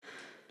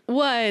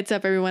What's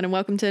up, everyone, and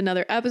welcome to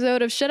another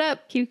episode of Shut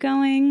Up, Keep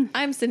Going.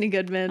 I'm Sydney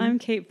Goodman. I'm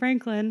Kate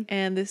Franklin.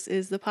 And this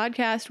is the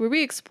podcast where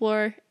we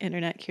explore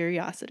internet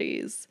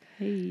curiosities.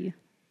 Hey.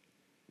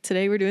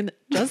 Today we're doing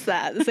just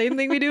that, the same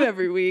thing we do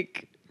every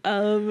week.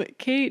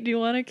 Kate, do you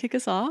want to kick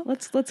us off?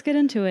 Let's get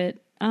into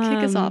it. Kick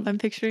us off. I'm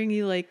picturing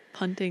you like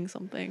punting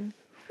something.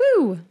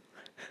 Woo!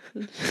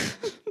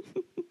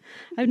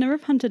 I've never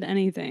punted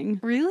anything.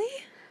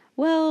 Really?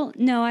 Well,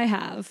 no, I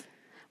have.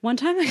 One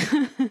time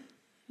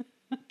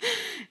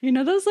you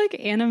know those like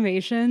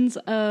animations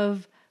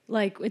of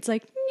like, it's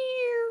like,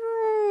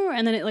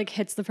 and then it like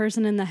hits the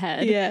person in the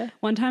head. Yeah.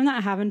 One time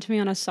that happened to me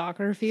on a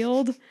soccer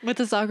field. With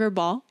a soccer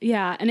ball?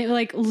 Yeah. And it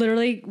like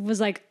literally was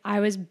like, I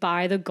was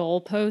by the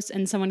goalpost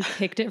and someone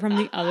kicked it from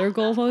the other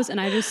goalpost.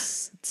 And I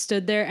just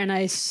stood there and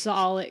I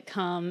saw it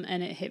come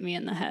and it hit me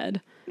in the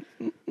head.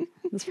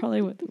 That's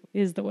probably what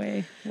is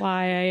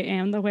why I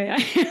am the way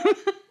I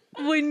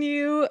am. When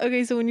you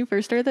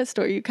first started that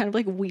story, you kind of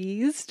like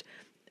wheezed.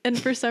 And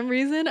for some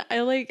reason, I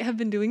like have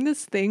been doing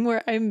this thing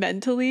where I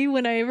mentally,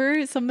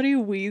 whenever somebody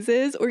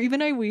wheezes or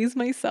even I wheeze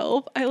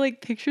myself, I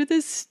like picture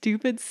this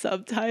stupid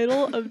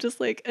subtitle of just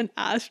like an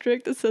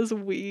asterisk that says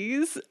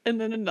wheeze and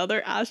then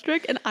another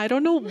asterisk. And I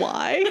don't know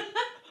why.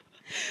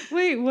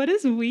 Wait, what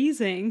is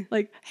wheezing?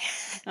 Like,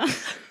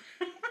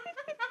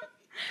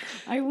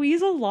 I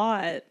wheeze a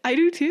lot. I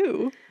do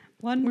too.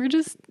 We're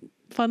just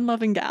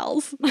fun-loving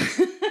gals.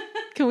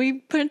 Can we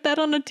print that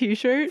on a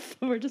t-shirt?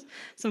 We're just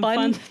some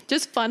fun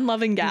just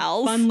fun-loving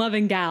gals.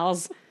 Fun-loving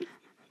gals.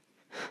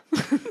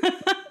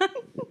 I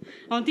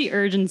want the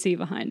urgency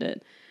behind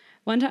it.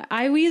 One time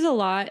I wheeze a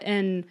lot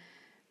and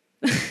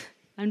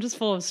I'm just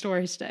full of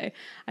stories today.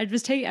 I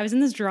was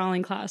in this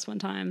drawing class one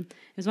time.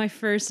 It was my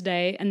first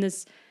day and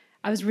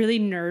I was really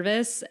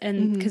nervous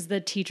and because the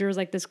teacher was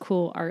like this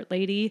cool art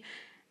lady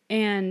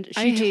and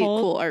I hate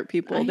cool art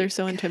people. They're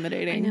so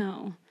intimidating. I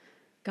know.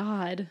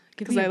 God,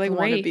 because I like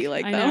want to be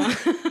like them.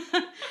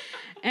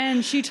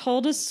 And she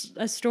told us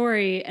a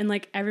story and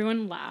like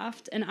everyone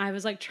laughed and I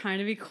was like trying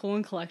to be cool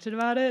and collected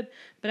about it,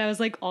 but I was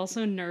like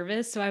also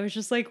nervous. So I was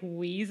just like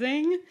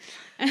wheezing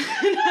and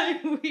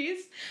I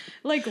wheezed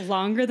like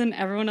longer than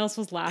everyone else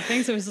was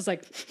laughing. So it was just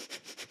like,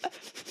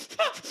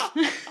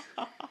 and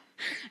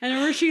I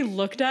remember she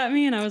looked at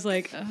me and I was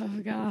like, oh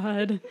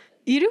God.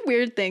 You do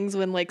weird things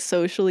when like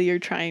socially you're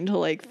trying to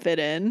like fit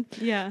in.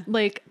 Yeah.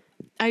 Like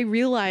I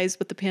realized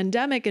with the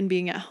pandemic and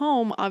being at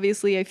home,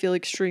 obviously I feel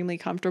extremely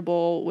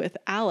comfortable with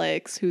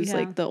Alex, who's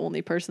like the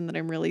only person that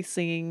I'm really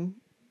seeing.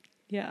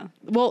 Yeah.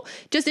 Well,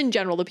 just in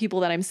general, the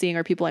people that I'm seeing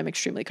are people I'm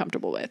extremely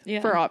comfortable with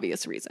for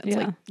obvious reasons,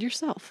 like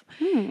yourself.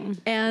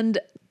 And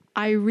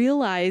I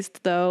realized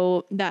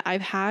though that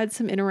I've had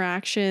some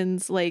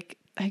interactions, like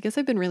I guess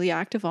I've been really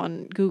active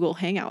on Google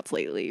Hangouts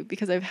lately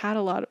because I've had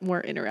a lot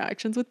more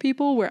interactions with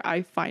people where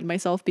I find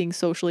myself being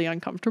socially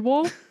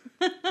uncomfortable.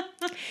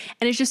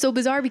 And it's just so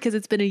bizarre because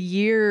it's been a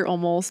year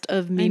almost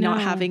of me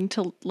not having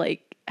to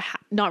like,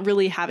 not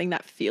really having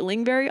that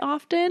feeling very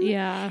often.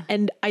 Yeah.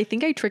 And I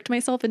think I tricked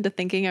myself into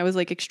thinking I was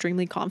like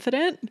extremely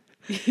confident.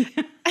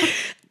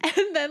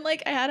 And then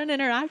like I had an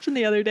interaction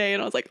the other day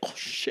and I was like, oh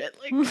shit,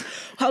 like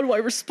how do I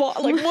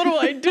respond? Like, what do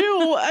I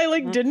do? I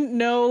like didn't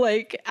know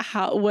like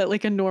what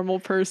like a normal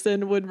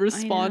person would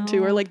respond to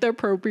or like the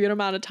appropriate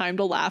amount of time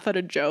to laugh at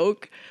a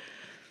joke.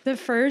 The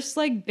first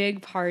like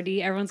big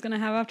party everyone's going to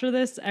have after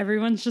this,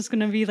 everyone's just going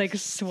to be like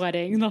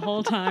sweating the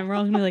whole time. We're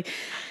all going to be like,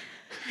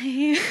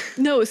 hey.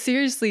 No,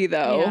 seriously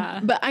though. Yeah.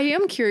 But I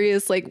am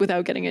curious, like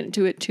without getting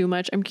into it too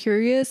much, I'm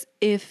curious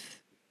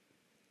if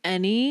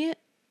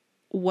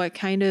what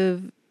kind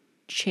of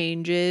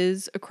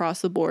changes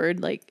across the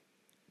board, like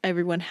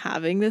everyone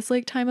having this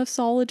like time of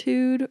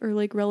solitude or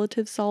like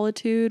relative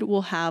solitude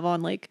will have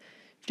on like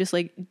just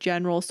like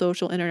general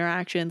social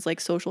interactions,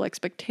 like social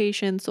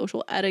expectations,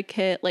 social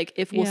etiquette, like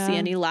if we'll see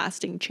any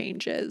lasting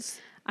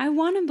changes. I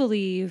want to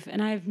believe,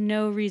 and I have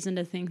no reason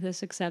to think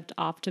this except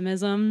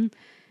optimism,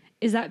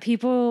 is that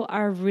people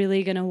are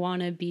really going to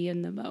want to be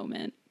in the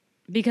moment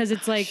because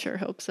it's like, sure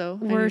hope so.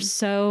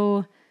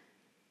 So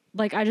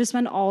like, I just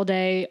spend all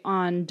day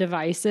on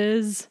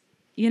devices,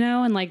 you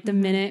know, and like the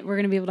minute we're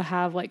going to be able to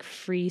have like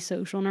free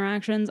social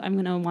interactions, I'm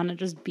going to want to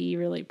just be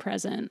really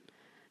present.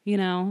 You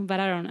know,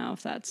 but I don't know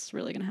if that's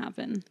really going to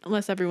happen.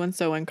 Unless everyone's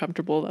so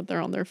uncomfortable that they're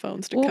on their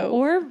phones to cope.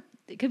 Or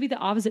it could be the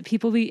opposite.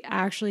 People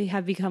actually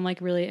have become like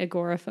really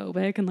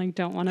agoraphobic and like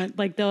don't want to,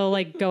 like they'll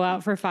like go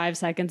out for 5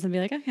 seconds and be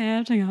like, okay, I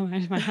have to go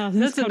to my house.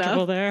 That's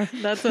comfortable there.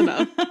 That's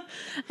enough.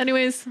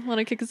 Anyways, want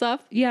to kick us off?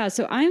 Yeah,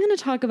 so I'm going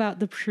to talk about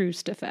the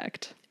Proust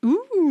effect.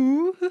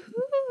 Ooh.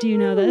 Do you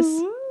know this?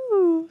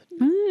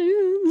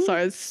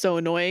 Sorry, it's so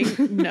annoying.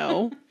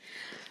 No.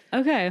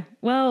 Okay,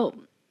 well...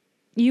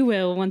 You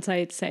will once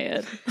I say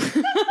it.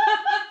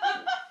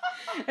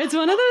 It's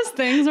one of those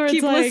things where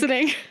Keep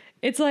listening.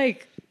 It's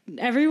like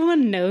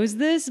everyone knows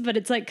this, but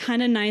it's like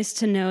kind of nice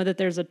to know that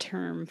there's a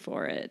term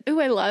for it. Ooh,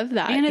 I love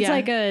that. And it's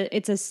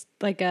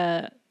like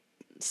a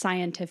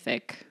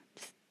scientific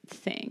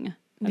thing.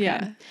 Okay.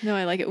 Yeah. No,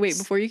 I like it. Wait,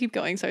 before you keep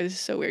going, sorry, this is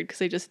so weird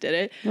because I just did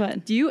it.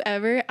 What? Do you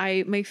ever,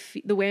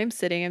 the way I'm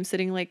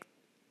sitting like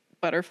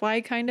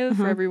butterfly kind of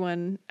for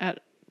everyone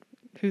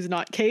who's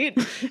not Kate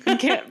and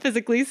can't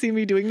physically see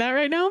me doing that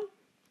right now.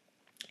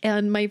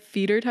 And my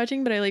feet are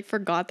touching, but I like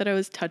forgot that I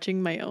was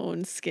touching my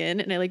own skin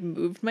and I like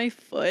moved my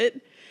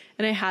foot.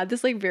 And I had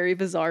this like very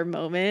bizarre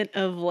moment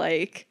of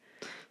like,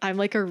 I'm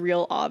like a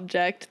real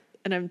object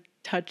and I'm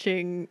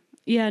touching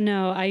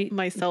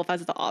myself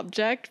as the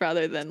object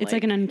rather than it's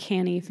like an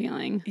uncanny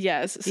feeling.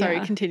 Yes. Sorry,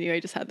 continue. I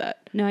just had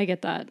that. No, I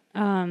get that.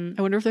 I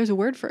wonder if there's a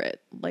word for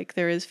it, like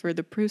there is for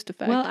the Proust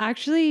effect. Well,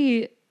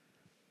 actually,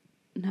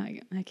 no,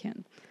 I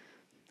can't.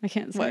 I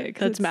can't say it.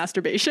 That's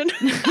masturbation.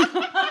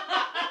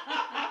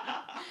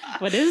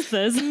 What is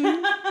this?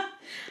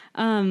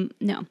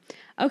 No.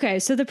 Okay,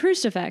 so the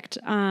Proust effect.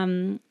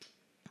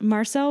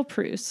 Marcel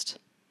Proust.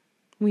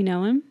 We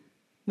know him.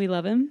 We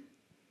love him.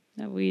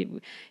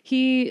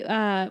 He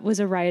was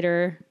a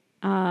writer.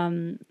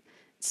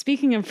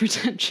 Speaking of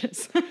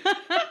pretentious,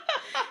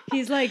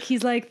 he's like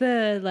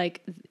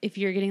if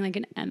you're getting like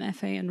an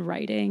MFA in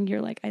writing,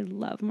 you're like, I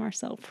love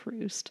Marcel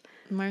Proust.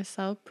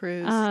 Marcel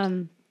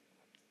Proust.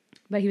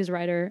 But he was a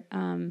writer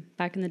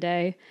back in the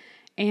day,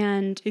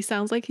 and he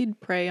sounds like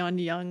he'd prey on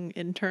young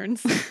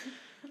interns.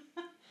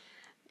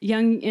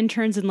 Young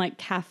interns in like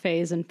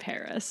cafes in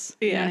Paris.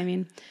 You know what I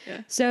mean? Yeah.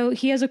 So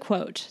he has a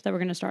quote that we're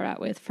going to start out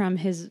with from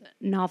his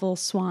novel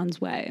Swann's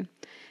Way.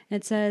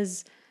 It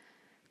says,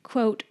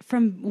 quote,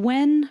 from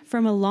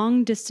a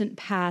long distant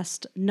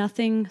past,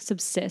 nothing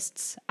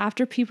subsists.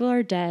 After people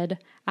are dead,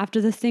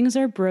 after the things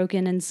are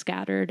broken and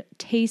scattered,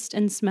 taste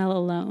and smell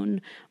alone,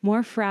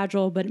 more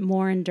fragile but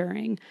more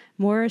enduring,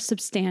 more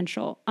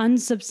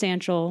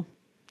unsubstantial,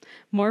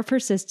 more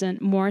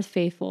persistent, more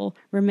faithful,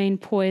 remain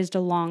poised a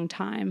long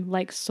time,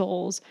 like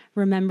souls,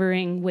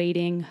 remembering,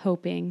 waiting,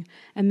 hoping,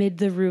 amid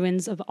the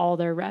ruins of all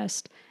their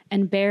rest,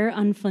 and bear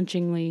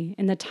unflinchingly,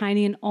 in the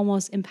tiny and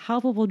almost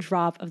impalpable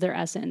drop of their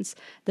essence,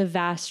 the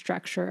vast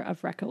structure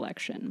of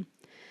recollection.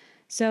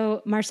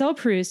 So Marcel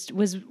Proust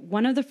was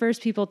one of the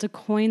first people to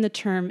coin the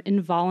term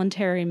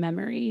involuntary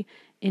memory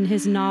in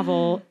his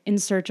novel In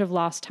Search of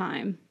Lost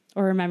Time,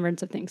 or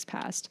Remembrance of Things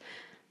Past.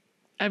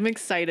 I'm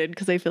excited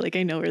because I feel like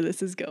I know where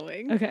this is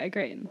going. Okay,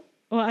 great.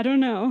 Well, I don't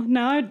know.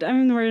 Now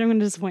I'm worried I'm going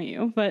to disappoint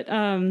you. But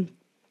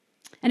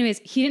anyways,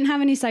 he didn't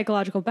have any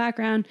psychological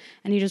background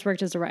and he just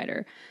worked as a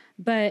writer.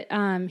 But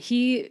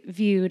he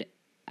viewed,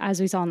 as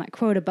we saw in that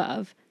quote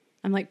above,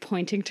 I'm like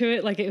pointing to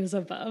it like it was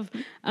above.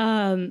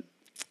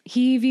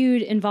 He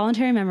viewed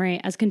involuntary memory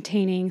as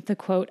containing the,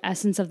 quote,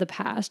 essence of the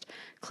past,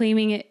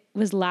 claiming it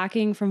was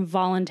lacking from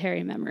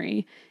voluntary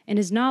memory. In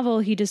his novel,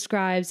 he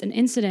describes an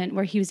incident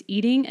where he was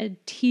eating a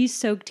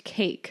tea-soaked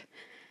cake,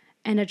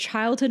 and a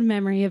childhood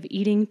memory of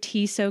eating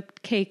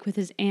tea-soaked cake with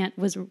his aunt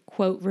was,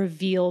 quote,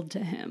 revealed to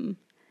him.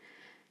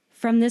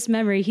 From this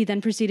memory, he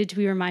then proceeded to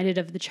be reminded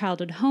of the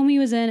childhood home he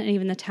was in and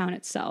even the town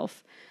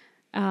itself.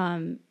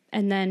 And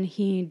then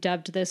he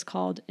dubbed this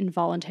called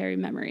involuntary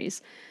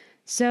memories.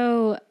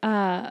 So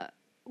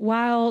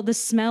while the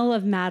smell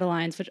of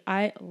Madeleines, which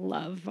I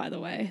love, by the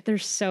way, they're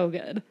so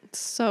good.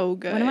 So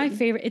good. One of my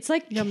favorite. It's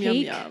like yum,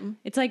 cake. Yum, yum.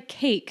 It's like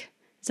cake.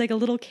 It's like a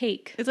little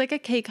cake. It's like a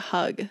cake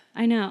hug.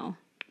 I know.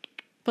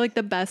 But like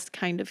the best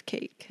kind of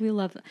cake. We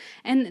love them.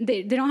 And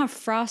they don't have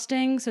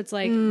frosting, so it's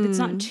like, it's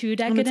not too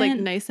decadent. And it's like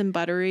nice and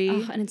buttery.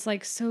 And it's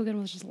like so good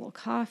with just a little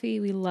coffee.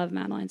 We love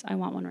Madeleines. I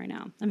want one right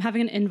now. I'm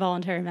having an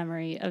involuntary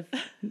memory of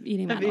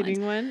eating Madeleines. Of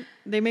eating one.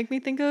 They make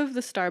me think of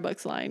the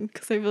Starbucks line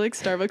because I feel like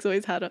Starbucks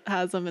always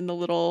has them in the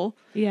little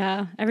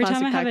every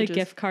time I have packages. a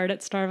gift card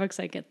at Starbucks,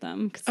 I get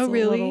them. Oh,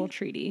 really? A little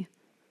treaty.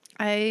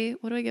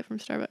 What do I get from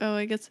Starbucks? Oh,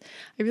 I guess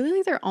I really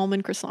like their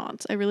almond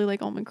croissants. I really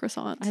like almond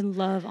croissants. I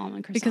love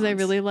almond croissants. Because I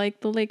really like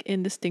the like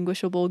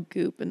indistinguishable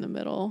goop in the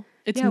middle.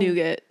 It's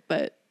nougat,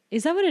 but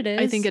is that what it is?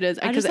 I think it is.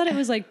 I just thought it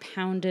was like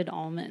pounded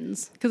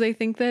almonds. Because I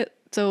think that,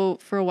 so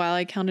for a while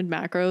I counted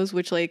macros,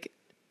 which like,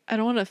 I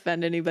don't want to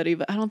offend anybody,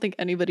 but I don't think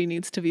anybody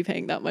needs to be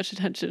paying that much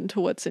attention to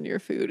what's in your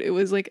food. It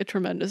was like a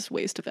tremendous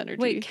waste of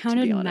energy. Wait,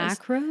 counted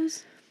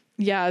macros?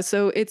 Yeah,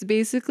 so it's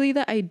basically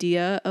the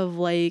idea of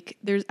like,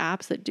 there's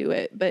apps that do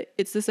it, but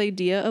it's this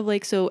idea of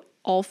like, so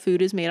all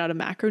food is made out of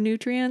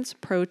macronutrients,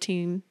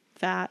 protein,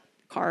 fat,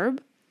 carb.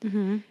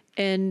 Mm-hmm.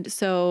 And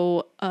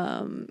so,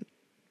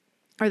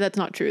 or that's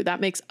not true. That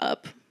makes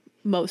up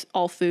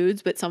all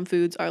foods, but some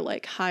foods are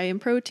like high in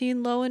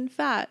protein, low in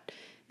fat,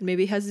 and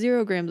maybe has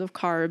 0 grams of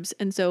carbs.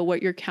 And so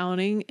what you're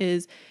counting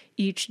is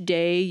each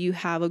day you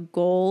have a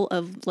goal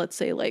of, let's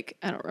say, like,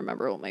 I don't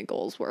remember what my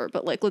goals were,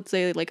 but like, let's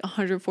say like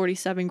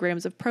 147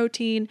 grams of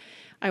protein.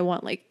 I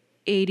want like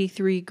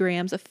 83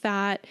 grams of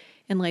fat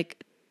and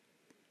like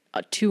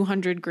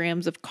 200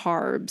 grams of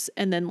carbs.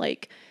 And then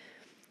like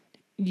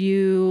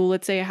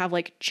let's say I have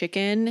like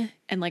chicken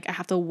and like I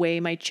have to weigh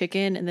my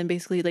chicken and then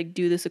basically like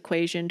do this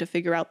equation to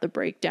figure out the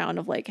breakdown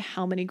of like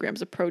how many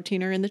grams of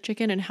protein are in the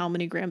chicken and how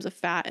many grams of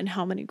fat and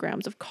how many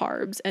grams of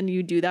carbs. And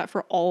you do that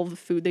for all the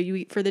food that you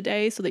eat for the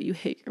day so that you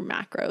hit your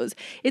macros.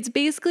 It's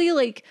basically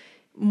like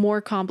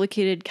more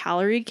complicated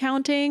calorie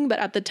counting, but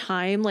at the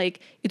time, like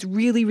it's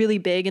really, really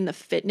big in the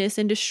fitness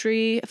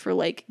industry for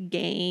like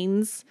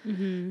gains.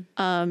 And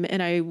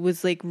I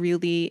was like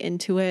really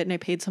into it, and I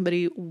paid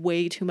somebody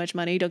way too much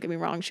money. Don't get me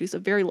wrong. She's a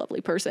very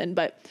lovely person,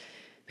 but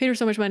paid her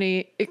so much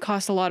money. It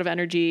cost a lot of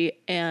energy,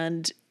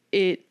 and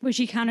Was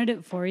she counted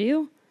it for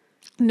you?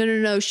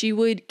 No. She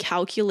would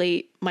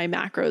calculate my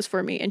macros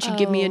for me, and she'd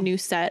give me a new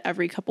set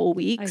every couple of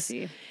weeks. I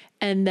see.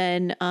 And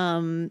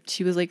then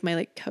she was like my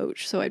like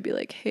coach. So I'd be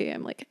like, hey,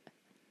 I'm like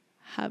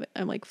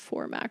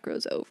 4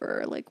 macros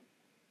over. Like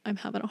I'm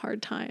having a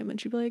hard time. And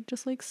she'd be like,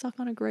 just like suck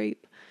on a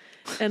grape.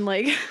 And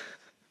like,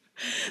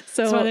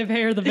 so that's why they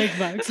pay her the big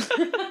bucks.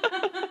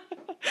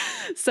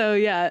 So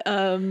yeah,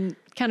 kind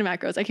of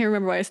macros. I can't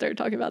remember why I started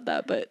talking about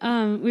that, but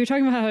we were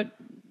talking about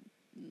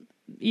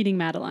eating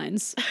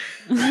Madeleines.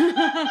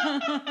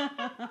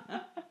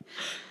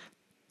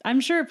 I'm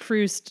sure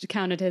Proust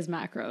counted his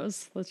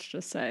macros. Let's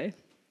just say.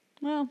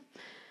 Well,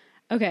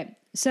 okay.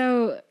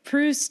 So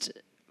Proust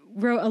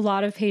wrote a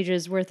lot of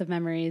pages worth of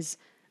memories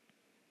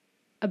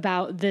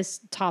about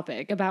this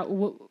topic, about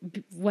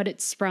what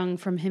it sprung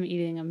from him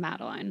eating a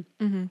Madeleine.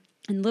 And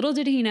little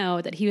did he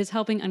know that he was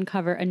helping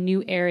uncover a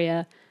new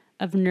area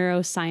of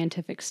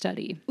neuroscientific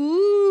study.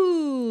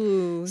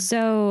 Ooh.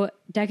 So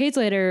decades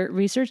later,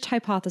 research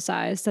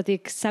hypothesized that the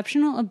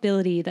exceptional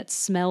ability that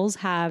smells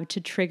have to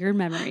trigger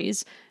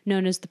memories,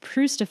 known as the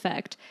Proust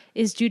effect,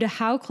 is due to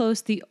how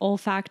close the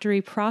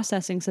olfactory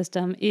processing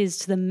system is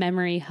to the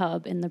memory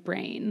hub in the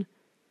brain.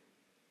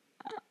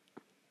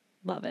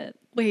 Love it.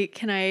 Wait,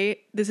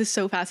 this is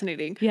so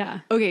fascinating. Yeah.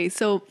 Okay,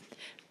 so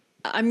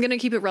I'm going to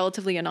keep it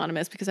relatively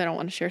anonymous because I don't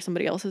want to share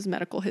somebody else's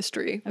medical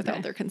history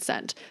without their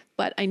consent.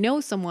 But I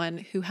know someone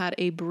who had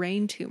a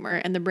brain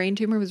tumor, and the brain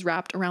tumor was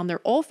wrapped around their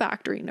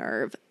olfactory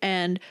nerve.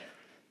 And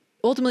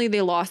ultimately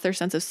they lost their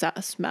sense of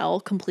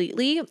smell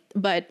completely,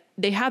 but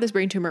they had this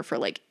brain tumor for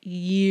like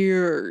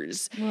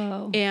years.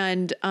 Whoa.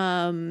 And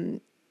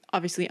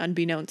obviously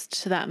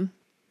unbeknownst to them.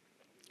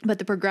 But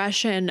the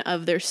progression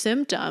of their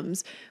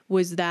symptoms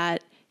was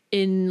that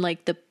in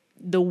like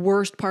the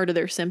worst part of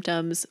their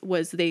symptoms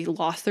was they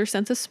lost their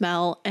sense of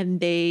smell,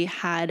 and they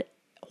had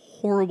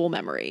horrible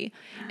memory.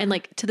 And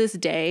like to this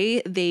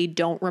day, they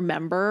don't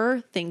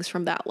remember things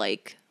from that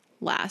like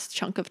last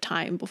chunk of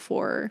time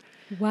before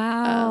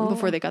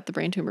they got the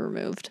brain tumor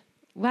removed.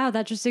 Wow,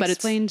 that just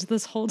explained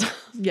this whole time.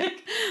 Yeah.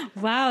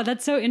 Wow,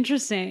 that's so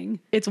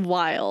interesting. It's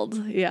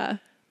wild. Yeah.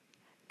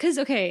 Because,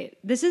 okay,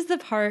 this is the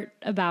part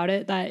about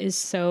it that is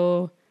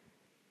so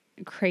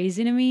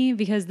crazy to me,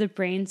 because the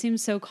brain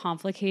seems so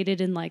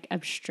complicated and like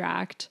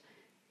abstract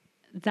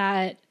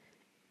that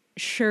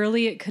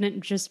surely it couldn't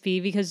just be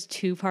because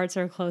two parts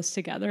are close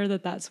together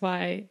that's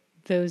why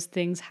those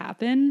things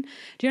happen.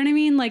 Do you know what I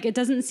mean? Like, it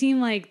doesn't seem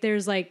like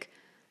there's like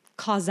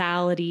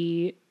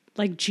causality,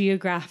 like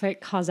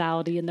geographic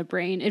causality in the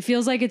brain. It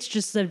feels like it's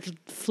just a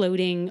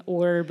floating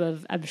orb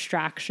of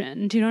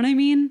abstraction. Do you know what I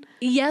mean?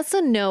 Yes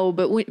and no,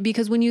 but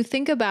because when you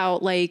think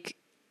about like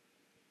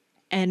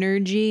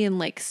energy and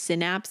like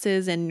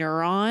synapses and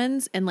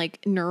neurons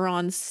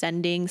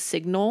sending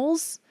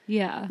signals.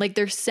 Yeah. Like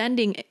they're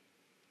sending,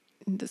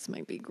 this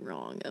might be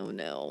wrong. Oh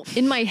no.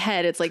 In my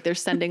head, it's like they're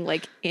sending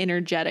like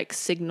energetic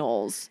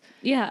signals.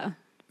 Yeah.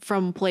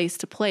 From place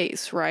to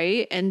place.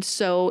 Right. And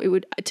so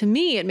to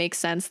me, it makes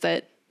sense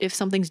that if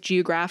something's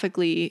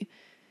geographically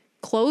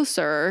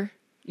closer,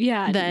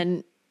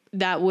 then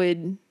that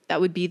would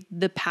be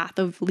the path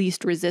of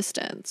least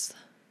resistance.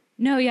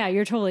 No, yeah,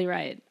 you're totally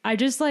right.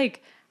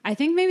 I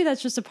think maybe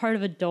that's just a part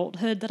of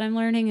adulthood that I'm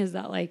learning, is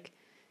that like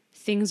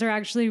things are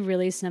actually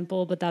really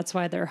simple, but that's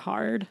why they're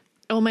hard.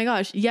 Oh my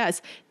gosh.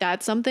 Yes.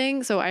 That's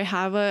something. So I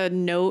have a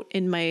note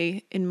in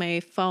my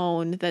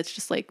phone that's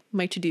just like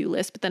my to-do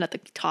list, but then at the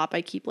top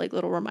I keep like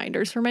little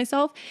reminders for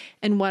myself.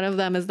 And one of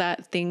them is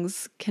that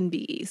things can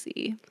be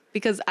easy,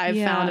 because I've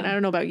found, and I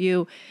don't know about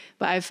you,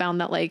 but I've found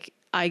that like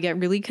I get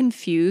really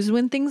confused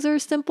when things are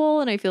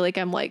simple, and I feel like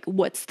I'm like,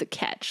 what's the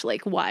catch?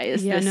 Like, why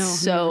is this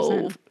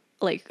so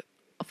like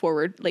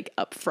forward, like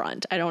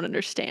upfront? I don't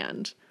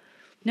understand.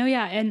 No,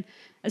 yeah. And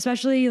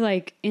especially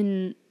like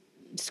in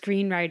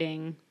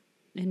screenwriting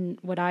and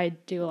what I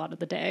do a lot of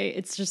the day,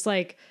 it's just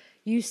like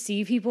you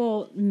see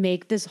people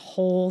make this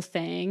whole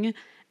thing,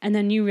 and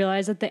then you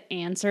realize that the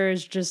answer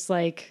is just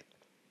like,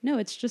 no,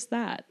 it's just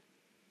that.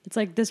 It's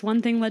like this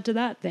one thing led to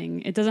that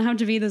thing. It doesn't have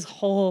to be this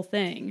whole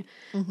thing.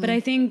 Mm-hmm. But I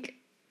think,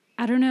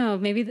 I don't know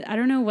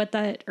what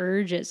that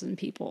urge is in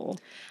people.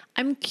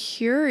 I'm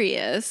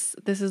curious.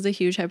 This is a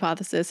huge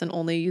hypothesis and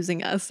only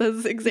using us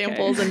as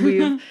examples. Okay. And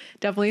we've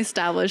definitely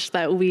established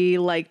that we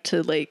like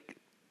to like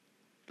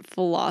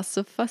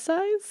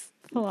philosophize.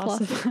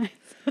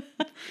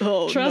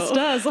 Oh, trust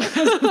us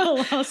as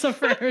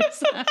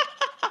philosophers.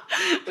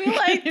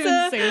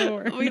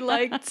 We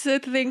like to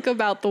think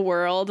about the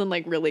world and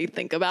like really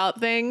think about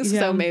things. Yeah.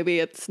 So maybe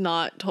it's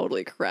not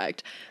totally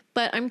correct.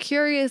 But I'm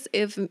curious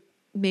if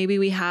maybe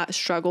we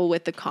struggle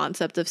with the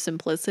concept of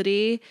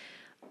simplicity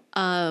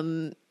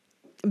because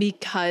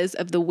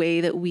of the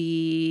way that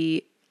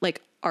we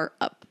like our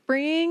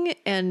upbringing,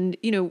 and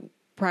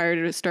prior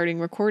to starting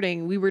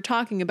recording, we were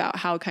talking about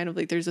how kind of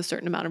like there's a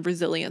certain amount of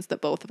resilience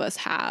that both of us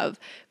have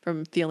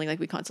from feeling like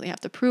we constantly have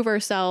to prove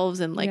ourselves,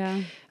 and like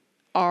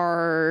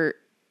our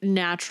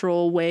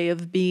natural way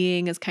of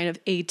being is kind of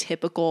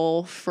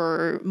atypical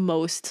for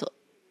most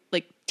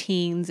like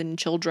teens and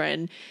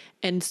children.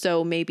 And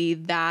so maybe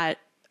that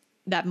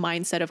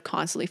mindset of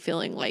constantly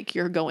feeling like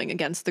you're going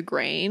against the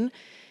grain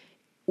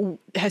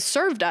has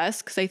served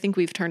us, because I think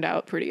we've turned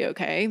out pretty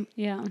okay.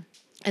 Yeah.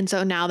 And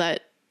so now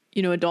that,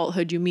 you know,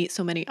 adulthood, you meet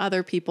so many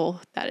other people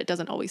that it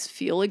doesn't always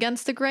feel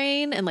against the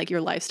grain, and like your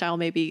lifestyle,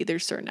 maybe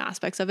there's certain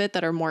aspects of it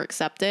that are more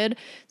accepted.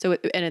 So,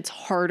 and it's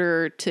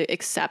harder to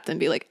accept and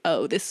be like,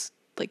 oh, this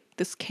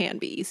can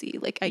be easy.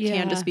 Like I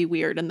can just be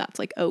weird, and that's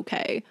like,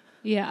 okay.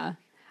 Yeah.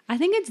 I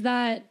think it's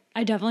that.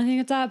 I definitely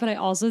think it's that, but I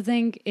also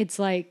think it's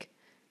like,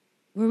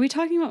 were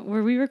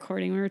we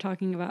recording? We were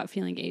talking about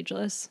feeling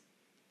ageless.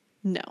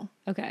 No.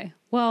 Okay.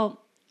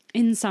 Well,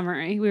 in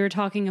summary, we were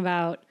talking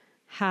about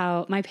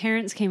how my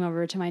parents came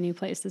over to my new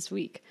place this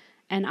week,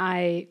 and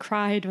I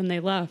cried when they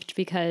left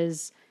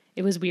because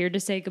it was weird to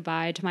say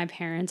goodbye to my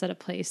parents at a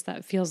place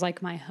that feels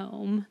like my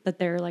home that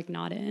they're like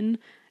not in.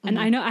 Mm-hmm. And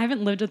I know I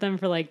haven't lived with them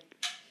for like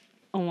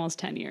almost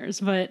 10 years,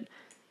 but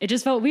it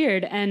just felt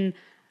weird. And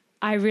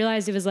I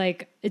realized it was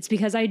like, it's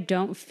because I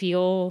don't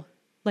feel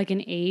like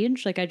an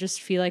age. Like I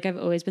just feel like I've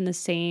always been the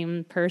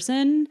same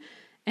person,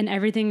 and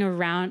everything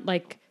around,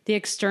 like the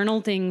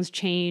external things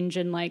change,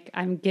 and like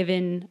I'm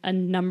given a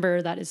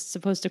number that is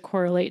supposed to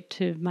correlate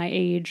to my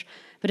age,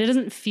 but it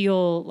doesn't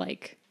feel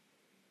like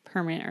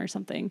permanent or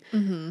something.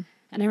 Mm-hmm.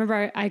 And I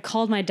remember I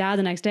called my dad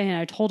the next day and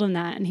I told him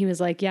that, and he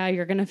was like, yeah,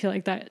 you're going to feel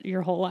like that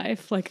your whole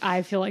life. Like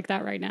I feel like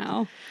that right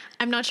now.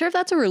 I'm not sure if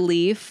that's a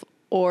relief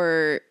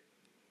or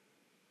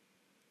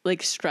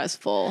like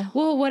stressful.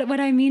 Well,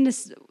 what I mean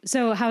is,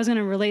 so how I was going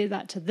to relate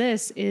that to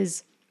this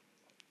is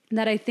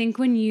that I think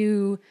when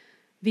you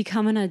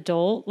become an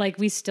adult, like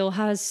we still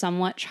have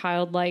somewhat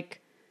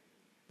childlike,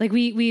 like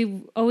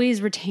we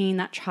always retain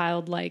that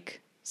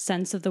childlike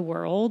sense of the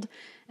world.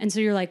 And so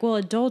you're like, well,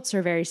 adults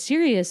are very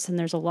serious and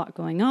there's a lot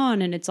going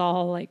on and it's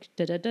all like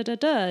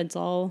it's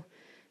all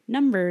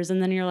numbers.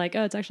 And then you're like,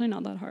 oh, it's actually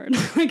not that hard.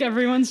 Like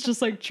everyone's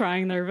just like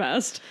trying their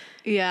best.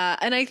 Yeah.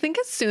 And I think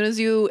as soon as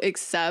you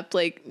accept,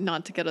 like,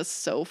 not to get us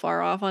so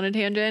far off on a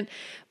tangent,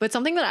 but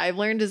something that I've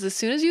learned is as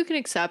soon as you can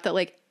accept that,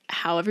 like,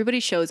 how everybody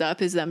shows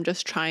up is them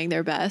just trying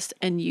their best,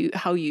 and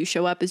how you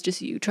show up is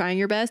just you trying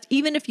your best,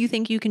 even if you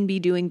think you can be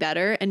doing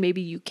better, and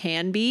maybe you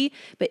can be,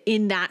 but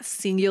in that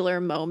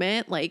singular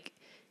moment, like,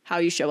 how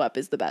you show up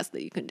is the best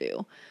that you can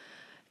do.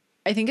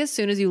 I think as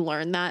soon as you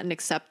learn that and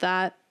accept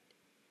that,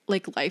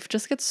 like, life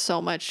just gets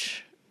so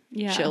much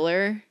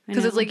chiller,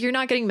 because it's like you're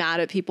not getting mad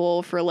at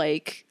people for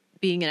like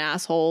being an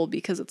asshole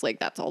because it's like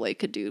that's all they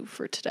could do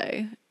for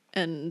today,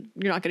 and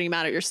you're not getting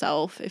mad at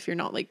yourself if you're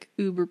not like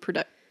uber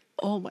productive.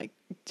 Oh my,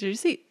 did you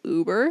say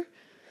Uber?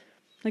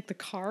 Like the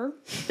car?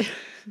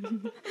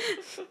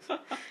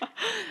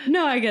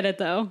 No, I get it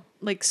though.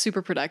 Like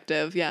super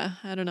productive. Yeah,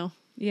 I don't know.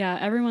 Yeah,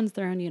 everyone's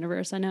their own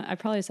universe. I know I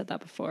probably said that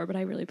before, but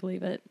I really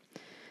believe it.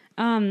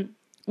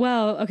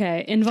 Well,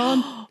 okay.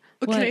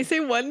 Can I say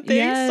one thing?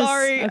 Yes.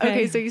 Sorry.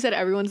 Okay, so you said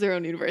everyone's their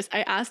own universe.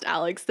 I asked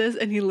Alex this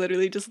and he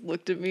literally just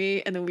looked at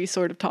me and then we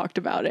sort of talked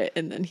about it,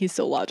 and then he's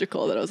so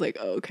logical that I was like,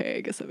 oh, okay,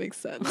 I guess that makes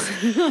sense.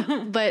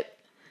 But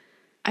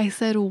I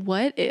said,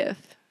 what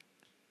if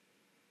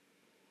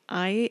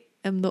I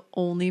am the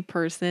only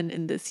person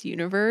in this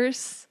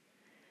universe,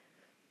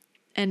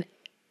 and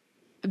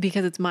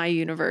because it's my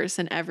universe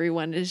and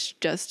everyone is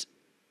just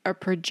a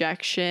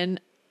projection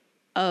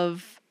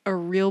of a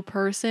real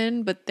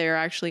person, but they're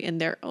actually in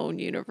their own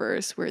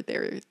universe where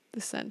they're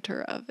the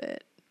center of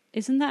it.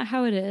 Isn't that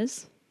how it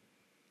is?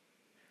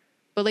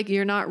 But like,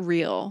 you're not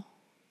real.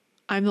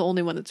 I'm the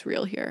only one that's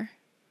real here.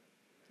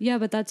 Yeah,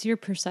 but that's your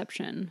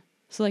perception.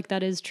 So like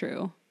that is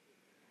true.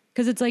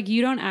 Because it's like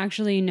you don't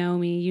actually know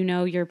me. You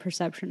know your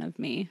perception of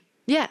me.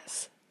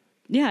 Yes.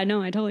 Yeah,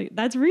 no,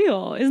 that's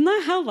real. Isn't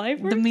that how life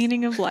works? The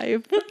meaning of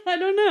life. I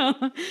don't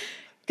know.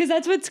 Because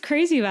that's what's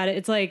crazy about it.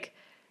 It's like,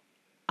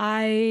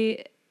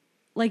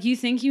 you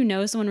think you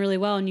know someone really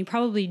well, and you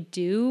probably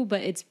do,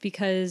 but it's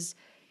because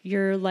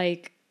you're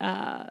like,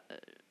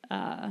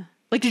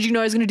 did you know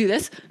I was going to do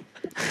this?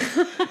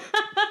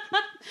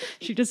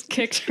 She just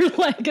kicked her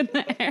leg in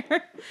the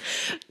air.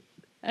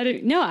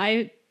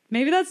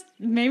 Maybe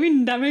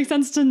that makes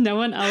sense to no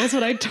one else,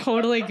 but I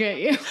totally get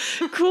you.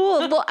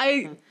 Cool. Well,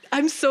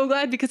 I'm so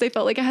glad, because I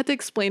felt like I had to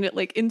explain it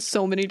like in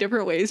so many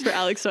different ways for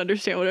Alex to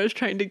understand what I was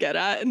trying to get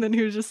at. And then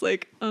he was just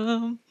like,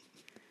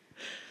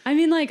 I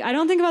mean, like, I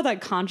don't think about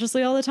that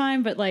consciously all the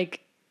time, but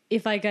like,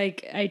 if like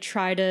I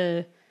try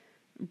to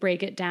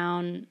break it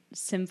down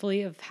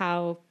simply of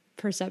how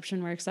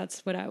perception works,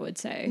 that's what I would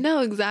say. No,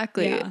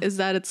 exactly. Yeah. Is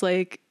that it's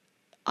like,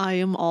 I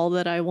am all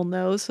that I will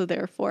know, so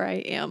therefore I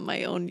am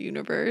my own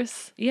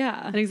universe.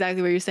 Yeah. And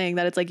exactly what you're saying,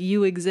 that it's like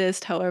you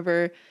exist,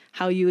 however,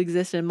 how you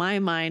exist in my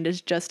mind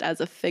is just as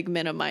a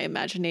figment of my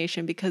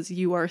imagination, because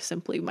you are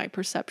simply my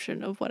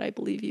perception of what I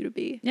believe you to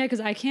be. Yeah,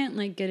 because I can't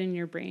like get in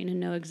your brain and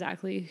know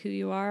exactly who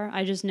you are.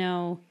 I just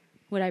know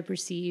what I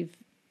perceive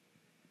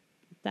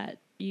that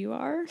you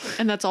are.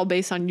 And that's all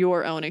based on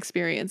your own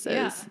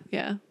experiences.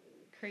 Yeah.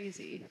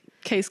 Crazy.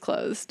 Case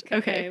closed.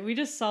 Okay. We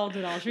just solved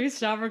it all. Should we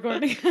stop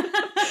recording?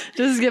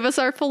 Just give us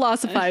our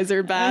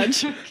philosophizer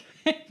badge.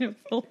 Okay.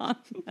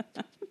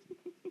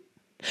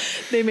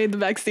 They made the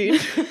vaccine.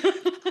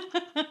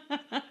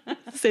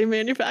 Same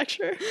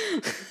manufacturer.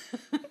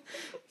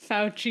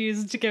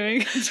 Fauci's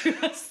giving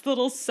to us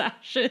little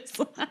sashes.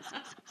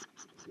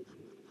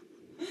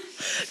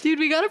 Dude,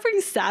 we gotta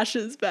bring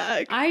sashes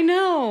back. I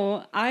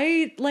know.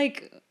 Why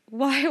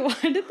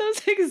did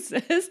those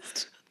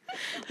exist?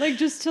 Like,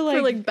 just to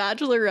for like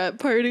bachelorette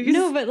parties.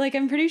 No, but like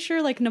I'm pretty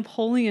sure like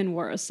Napoleon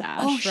wore a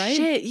sash, right?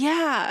 Shit,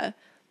 yeah.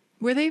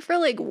 Were they for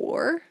like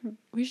war?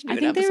 We should do I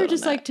think they were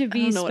just like to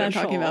be special. I don't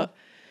know what I'm talking about.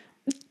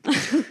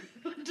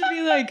 To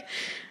be like,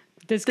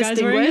 this guy's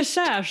wearing a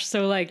sash,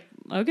 so like,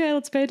 okay,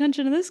 let's pay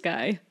attention to this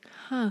guy.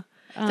 Huh.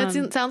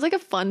 That sounds like a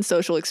fun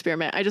social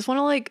experiment. I just want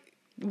to like,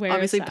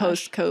 obviously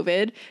post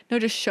COVID,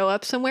 just show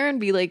up somewhere and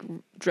be like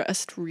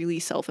dressed really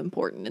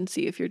self-important and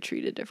see if you're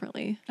treated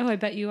differently. Oh, I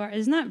bet you are.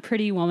 Isn't that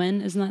Pretty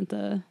Woman? Isn't that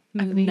the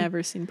movie? I've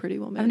never seen Pretty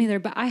Woman. I haven't either,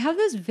 but I have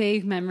this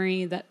vague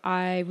memory that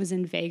I was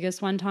in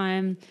Vegas one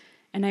time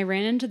and I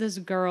ran into this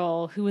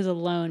girl who was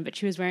alone, but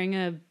she was wearing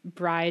a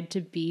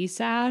bride-to-be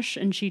sash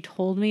and she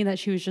told me that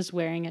she was just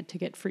wearing it to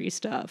get free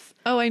stuff.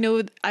 Oh, I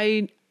know.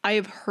 I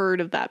have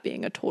heard of that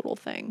being a total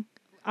thing.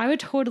 I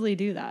would totally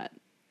do that.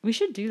 We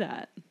should do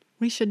that.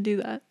 We should do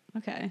that.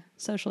 Okay.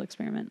 Social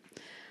experiment.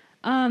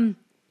 We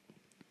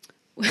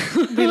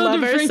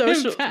love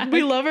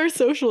our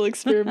social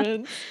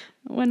experiments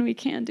when we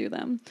can do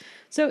them.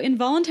 So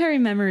involuntary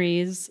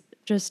memories,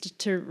 just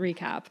to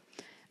recap,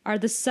 are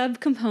the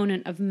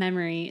subcomponent of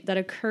memory that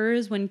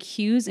occurs when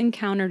cues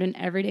encountered in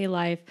everyday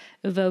life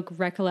evoke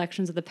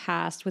recollections of the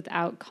past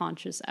without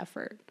conscious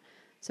effort.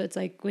 So it's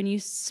like when you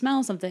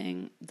smell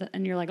something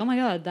and you're like, oh my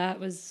God, that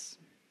was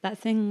that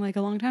thing like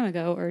a long time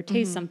ago, or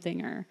taste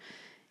something, or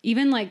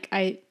even like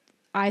I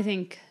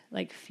think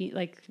like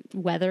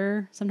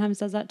weather sometimes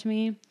does that to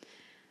me.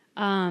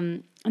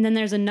 And then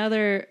there's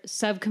another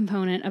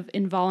subcomponent of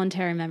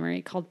involuntary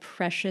memory called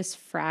precious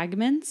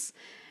fragments.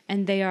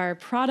 And they are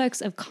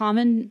products of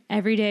common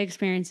everyday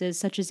experiences,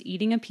 such as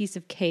eating a piece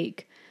of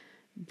cake,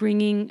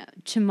 bringing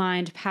to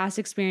mind past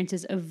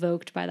experiences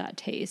evoked by that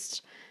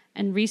taste.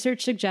 And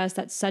research suggests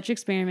that such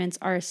experiments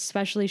are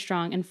especially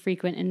strong and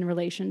frequent in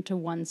relation to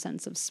one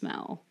sense of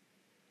smell.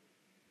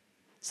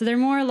 So they're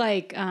more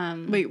like...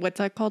 Wait, what's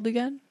that called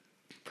again?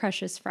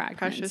 Precious fragments.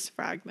 Precious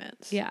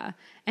fragments. Yeah.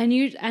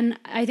 And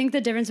I think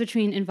the difference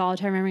between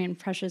involuntary memory and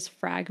precious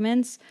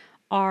fragments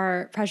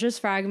are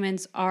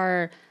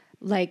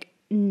like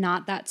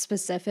not that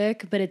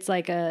specific, but it's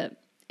like a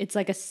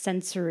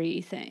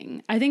sensory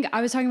thing. I think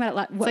I was talking about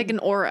it. It's like an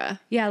aura.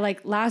 Yeah.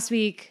 Like last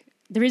week,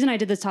 the reason I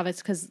did this topic is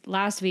because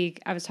last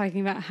week I was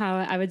talking about how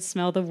I would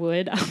smell the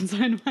wood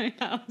outside my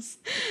house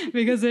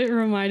because it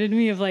reminded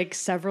me of like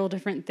several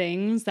different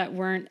things that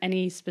weren't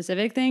any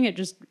specific thing. It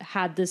just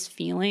had this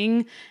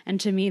feeling. And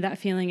to me, that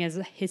feeling is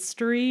a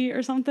history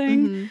or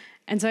something. Mm-hmm.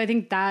 And so I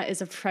think that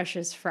is a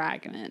precious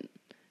fragment.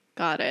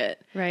 Got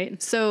it. Right.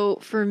 So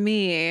for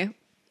me,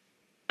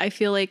 I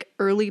feel like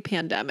early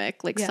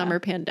pandemic, like summer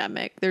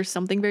pandemic, there's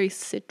something very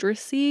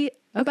citrusy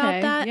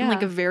about that. Yeah. And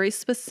like a very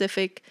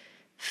specific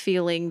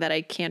feeling that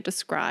I can't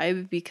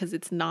describe because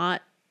it's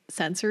not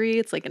sensory.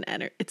 It's like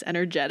it's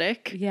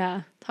energetic.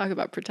 Yeah. Talk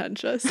about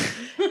pretentious.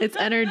 It's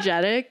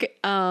energetic.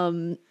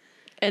 And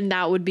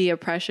that would be a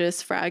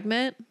precious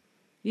fragment.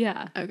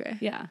 Yeah. Okay.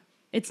 Yeah.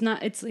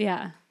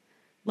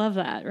 Love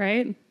that,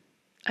 right?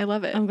 I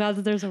love it. I'm glad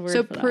that there's a word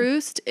for that. So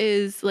Proust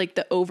is like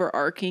the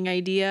overarching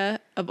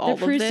idea of all of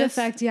this. The Proust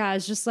effect, yeah,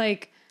 is just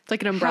like it's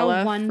like an umbrella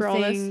how one for all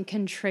thing this.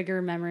 Can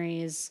trigger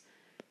memories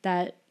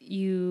that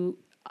you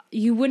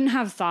wouldn't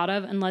have thought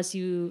of unless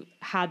you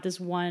had this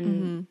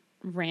one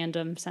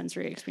random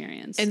sensory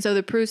experience. And so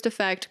the Proust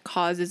effect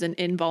causes an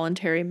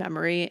involuntary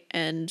memory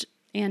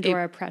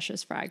or a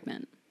precious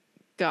fragment.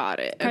 Got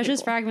it.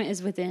 Precious fragment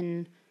is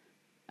within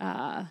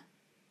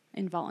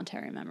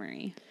involuntary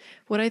memory.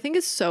 What I think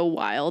is so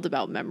wild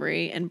about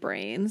memory and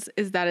brains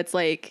is that it's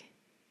like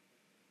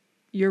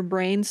your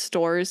brain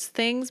stores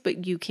things,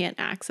 but you can't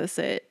access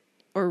it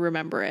or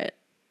remember it.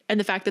 And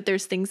the fact that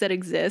there's things that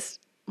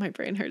exist, my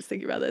brain hurts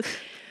thinking about this.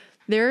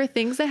 There are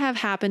things that have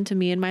happened to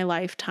me in my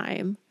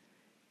lifetime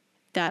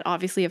that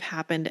obviously have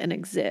happened and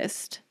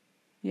exist.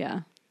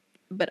 Yeah.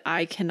 But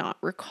I cannot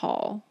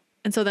recall.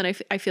 And so then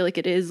I feel like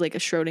it is like a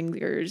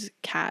Schrodinger's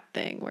cat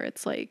thing where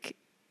it's like,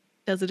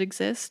 does it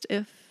exist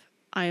if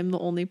I am the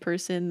only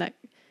person that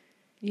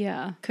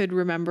could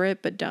remember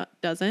it but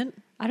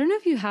doesn't? I don't know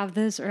if you have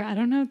this, or I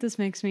don't know if this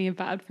makes me a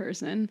bad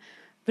person,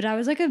 but I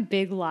was like a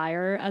big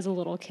liar as a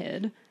little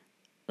kid.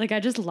 Like I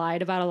just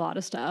lied about a lot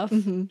of stuff.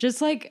 Mm-hmm.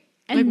 Just like,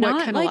 and like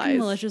not like lies?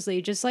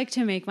 Maliciously, just like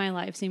to make my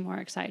life seem more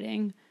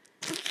exciting.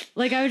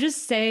 Like I would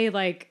just say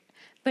like,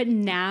 but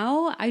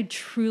now I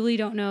truly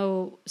don't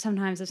know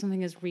sometimes if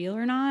something is real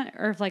or not,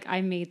 or if like I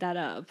made that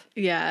up.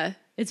 Yeah.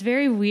 It's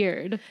very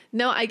weird.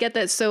 No, I get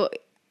that. So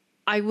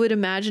I would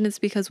imagine it's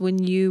because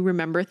when you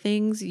remember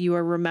things, you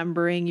are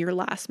remembering your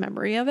last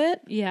memory of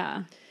it.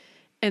 Yeah.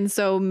 And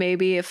so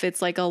maybe if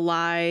it's like a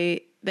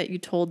lie that you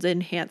told to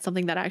enhance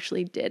something that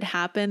actually did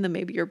happen, then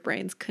maybe your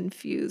brain's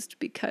confused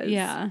because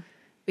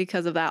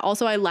of that.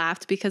 Also, I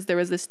laughed because there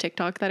was this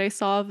TikTok that I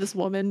saw of this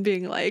woman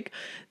being like,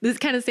 this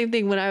kind of same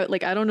thing when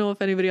I don't know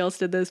if anybody else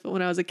did this, but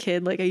when I was a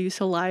kid, like I used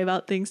to lie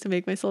about things to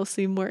make myself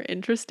seem more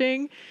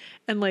interesting.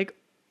 And like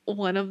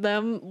one of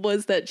them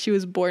was that she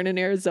was born in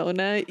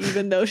Arizona,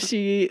 even though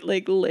she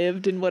like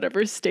lived in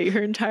whatever state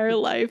her entire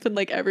life. And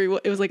like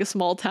it was like a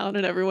small town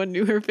and everyone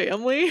knew her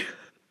family.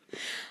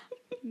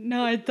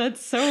 No,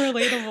 that's so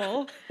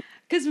relatable.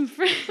 Because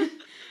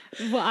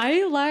well,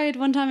 I lied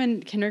one time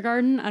in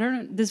kindergarten. I don't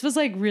know. This was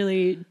like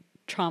really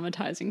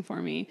traumatizing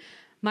for me.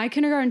 My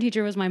kindergarten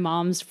teacher was my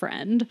mom's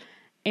friend.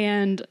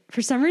 And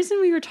for some reason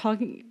we were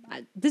talking.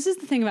 This is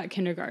the thing about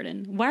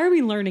kindergarten. Why are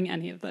we learning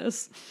any of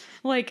this?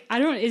 Like,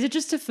 is it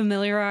just to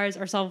familiarize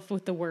ourselves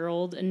with the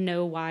world and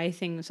know why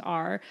things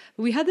are?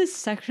 But we had this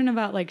section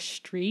about like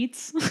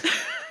streets.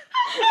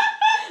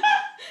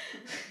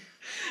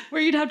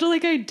 Where you'd have to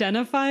like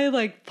identify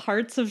like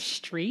parts of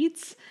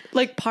streets.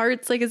 Like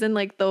parts, like as in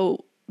like the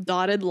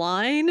dotted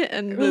line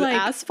and the like,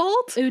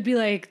 asphalt? It would be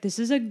like, this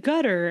is a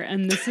gutter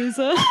and this is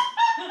a...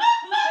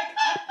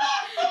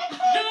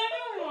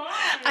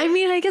 I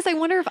mean, I guess I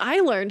wonder if I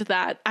learned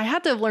that. I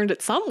had to have learned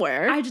it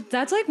somewhere.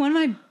 That's like one of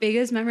my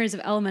biggest memories of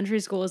elementary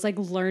school is like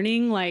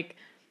learning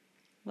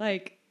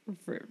okay,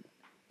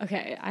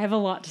 I have a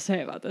lot to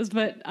say about this,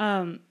 but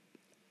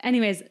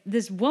anyways,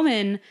 this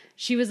woman,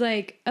 she was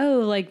like, oh,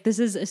 like this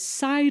is a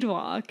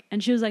sidewalk.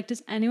 And she was like,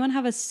 does anyone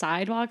have a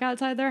sidewalk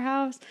outside their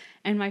house?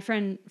 And my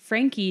friend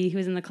Frankie, who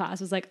was in the class,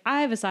 was like,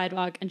 I have a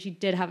sidewalk. And she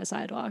did have a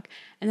sidewalk.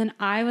 And then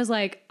I was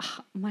like,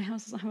 my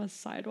house doesn't have a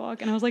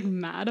sidewalk. And I was like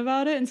mad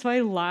about it. And so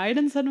I lied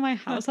and said my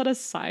house had a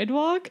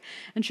sidewalk.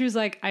 And she was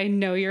like, I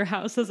know your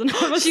house doesn't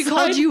have a sidewalk. She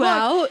called you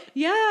out?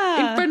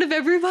 Yeah. In front of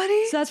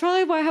everybody? So that's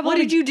probably why I have What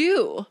did you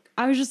do?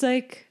 I was just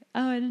like,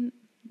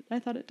 I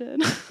thought it did.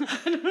 I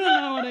don't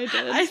know what I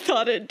did. I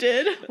thought it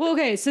did. Well,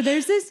 okay, so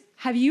there's this...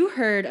 Have you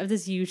heard of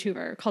this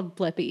YouTuber called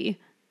Blippi?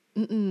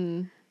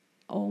 Mm-mm.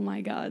 Oh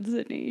my God,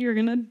 Sydney, you're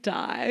gonna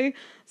die.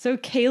 So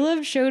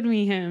Caleb showed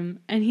me him,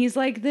 and he's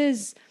like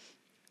this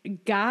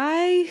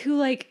guy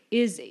who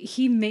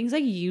he makes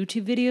like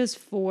YouTube videos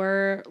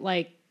for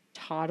like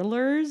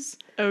toddlers.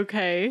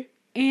 Okay.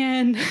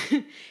 And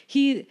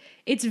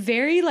it's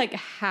very like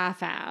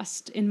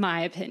half-assed in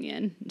my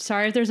opinion.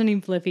 Sorry if there's any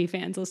Blippi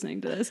fans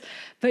listening to this,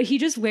 but he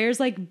just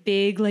wears like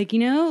big, like, you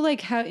know,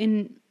 like how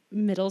in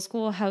middle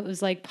school, how it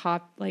was like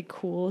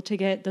cool to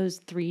get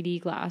those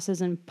 3D glasses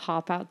and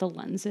pop out the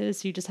lenses.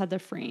 So you just had the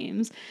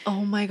frames.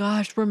 Oh my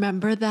gosh.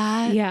 Remember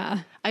that? Yeah.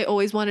 I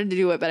always wanted to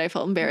do it, but I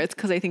felt embarrassed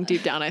because I think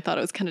deep down I thought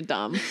it was kind of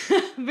dumb.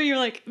 But you're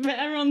like, but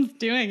everyone's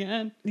doing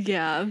it.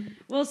 Yeah.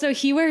 Well, so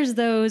he wears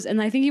those,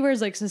 and I think he wears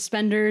like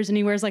suspenders, and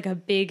he wears like a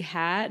big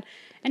hat,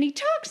 and he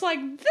talks like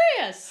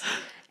this.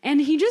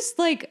 And he just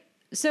like,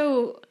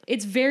 so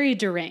it's very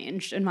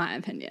deranged in my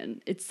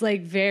opinion. It's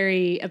like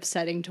very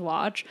upsetting to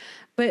watch.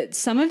 But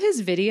some of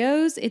his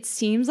videos, it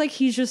seems like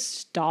he's just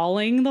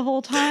stalling the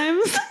whole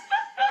time.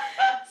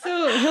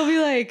 So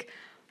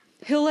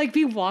he'll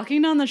be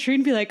walking down the street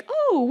and be like,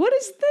 oh, what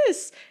is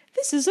this?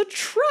 This is a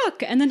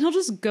truck. And then he'll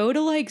just go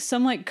to like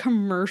some like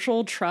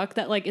commercial truck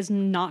that like is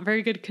not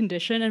very good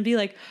condition and be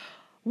like,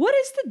 what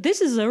is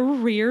this is a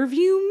rear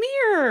view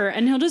mirror.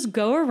 And he'll just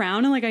go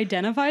around and like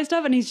identify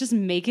stuff, and he's just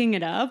making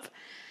it up.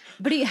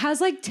 But he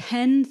has like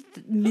 10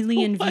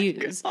 million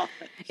views. Gosh.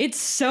 It's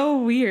so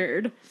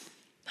weird.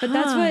 But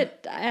that's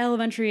what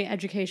elementary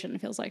education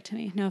feels like to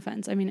me. No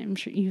offense. I mean, I'm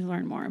sure you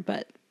learn more,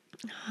 but...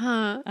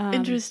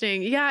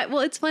 Interesting. Yeah, well,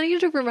 it's funny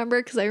to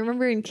remember because I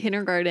remember in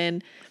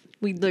kindergarten,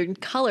 we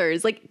learned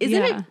colors. Like,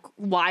 isn't it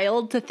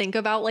wild to think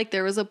about, like,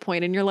 there was a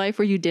point in your life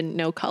where you didn't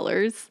know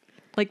colors?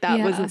 Like,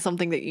 that wasn't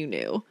something that you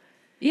knew.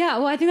 Yeah,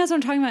 well, I think that's what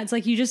I'm talking about. It's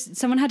like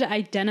someone had to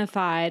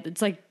identify.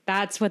 It's like,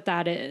 that's what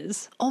that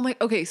is.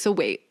 Okay, so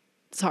wait.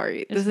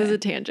 Sorry, this is a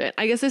tangent.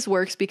 I guess this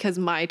works because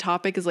my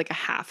topic is like a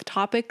half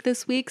topic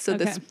this week. So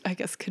this, I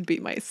guess, could be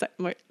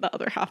the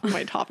other half of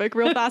my topic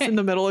real fast in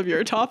the middle of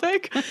your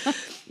topic.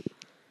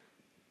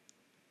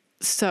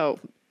 So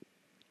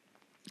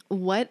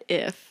what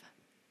if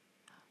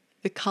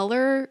the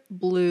color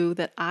blue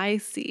that I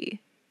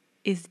see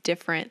is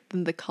different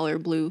than the color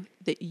blue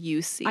that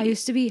you see? I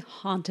used to be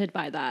haunted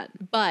by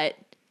that. But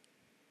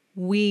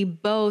we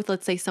both,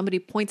 let's say somebody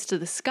points to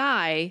the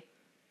sky,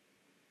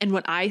 and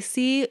what I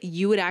see,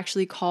 you would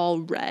actually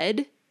call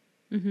red.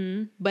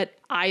 Mm-hmm. But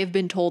I have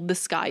been told the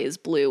sky is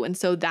blue. And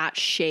so that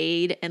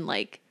shade and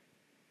like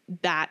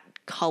that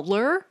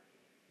color,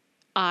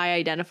 I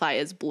identify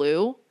as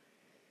blue.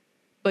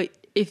 But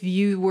if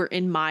you were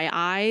in my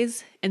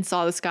eyes and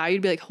saw the sky,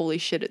 you'd be like, holy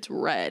shit, it's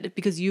red.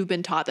 Because you've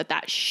been taught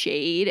that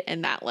shade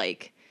and that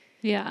like,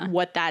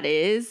 what that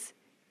is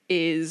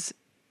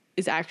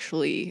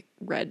actually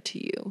red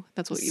to you.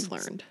 That's what you've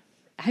learned.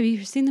 Have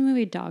you seen the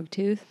movie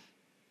Dogtooth?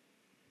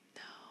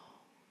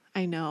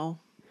 I know.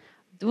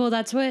 Well,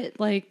 that's what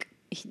like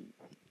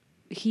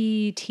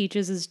he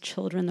teaches his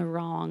children the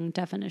wrong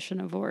definition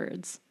of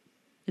words.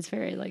 It's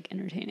very like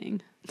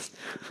entertaining.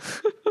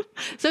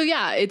 So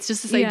yeah, it's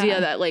just this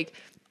idea that like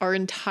our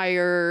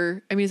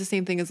entire, I mean, it's the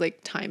same thing as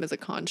like time as a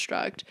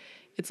construct.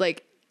 It's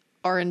like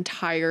our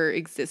entire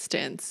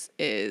existence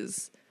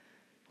is,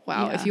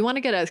 wow. If you want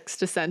to get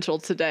existential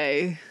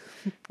today,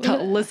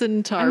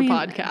 listen to our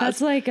podcast.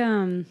 That's like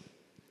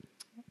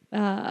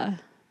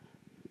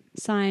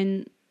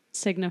sign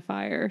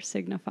signifier,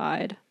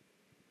 signified,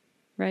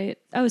 right?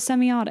 Oh,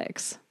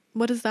 semiotics.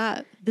 What is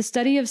that? The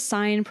study of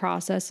sign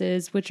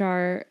processes, which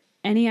are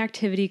any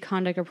activity,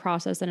 conduct, or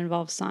process that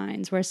involves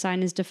signs, where a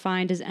sign is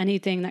defined as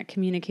anything that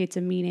communicates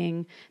a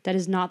meaning that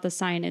is not the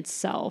sign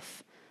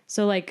itself.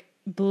 So like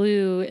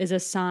blue is a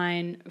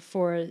sign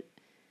for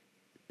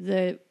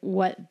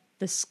what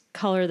the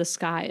color of the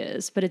sky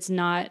is, but it's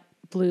not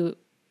blue.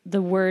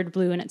 The word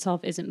blue in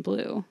itself isn't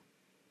blue.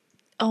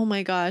 Oh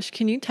my gosh.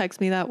 Can you text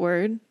me that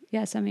word?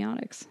 Yeah,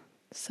 semiotics.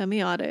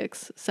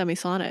 Semiotics,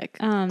 semisonic.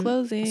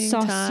 Closing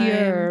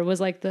Saussure time. was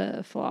like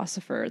the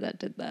philosopher that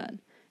did that.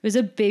 It was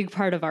a big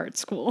part of art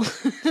school.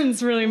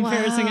 It's really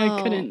embarrassing.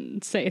 I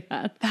couldn't say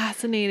that.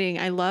 Fascinating.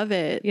 I love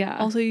it. Yeah.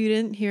 Also, you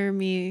didn't hear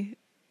me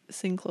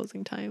sing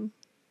closing time.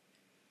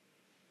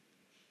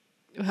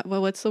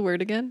 Well, what's the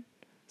word again?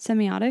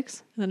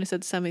 Semiotics. And then I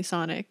said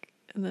semisonic.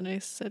 And then I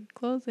said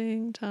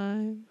closing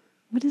time.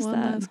 What is One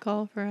that? last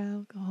call for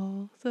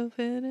alcohol. So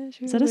finish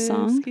your Is that a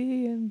song?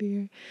 whiskey and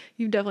beer.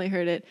 You've definitely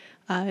heard it.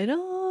 I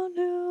don't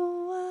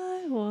know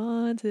why I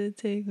want to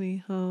take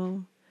me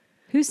home.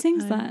 Who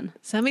sings that?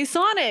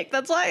 Semisonic.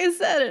 That's why I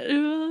said it.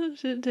 Who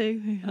should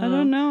take me home? I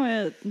don't know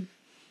it.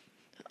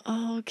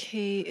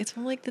 Okay. It's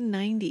from like the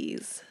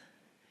 90s.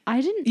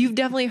 I didn't. You've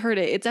definitely heard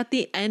it. It's at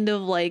the end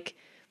of like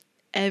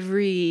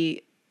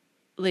every,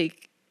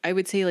 like, I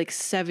would say like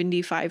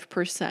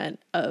 75%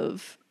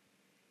 of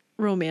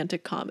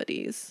romantic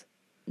comedies.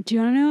 Do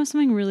you want to know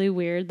something really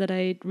weird that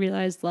I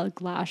realized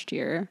like last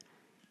year?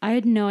 I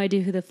had no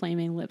idea who the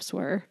Flaming Lips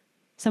were.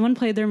 Someone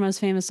played their most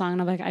famous song, and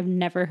I'm like, I've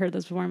never heard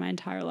this before in my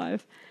entire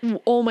life.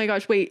 Oh my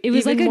gosh, wait. It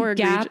was like a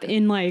gap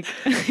in like,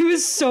 it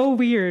was so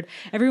weird.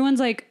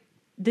 Everyone's like,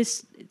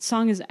 this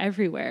song is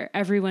everywhere.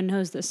 Everyone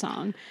knows this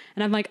song.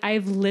 And I'm like,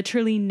 I've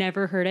literally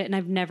never heard it, and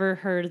I've never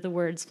heard the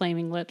words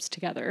Flaming Lips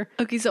together.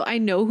 Okay, so I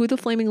know who the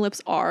Flaming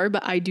Lips are,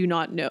 but I do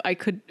not know.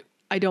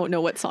 I don't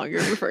know what song you're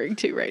referring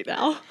to right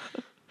now.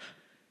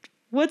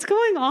 What's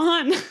going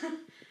on?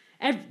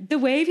 The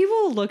way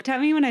people looked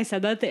at me when I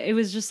said that, it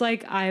was just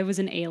like I was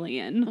an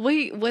alien.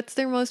 Wait, what's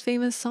their most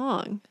famous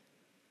song?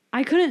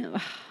 I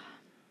couldn't.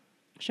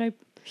 Should I?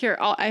 Here,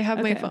 I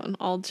have my phone.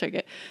 I'll check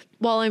it.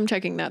 While I'm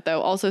checking that, though,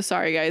 also,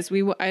 sorry, guys.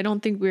 I don't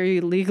think we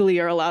legally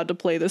are allowed to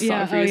play this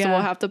song for you, so we'll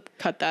have to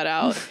cut that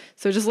out.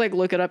 So just, like,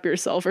 look it up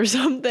yourself or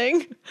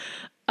something.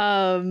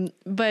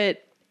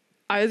 But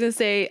I was going to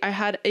say, I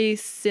had a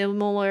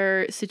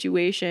similar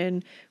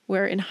situation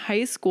where in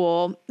high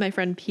school, my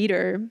friend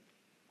Peter...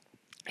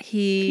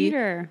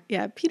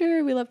 Yeah,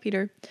 Peter. We love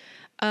Peter.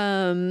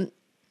 For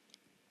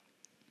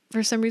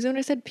some reason, when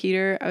I said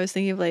Peter, I was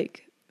thinking of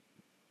like,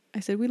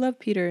 I said, we love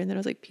Peter. And then I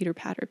was like, Peter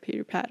Patter.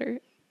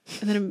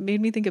 And then it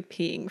made me think of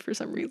peeing for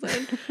some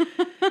reason.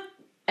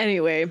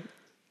 Anyway, we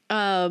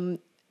were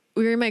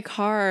in my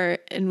car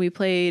and we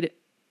played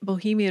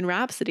Bohemian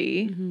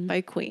Rhapsody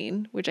by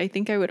Queen, which I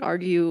think I would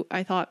argue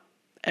I thought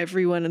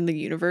everyone in the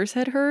universe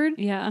had heard.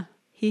 Yeah.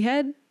 He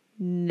had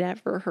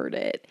never heard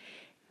it.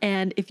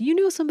 And if you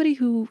know somebody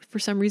who, for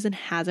some reason,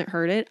 hasn't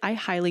heard it, I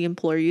highly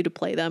implore you to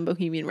play them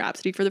Bohemian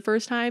Rhapsody for the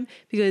first time,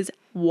 because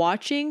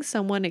watching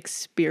someone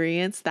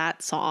experience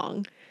that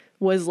song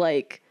was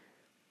like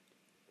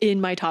in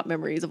my top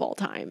memories of all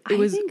time.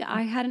 I think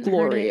I hadn't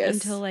glorious. Heard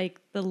it until like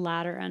the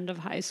latter end of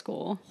high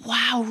school.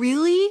 Wow,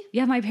 really?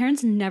 Yeah, my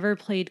parents never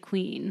played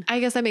Queen.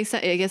 I guess that makes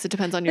sense. I guess it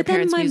depends on your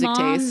parents' music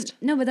taste.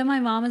 No, but then my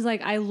mom is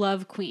like, I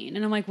love Queen.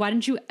 And I'm like, why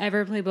didn't you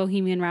ever play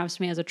Bohemian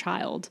Rhapsody as a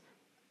child?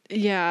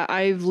 Yeah,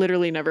 I've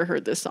literally never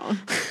heard this song.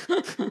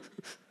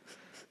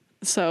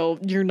 So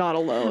you're not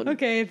alone.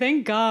 Okay,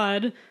 thank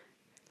God.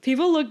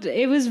 People looked,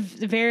 it was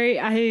very,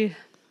 I'm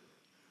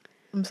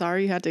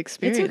sorry you had to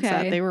experience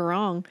that. They were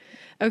wrong.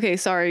 Okay,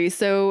 sorry.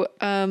 So,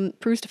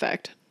 Proust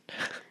effect.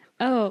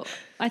 Oh,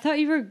 I thought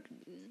we're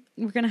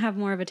going to have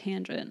more of a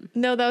tangent.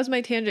 No, that was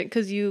my tangent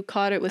because you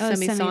caught it with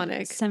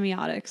semisonic.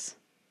 Semiotics.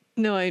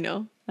 No, I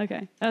know.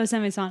 Okay. Oh,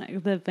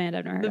 Semisonic, the band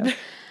I've never heard of.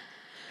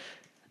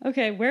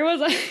 Okay, where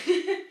was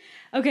I?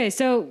 Okay,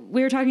 so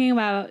we were talking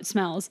about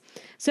smells.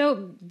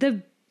 So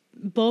the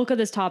bulk of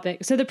this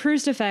topic, so the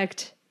Proust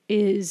effect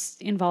is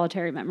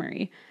involuntary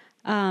memory.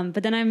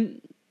 But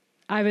then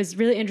I was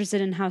really interested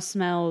in how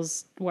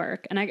smells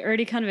work. And I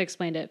already kind of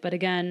explained it. But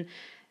again,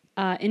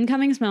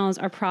 incoming smells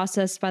are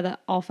processed by the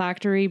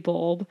olfactory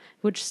bulb,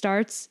 which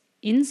starts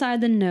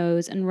inside the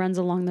nose and runs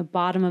along the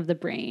bottom of the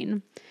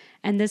brain.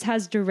 And this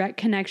has direct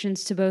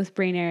connections to both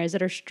brain areas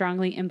that are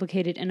strongly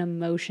implicated in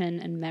emotion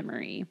and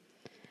memory.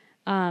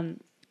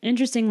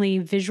 Interestingly,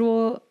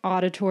 visual,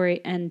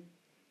 auditory, and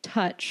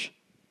touch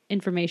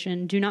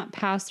information do not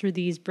pass through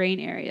these brain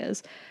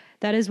areas.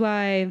 That is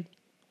why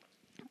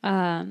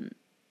that's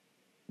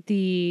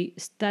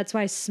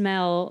why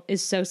smell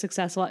is so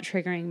successful at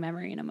triggering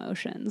memory and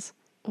emotions.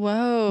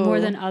 Whoa. More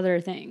than other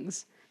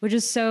things, which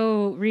is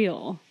so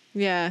real.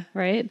 Yeah.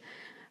 Right.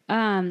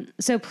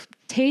 So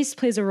taste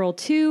plays a role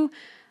too.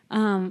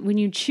 When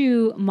you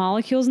chew,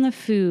 molecules in the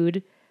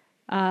food.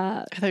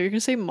 I thought you were going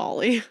to say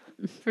Molly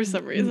for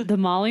some reason. The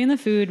Molly in the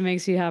food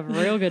makes you have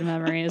real good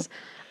memories.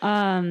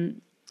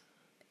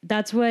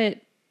 That's what,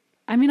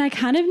 I mean, I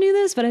kind of knew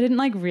this, but I didn't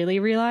like really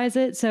realize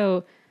it.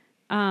 So,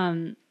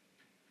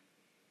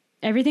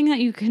 everything that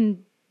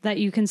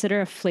you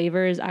consider a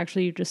flavor is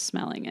actually just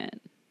smelling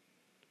it.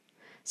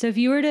 So if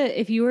you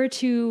were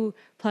to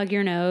plug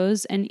your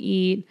nose and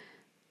eat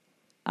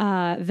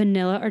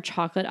vanilla or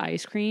chocolate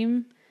ice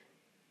cream,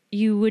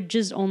 you would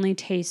just only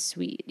taste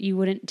sweet. You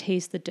wouldn't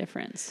taste the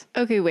difference.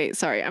 Okay, wait,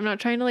 sorry. I'm not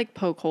trying to like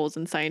poke holes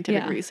in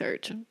scientific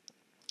research.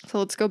 So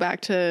let's go back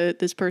to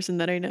this person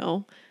that I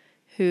know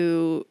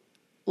who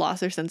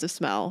lost their sense of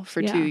smell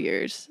for 2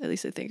 years. At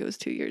least I think it was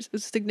 2 years. It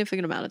was a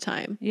significant amount of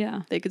time.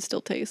 Yeah. They could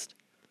still taste.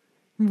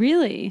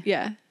 Really?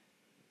 Yeah.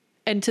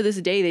 And to this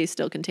day, they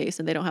still can taste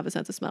and they don't have a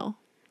sense of smell.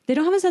 They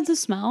don't have a sense of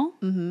smell?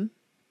 Mm-hmm.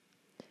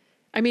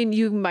 I mean,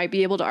 you might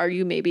be able to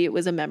argue maybe it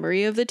was a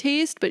memory of the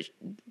taste, but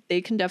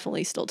they can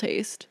definitely still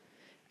taste.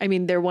 I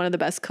mean, they're one of the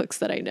best cooks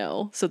that I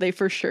know, so they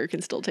for sure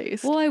can still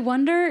taste. Well, I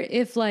wonder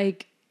if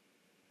like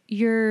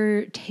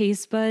your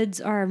taste buds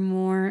are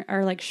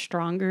like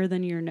stronger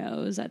than your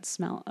nose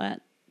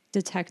at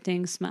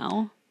detecting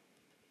smell.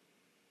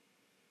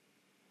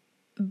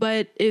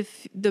 But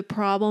if the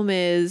problem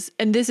is,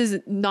 and this is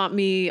not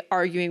me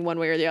arguing one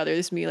way or the other,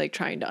 this is me like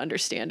trying to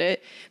understand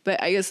it.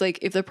 But I guess like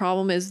if the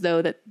problem is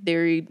though that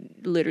they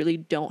literally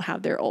don't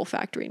have their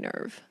olfactory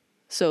nerve.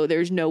 So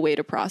there's no way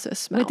to process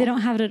smell. Wait, they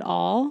don't have it at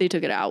all? They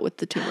took it out with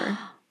the tumor.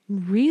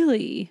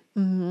 Really?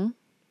 Mm-hmm.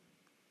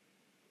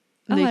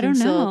 They I don't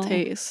know. Still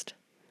taste.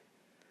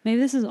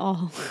 Maybe this is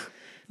all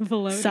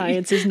baloney.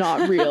 Science is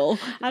not real.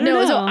 I don't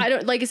know. So I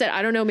don't, like I said,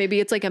 I don't know. Maybe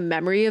it's like a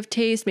memory of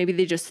taste. Maybe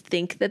they just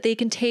think that they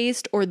can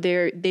taste, or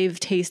they've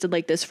tasted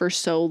like this for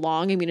so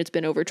long. I mean, it's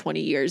been over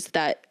 20 years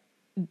that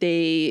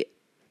maybe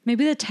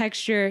the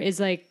texture is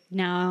like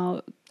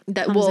now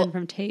that comes in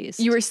from taste.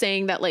 You were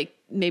saying that like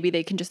maybe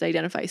they can just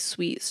identify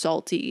sweet,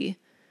 salty.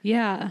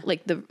 Yeah.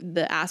 Like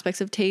the aspects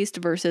of taste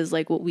versus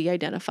like what we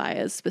identify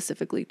as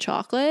specifically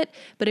chocolate.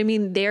 But I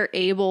mean, they're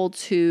able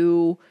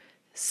to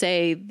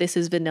say this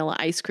is vanilla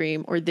ice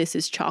cream or this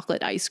is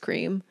chocolate ice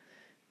cream.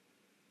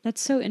 That's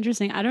so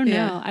interesting. I don't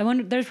know. I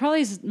wonder, there's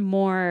probably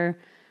more,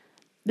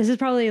 this is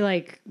probably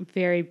like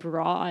very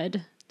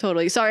broad.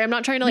 Totally. Sorry, I'm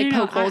not trying to like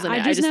poke holes in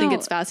it. I just think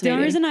it's fascinating. The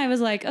only reason I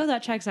was like, oh,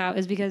 that checks out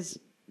is because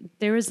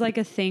there was like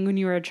a thing when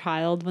you were a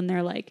child when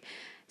they're like,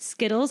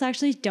 Skittles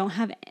actually don't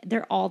have,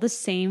 they're all the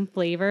same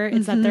flavor.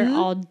 It's that they're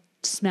all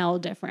smell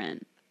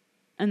different.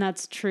 And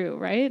that's true,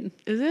 right?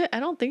 Is it? I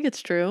don't think it's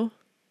true.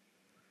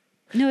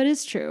 No, it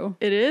is true.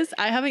 It is?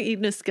 I haven't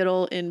eaten a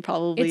Skittle in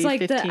probably 15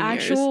 years. It's like the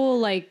actual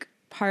like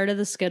part of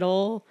the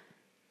Skittle,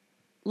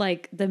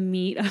 like the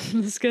meat of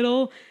the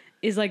Skittle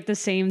is like the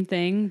same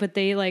thing, but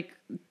they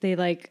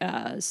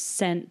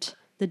scent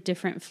the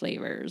different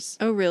flavors.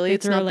 Oh, really?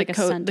 It's not like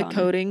the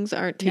coatings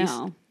aren't tasty.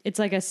 No, it's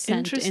like a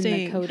scent in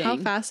the coating. How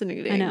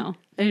fascinating. I know.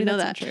 I didn't know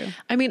that. True.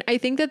 I mean, I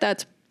think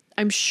that's,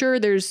 I'm sure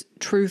there's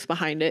truth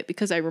behind it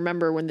because I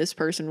remember when this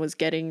person was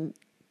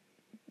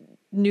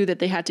knew that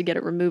they had to get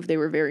it removed, they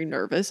were very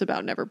nervous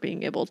about never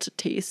being able to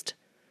taste.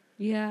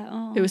 Yeah.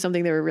 Oh. It was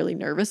something they were really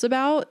nervous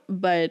about,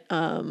 but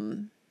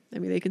I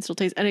mean, they can still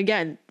taste. And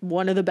again,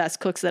 one of the best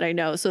cooks that I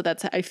know. So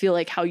that's, I feel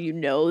like how you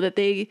know that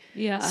they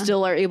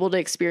still are able to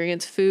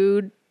experience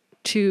food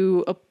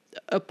to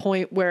a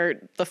point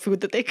where the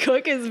food that they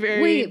cook is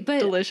very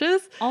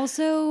delicious.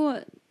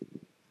 Also,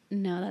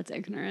 no, that's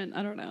ignorant.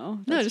 I don't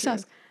know. No, just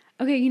ask.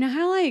 Okay, you know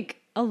how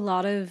like a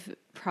lot of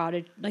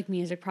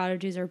music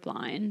prodigies are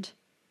blind?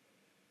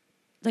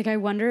 Like, I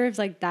wonder if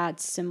like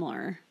that's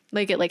similar.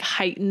 Like it like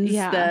heightens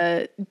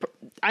I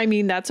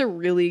mean, that's a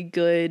really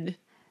good.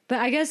 But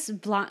I guess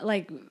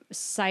like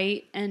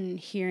sight and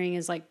hearing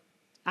is like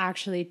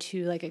actually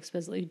two like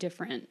explicitly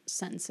different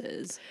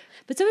senses.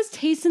 But so is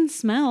taste and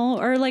smell.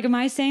 Or like, am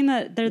I saying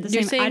that they're the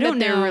same? Saying I don't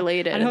that know. They're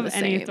related. I don't have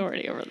any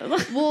authority over them.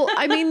 Well,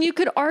 I mean, you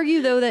could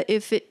argue though that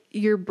if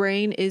your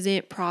brain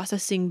isn't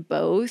processing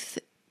both,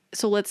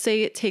 so let's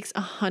say it takes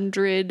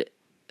 100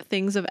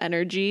 things of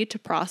energy to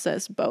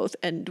process both,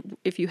 and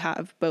if you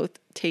have both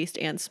taste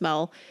and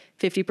smell,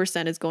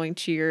 50% is going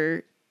to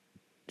your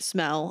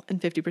smell and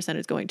 50%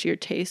 is going to your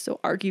taste. So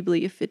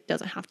arguably, if it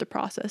doesn't have to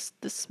process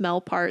the smell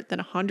part, then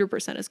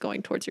 100% is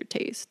going towards your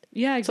taste.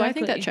 Yeah, exactly. So I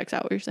think that checks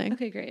out what you're saying.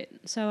 Okay, great.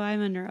 So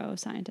I'm a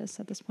neuroscientist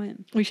at this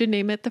point. We should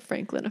name it the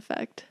Franklin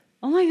effect.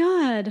 Oh my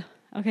God.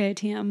 Okay,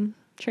 TM,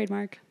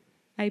 trademark,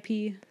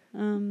 IP.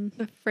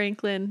 The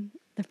Franklin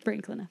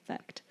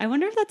effect. I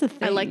wonder if that's a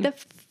thing. I like the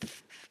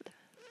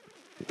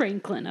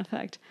Franklin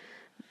effect.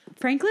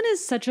 Franklin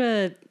is such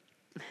a...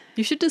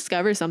 You should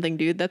discover something,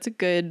 dude. That's a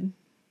good...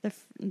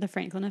 The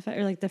Franklin effect,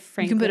 or like the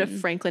Franklin... You can put a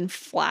Franklin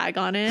flag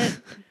on it.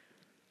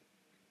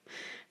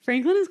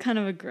 Franklin is kind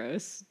of a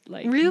gross,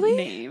 like, really?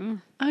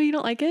 name. Oh, you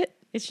don't like it?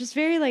 It's just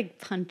very, like,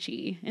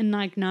 punchy and,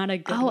 like, not a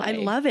good way. I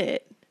love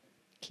it.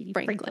 Katie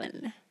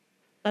Franklin.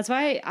 That's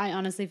why I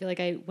honestly feel like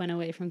I went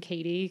away from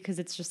Katie, because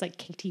it's just like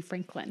Katie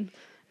Franklin.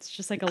 It's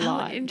just like a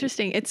lot.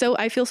 Interesting.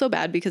 I feel so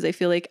bad because I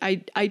feel like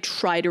I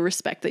try to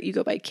respect that you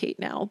go by Kate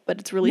now, but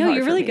it's really hard. No,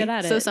 you're really good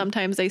at it. So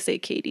sometimes I say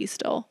Katie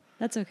still.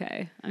 That's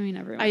okay. I mean,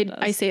 everyone does.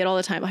 I say it all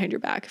the time behind your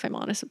back, if I'm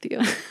honest with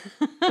you.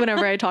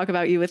 Whenever I talk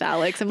about you with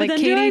Alex, I'm like,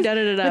 Katie,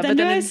 da-da-da-da. But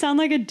then I sound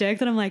like a dick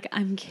that I'm like,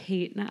 I'm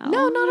Kate now?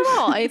 No, not at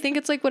all. I think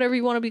it's like whatever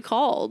you want to be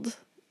called.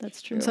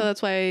 That's true. And so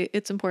that's why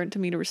it's important to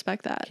me to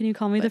respect that. Can you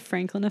call me the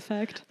Franklin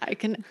effect? I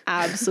can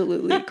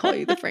absolutely call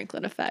you the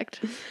Franklin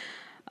effect.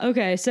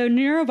 Okay, so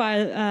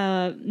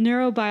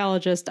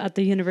neurobiologist at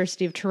the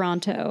University of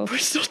Toronto. We're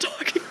still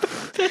talking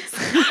about this.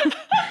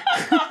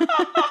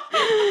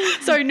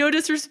 Sorry, no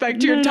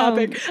disrespect to your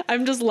topic.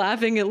 I'm just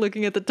laughing at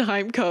looking at the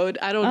time code.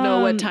 I don't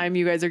know what time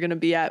you guys are going to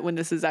be at when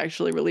this is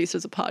actually released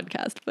as a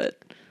podcast,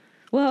 but...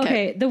 Well,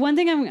 okay. The one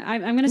thing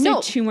I'm going to say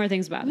two more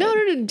things about it. No,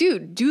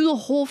 dude, do the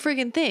whole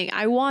friggin' thing.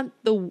 I want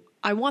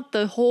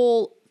the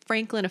whole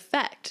Franklin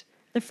effect.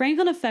 The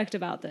Franklin effect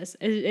about this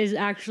is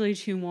actually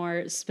two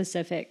more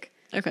specific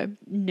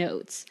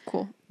notes.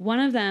 Cool. One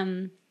of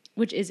them,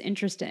 which is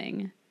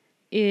interesting,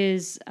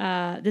 is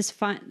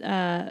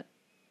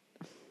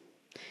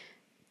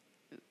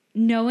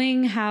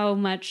knowing how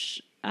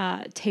much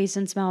taste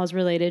and smell is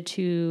related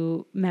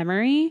to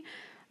memory.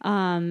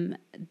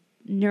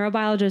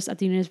 Neurobiologists at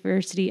the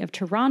University of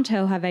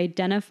Toronto have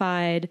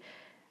identified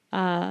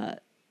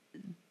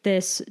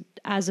this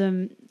as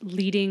a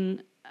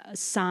leading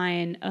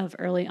sign of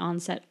early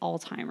onset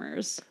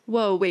Alzheimer's.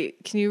 Whoa,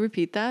 wait, can you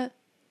repeat that?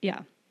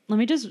 Yeah. Let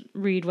me just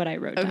read what I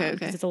wrote down,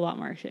 because it's a lot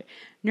more shit.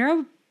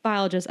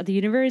 Neurobiologists at the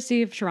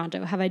University of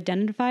Toronto have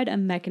identified a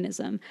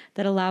mechanism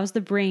that allows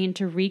the brain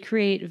to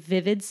recreate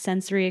vivid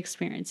sensory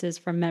experiences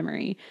from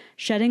memory,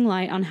 shedding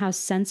light on how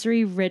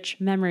sensory-rich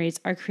memories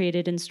are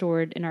created and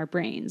stored in our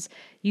brains.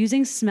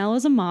 Using smell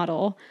as a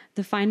model,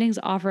 the findings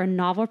offer a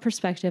novel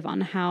perspective on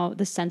how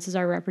the senses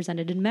are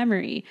represented in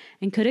memory,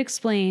 and could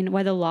explain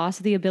why the loss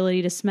of the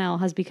ability to smell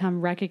has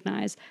become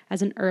recognized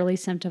as an early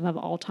symptom of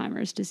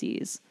Alzheimer's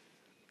disease.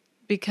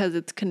 Because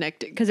it's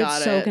connected. Because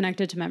it's so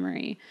connected to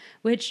memory,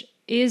 which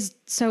is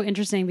so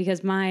interesting,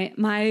 because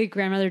my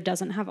grandmother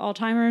doesn't have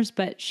Alzheimer's,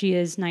 but she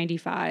is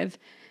 95,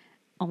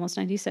 almost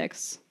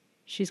 96.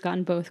 She's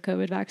gotten both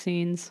COVID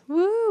vaccines.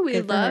 Woo,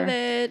 we love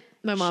it.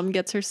 My mom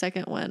gets her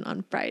second one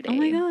on Friday. Oh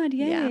my God,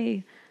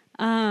 yay.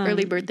 Yeah.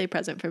 Early birthday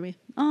present for me.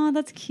 Oh,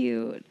 that's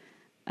cute.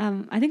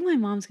 I think my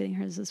mom's getting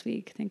hers this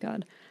week, thank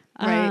God.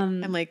 Right,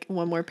 I'm like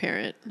one more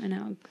parent. I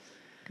know,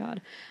 God.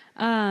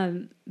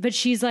 But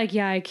she's like,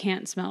 yeah, I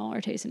can't smell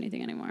or taste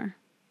anything anymore.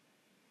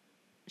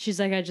 She's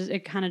like,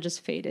 it kind of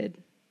just faded.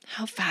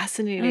 How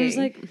fascinating. And I was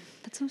like,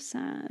 that's so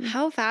sad.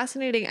 How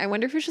fascinating. I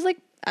wonder if it's just like,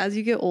 as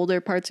you get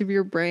older, parts of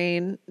your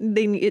brain,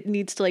 it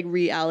needs to like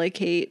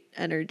reallocate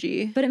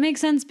energy. But it makes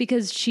sense,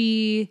 because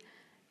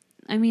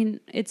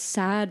it's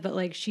sad, but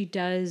like she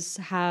does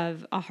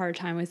have a hard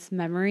time with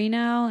memory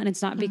now. And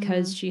it's not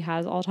because she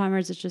has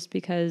Alzheimer's. It's just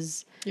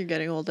because you're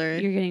getting older.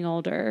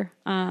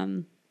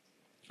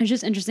 It's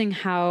just interesting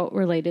how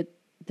related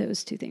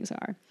those two things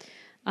are.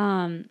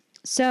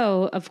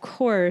 So, of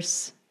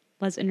course,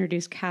 let's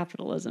introduce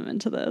capitalism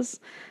into this.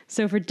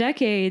 So for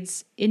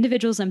decades,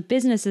 individuals and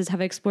businesses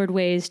have explored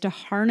ways to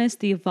harness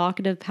the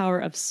evocative power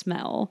of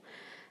smell.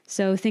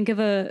 So think of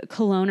a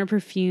cologne or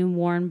perfume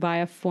worn by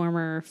a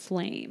former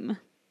flame.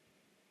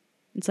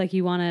 It's like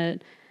you want to...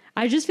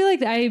 I just feel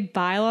like I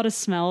buy a lot of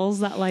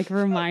smells that like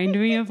remind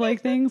me of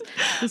like things.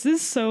 This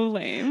is so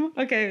lame.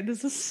 Okay,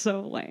 this is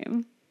so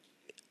lame.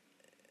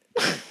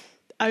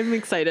 I'm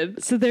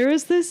excited. So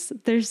there's this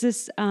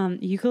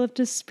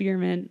eucalyptus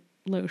spearmint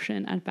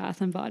lotion at Bath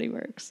and Body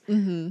Works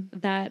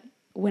that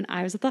when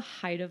I was at the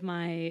height of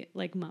my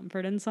like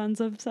Mumford &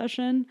 Sons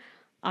obsession,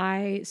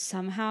 I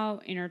somehow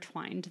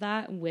intertwined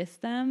that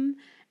with them.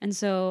 And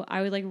so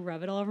I would like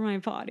rub it all over my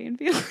body and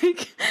be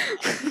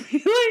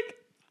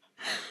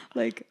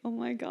like, oh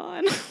my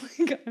God,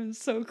 I'm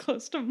so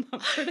close to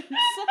Mumford & Sons.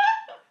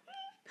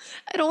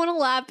 I don't want to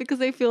laugh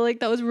because I feel like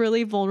that was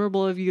really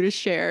vulnerable of you to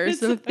share.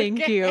 So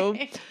thank you.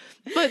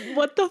 But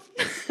what the...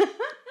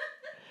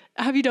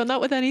 Have you done that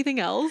with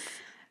anything else?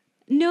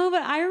 No,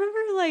 but I remember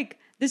like,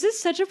 this is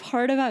such a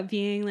part about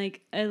being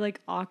like a like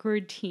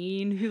awkward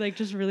teen who like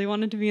just really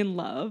wanted to be in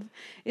love.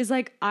 Is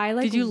like, I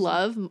like... Did you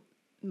love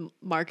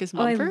Marcus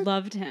Mumford? Oh, I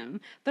loved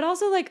him. But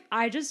also like,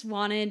 I just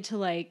wanted to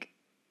like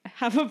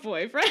have a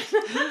boyfriend.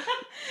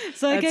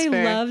 So like I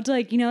loved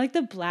like, you know, like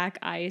the black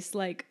ice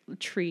like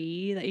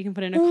tree that you can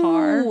put in a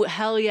car. Oh,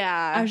 hell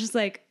yeah. I was just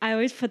like, I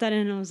always put that in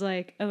and I was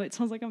like, oh, it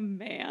smells like a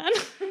man.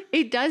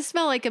 It does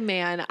smell like a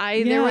man.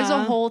 There was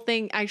a whole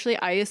thing. Actually,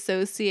 I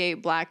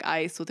associate black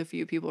ice with a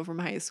few people from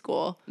high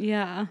school.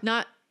 Yeah.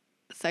 Not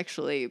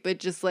sexually, but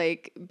just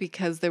like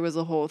because there was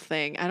a whole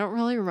thing. I don't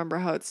really remember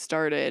how it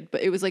started,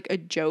 but it was like a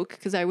joke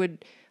because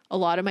a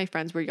lot of my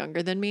friends were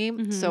younger than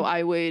me. So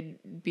I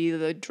would be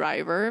the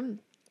driver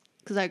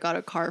because I got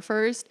a car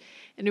first,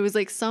 and it was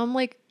like some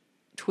like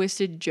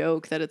twisted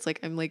joke that it's like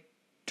I'm like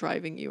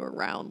driving you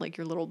around like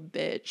your little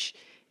bitch.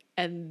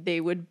 And they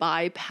would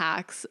buy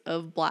packs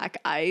of black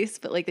ice,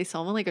 but like they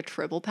sell them in like a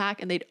triple pack,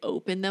 and they'd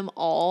open them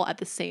all at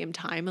the same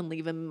time and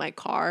leave them in my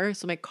car.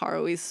 So my car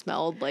always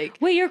smelled like.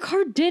 Wait, your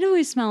car did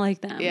always smell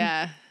like them.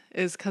 Yeah,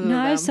 it was because of them.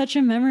 No, I have such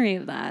a memory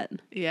of that.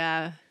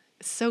 Yeah,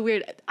 so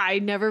weird. I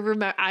never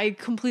remember. I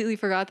completely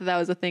forgot that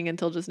was a thing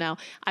until just now.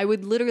 I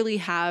would literally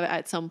have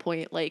at some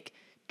point like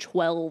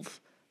 12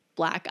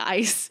 black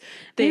ice.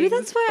 Maybe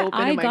that's why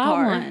I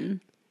got one.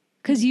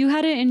 Because you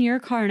had it in your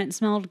car and it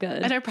smelled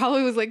good. And I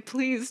probably was like,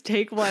 please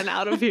take one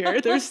out of here.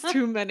 There's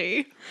too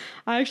many.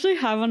 I actually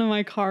have one in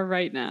my car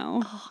right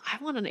now. Oh,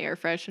 I want an air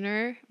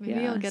freshener.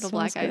 Maybe I'll get a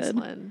black ice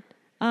one.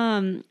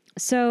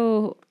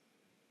 So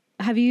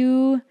have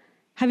you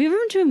ever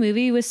been to a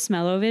movie with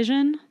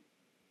Smell-O-Vision?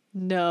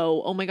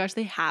 No. Oh my gosh,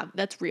 they have.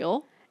 That's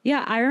real?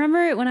 Yeah, I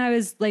remember when I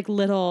was like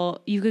little,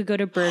 you could go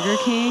to Burger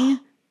King.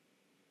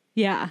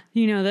 Yeah,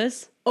 you know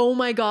this? Oh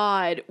my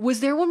God. Was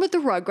there one with the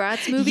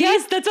Rugrats movie?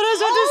 Yes, that's what I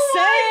was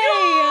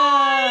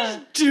about to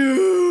say.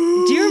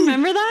 Dude. Do you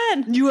remember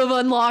that? You have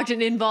unlocked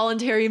an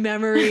involuntary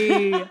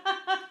memory.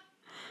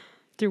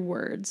 Through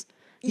words.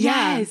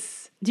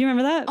 Yes. Yeah. Do you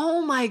remember that?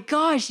 Oh my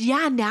gosh.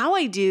 Yeah, now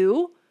I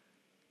do.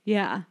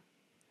 Yeah.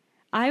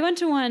 I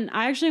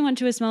actually went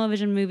to a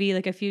Smell-O-Vision movie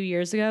like a few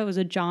years ago. It was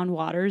a John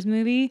Waters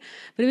movie,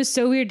 but it was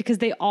so weird because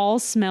they all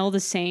smell the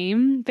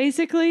same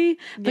basically,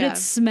 but it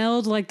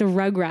smelled like the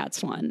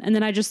Rugrats one. And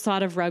then I just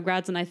thought of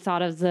Rugrats and I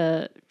thought of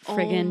the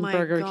friggin'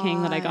 Burger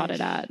King that I got it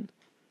at.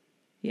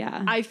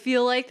 Yeah. I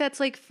feel like that's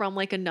like from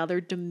like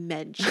another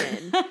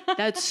dimension.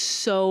 That's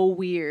so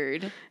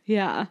weird.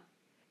 Yeah.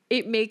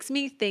 It makes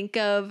me think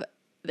of,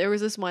 there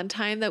was this one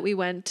time that we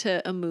went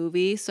to a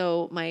movie.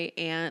 So my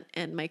aunt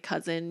and my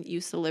cousin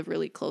used to live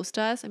really close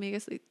to us. I mean, I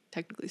guess they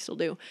technically still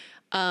do.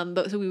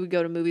 But so we would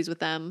go to movies with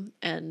them,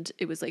 and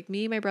it was like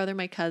me, my brother,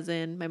 my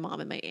cousin, my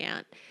mom, and my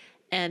aunt.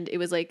 And it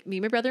was like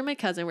me, my brother, and my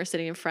cousin were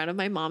sitting in front of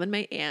my mom and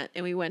my aunt,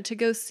 and we went to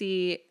go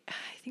see, I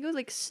think it was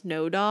like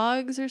Snow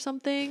Dogs or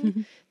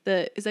something.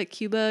 Is that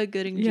Cuba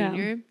Gooding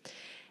Jr.?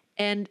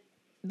 And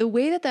the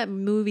way that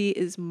movie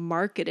is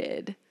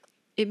marketed,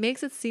 it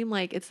makes it seem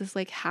like it's this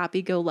like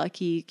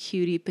happy-go-lucky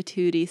cutie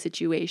patootie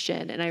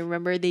situation. And I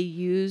remember they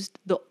used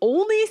the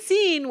only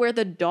scene where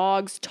the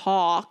dogs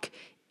talk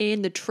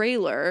in the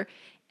trailer,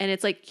 and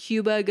it's like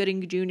Cuba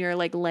Gooding Jr.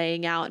 like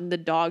laying out, and the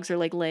dogs are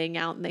like laying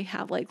out, and they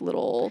have like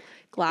little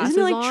glasses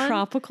on. Isn't it like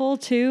tropical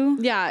too?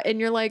 Yeah, and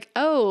you're like,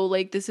 oh,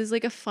 like this is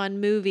like a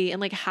fun movie, and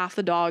like half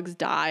the dogs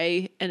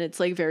die, and it's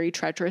like very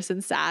treacherous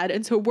and sad,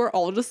 and so we're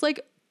all just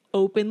like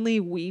openly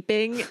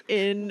weeping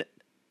in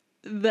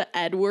the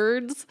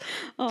Edwards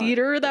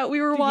theater that we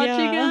were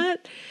watching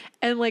at.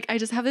 And like I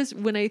just have this,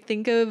 when I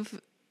think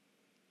of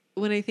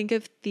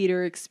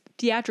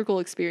theatrical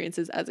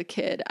experiences as a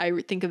kid, I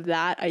think of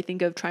that. I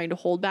think of trying to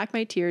hold back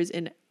my tears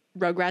in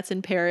Rugrats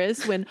in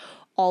Paris when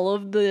all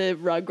of the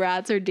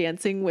Rugrats are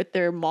dancing with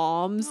their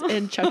moms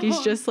and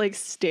Chucky's just like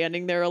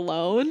standing there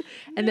alone.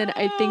 And then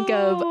I think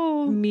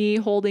of me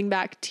holding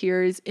back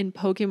tears in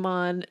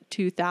Pokemon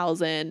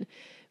 2000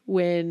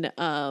 when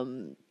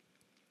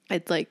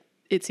it's like,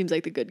 it seems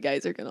like the good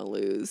guys are gonna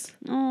lose.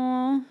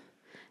 Aww.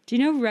 Do you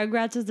know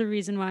Rugrats is the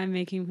reason why I'm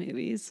making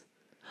movies?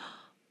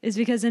 Is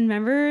because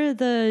remember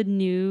the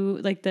new,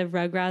 like the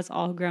Rugrats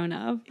All Grown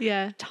Up?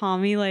 Yeah.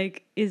 Tommy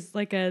like is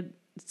like a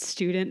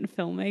student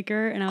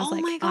filmmaker, and I was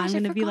like, I'm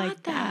gonna be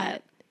like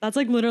that. That's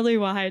like literally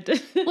why I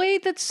did it.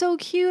 Wait, that's so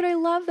cute. I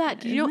love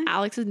that. Do you know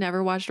Alex has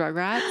never watched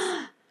Rugrats?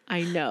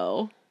 I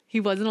know. He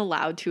wasn't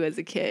allowed to as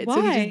a kid,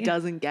 so he just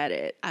doesn't get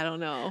it. I don't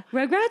know.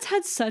 Rugrats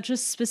had such a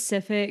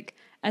specific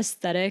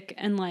aesthetic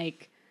and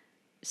like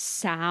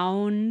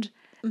sound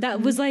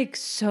that was like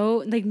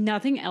so like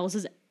nothing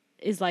else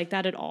is like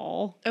that at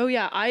all. Oh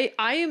yeah, I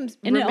am,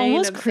 and it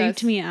almost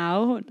creeped me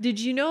out. Did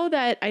you know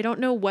that I don't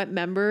know what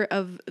member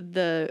of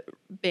the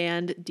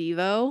band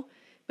Devo,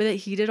 but that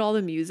he did all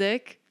the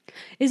music?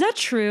 Is that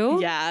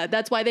true? Yeah,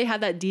 that's why they had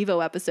that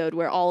Devo episode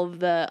where all of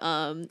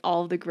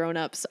the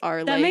grown-ups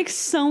are that makes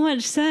so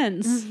much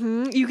sense.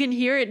 You can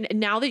hear it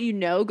now that you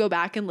know. Go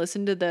back and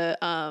listen to the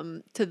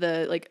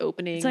like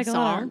opening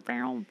song,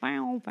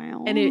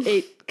 and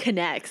it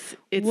connects.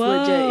 It's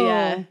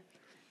legit.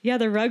 Yeah,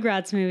 the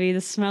Rugrats movie,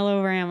 the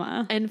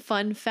Smell-O-Rama. And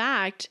fun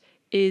fact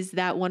is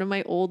that one of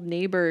my old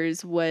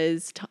neighbors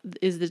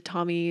is the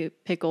Tommy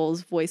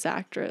Pickles voice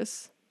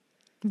actress.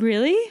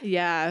 Really?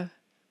 Yeah.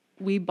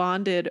 We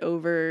bonded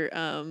over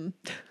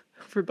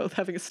for both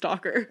having a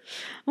stalker.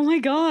 Oh my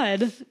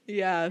God.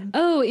 Yeah.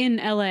 Oh, in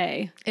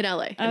LA. In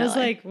LA. I was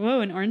like, whoa,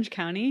 in Orange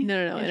County?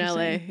 No, in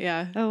LA.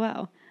 Yeah. Oh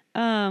wow.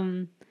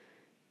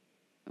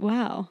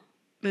 Wow.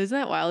 But isn't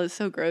that wild? It's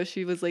so gross.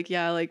 She was like,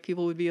 yeah, like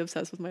people would be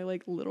obsessed with my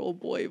like little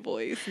boy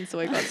voice, and so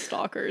I got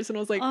stalkers. And I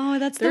was like, oh,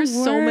 that's there's the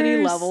worst. So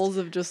many levels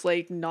of just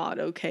like not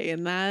okay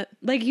in that.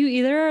 Like you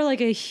either are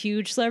like a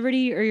huge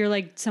celebrity or you're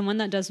like someone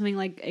that does something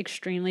like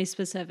extremely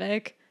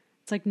specific.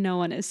 It's like no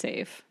one is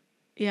safe.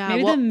 Yeah.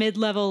 Maybe the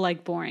mid-level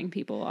like boring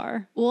people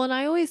are. Well, and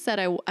I always said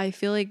I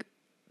feel like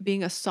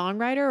being a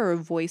songwriter or a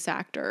voice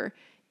actor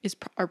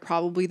are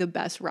probably the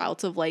best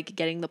routes of like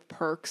getting the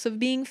perks of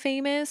being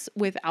famous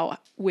with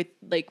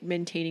like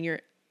maintaining your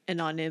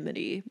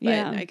anonymity. But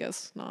I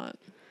guess not.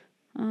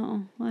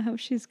 Oh, well, I hope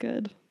she's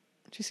good.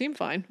 She seemed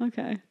fine.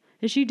 Okay.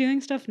 Is she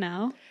doing stuff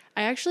now?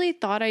 I actually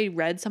thought I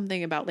read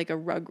something about like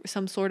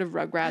some sort of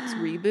Rugrats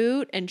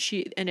reboot,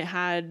 and it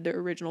had the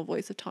original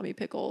voice of Tommy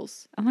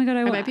Pickles. Oh my God,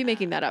 I might be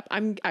making that up.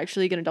 I'm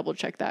actually gonna double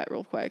check that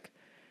real quick.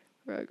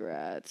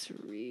 Rugrats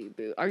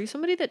reboot. Are you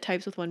somebody that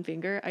types with one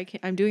finger?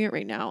 I'm doing it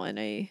right now, and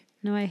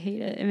No, I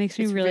hate it. It makes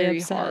me really very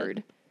upset.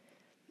 Hard.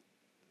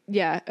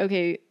 Yeah.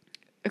 Okay.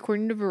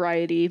 According to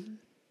Variety,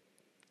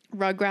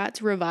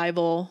 Rugrats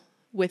revival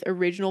with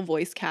original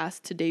voice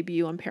cast to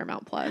debut on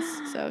Paramount Plus.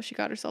 So she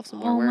got herself some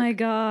more work. Oh my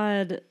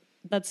God.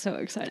 That's so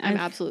exciting. I'm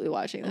absolutely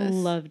watching this.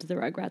 Loved the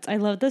Rugrats. I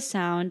love the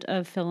sound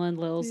of Phil and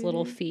Lil's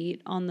little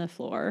feet on the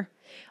floor.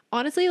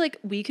 Honestly, like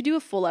we could do a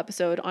full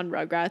episode on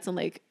Rugrats and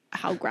like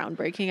how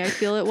groundbreaking I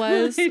feel it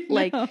was.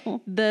 Like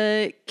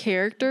the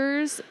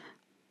characters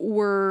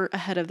were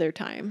ahead of their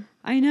time.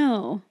 I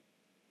know.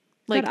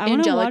 Like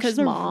Angelica's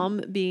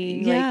mom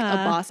being like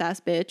a boss ass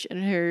bitch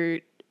and her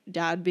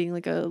dad being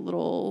like a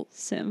little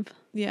simp.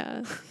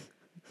 Yeah.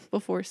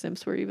 Before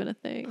simps were even a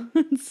thing.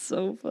 It's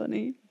so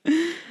funny.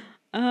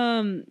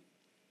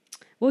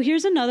 Well,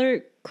 here's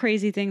another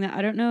crazy thing that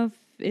I don't know if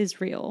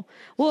is real.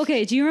 Well,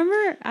 okay. Do you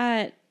remember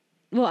I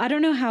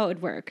don't know how it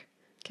would work.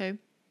 Okay.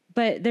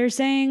 But they're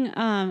saying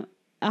a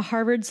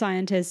Harvard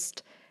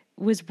scientist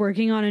was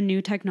working on a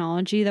new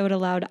technology that would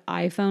allow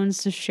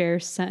iPhones to share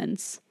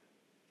scents.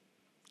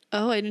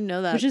 Oh, I didn't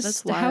know that.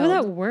 That's wild. How would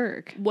that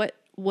work? What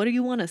do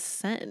you want to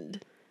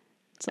send?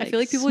 Like I feel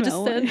like people would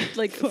just send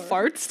like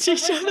farts to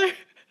each other.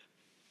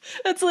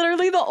 That's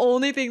literally the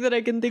only thing that I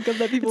can think of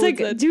that people would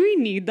send. Do we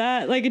need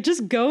that? Like,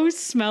 just go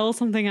smell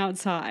something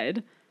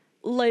outside.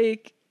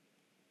 Like,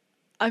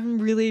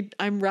 I'm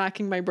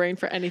racking my brain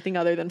for anything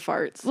other than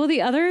farts. Well,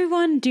 the other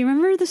one, do you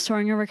remember the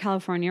Soaring Over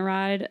California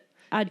ride?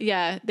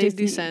 Yeah, they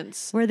do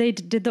sense. Where they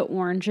did the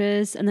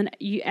oranges, and then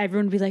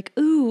everyone would be like,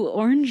 ooh,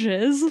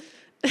 oranges.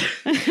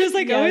 It was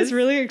like always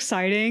really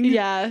exciting.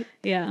 Yeah.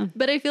 Yeah.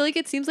 But I feel like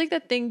it seems like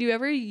that thing. Do you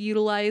ever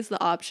utilize the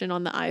option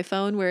on the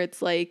iPhone where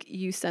it's like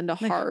you send a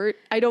heart?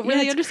 I don't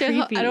really understand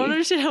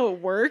how it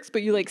works,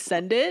 but you like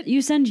send it.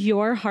 You send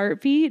your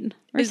heartbeat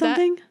or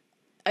something?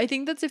 I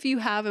think that's if you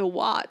have a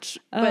watch.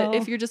 But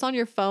if you're just on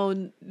your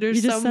phone,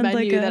 there's some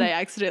menu that I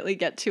accidentally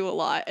get to a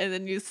lot, and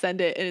then you send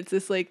it and it's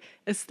this like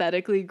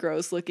aesthetically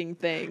gross looking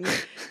thing.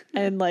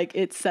 And like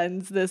it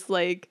sends this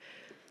like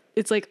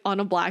it's like on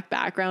a black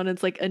background.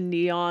 It's like a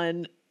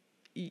neon,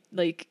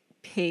 like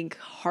pink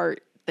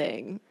heart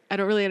thing. I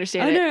don't really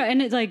understand it. No,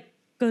 and it like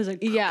goes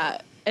like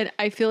and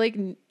I feel like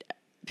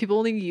people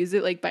only use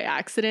it like by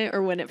accident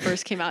or when it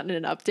first came out in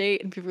an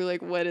update, and people are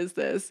like, "What is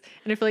this?"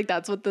 And I feel like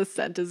that's what the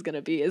scent is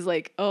gonna be. Is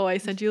like, "Oh, I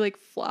sent you like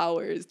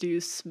flowers. Do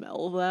you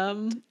smell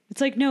them?"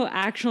 It's like, no,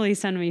 actually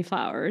send me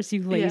flowers,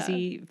 you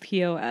lazy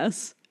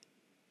POS.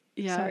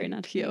 Yeah, sorry,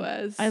 not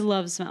POS. I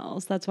love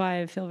smells. That's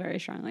why I feel very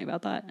strongly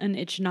about that. And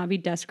it should not be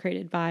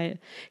desecrated by it.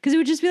 Because it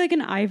would just be like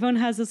an iPhone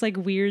has this like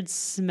weird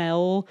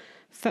smell,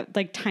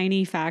 like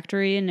tiny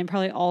factory, and it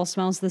probably all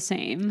smells the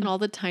same. And all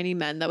the tiny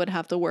men that would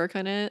have to work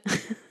on it.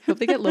 Hope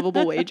they get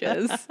livable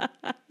wages.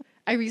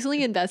 I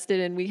recently invested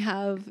and we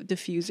have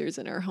diffusers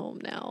in our home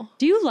now.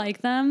 Do you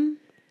like them?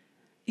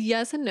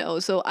 Yes and no.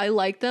 So I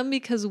like them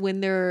because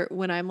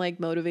when I'm like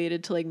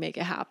motivated to like make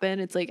it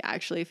happen, it's like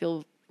actually I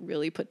feel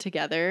really put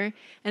together,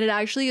 and it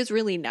actually is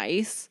really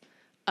nice.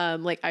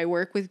 Like I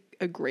work with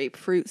a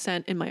grapefruit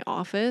scent in my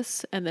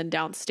office, and then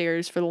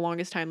downstairs for the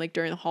longest time, like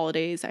during the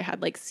holidays, I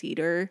had like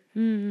cedar.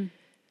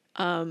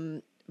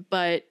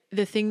 But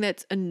the thing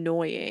that's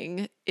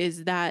annoying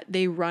is that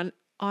they run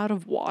out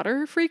of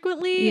water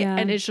frequently,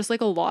 and it's just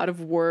like a lot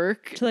of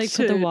work to like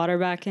put the water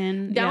back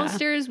in.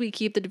 Downstairs we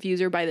keep the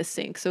diffuser by the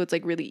sink, so it's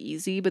like really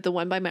easy, but the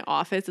one by my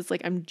office, it's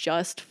like I'm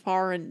just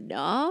far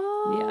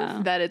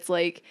enough that it's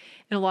like,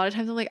 and a lot of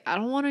times I'm like, I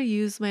don't want to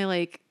use my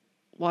like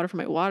water from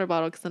my water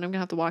bottle because then I'm gonna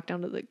have to walk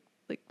down to the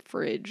like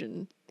fridge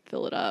and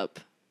fill it up.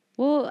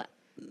 Well,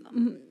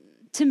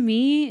 to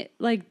me,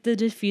 like the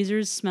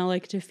diffusers smell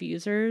like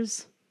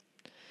diffusers.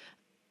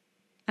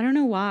 I don't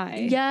know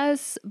why.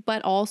 Yes,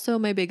 but also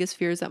my biggest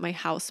fear is that my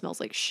house smells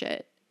like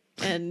shit.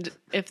 And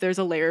if there's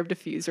a layer of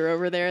diffuser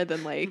over there,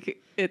 then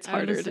like it's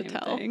harder to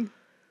tell.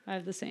 I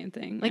have the same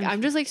thing. Like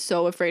I'm just like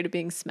so afraid of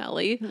being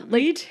smelly. Like,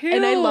 me too.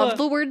 And I love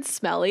the word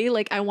smelly.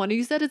 Like I want to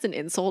use that as an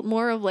insult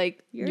more of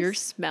like you're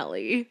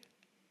smelly.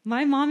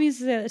 My mom used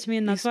to say that to me,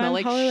 and that's why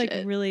I'm probably like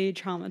really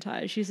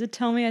traumatized. She used to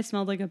tell me I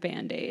smelled like a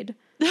Band-Aid.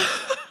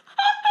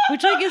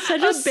 Which like is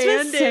such a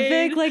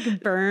specific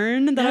like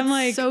burn that I'm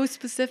like so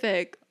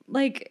specific.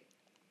 Like,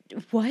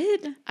 what?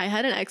 I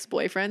had an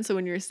ex-boyfriend, so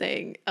when you're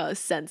saying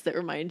scents that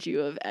remind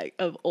you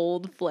of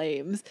old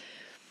flames,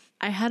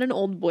 I had an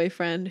old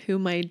boyfriend who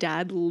my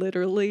dad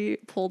literally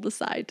pulled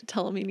aside to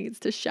tell him he needs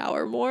to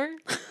shower more.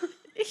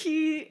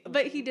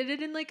 But he did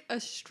it in like a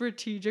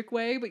strategic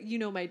way. But you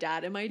know my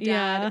dad, and my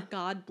dad,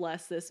 God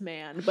bless this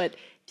man, but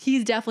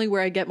he's definitely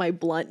where I get my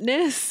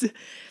bluntness.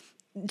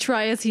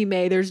 Try as he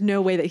may, there's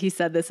no way that he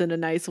said this in a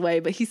nice way,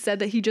 but he said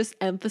that he just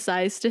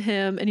emphasized to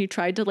him, and he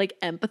tried to like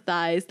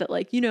empathize that,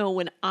 like, you know,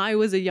 when I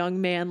was a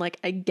young man, like,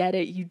 I get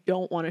it, you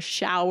don't want to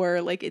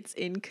shower, like, it's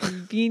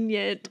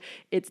inconvenient,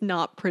 it's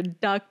not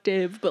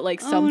productive, but like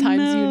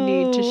sometimes you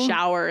need to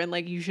shower, and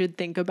like you should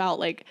think about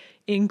like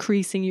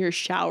increasing your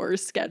shower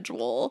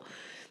schedule.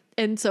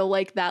 And so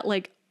like that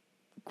like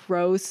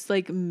gross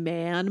like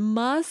man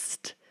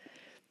must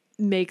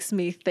makes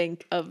me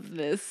think of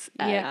this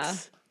ex. Yeah.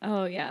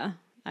 Oh yeah.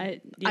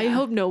 I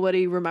hope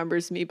nobody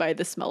remembers me by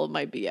the smell of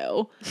my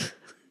BO.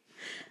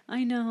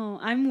 I know.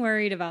 I'm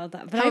worried about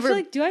that. But however, I feel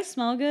like, do I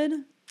smell good?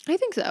 I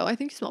think so. I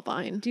think you smell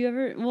fine. Do you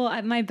ever?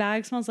 Well, my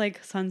bag smells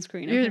like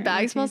sunscreen. Your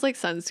bag smells like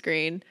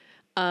sunscreen.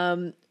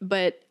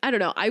 But I don't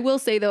know. I will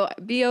say though,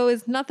 BO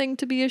is nothing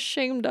to be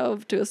ashamed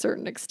of to a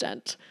certain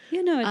extent.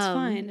 Yeah, no, it's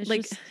fine. It's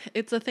like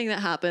it's a thing that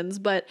happens.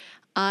 But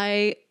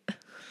do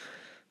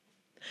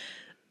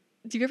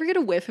you ever get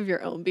a whiff of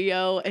your own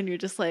BO and you're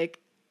just like,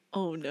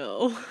 oh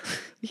no.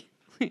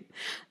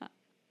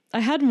 I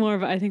had more,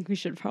 but I think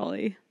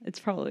it's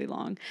probably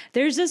long.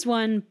 There's this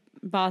one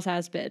boss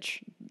ass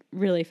bitch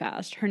really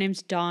fast. Her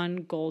name's Dawn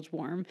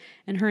Goldworm,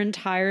 and her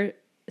entire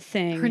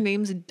thing. Her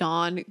name's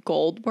Dawn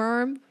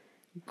Goldworm?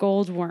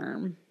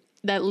 Goldworm.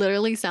 That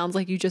literally sounds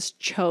like you just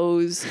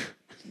chose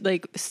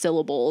like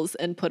syllables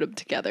and put them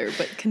together,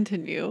 but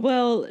continue.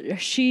 Well,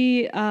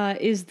 she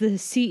is the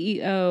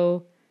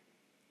CEO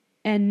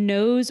and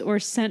nose or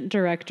scent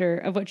director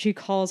of what she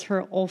calls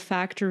her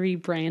olfactory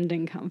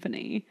branding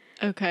company.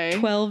 Okay.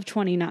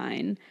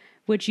 1229,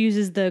 which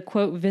uses the,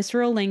 quote,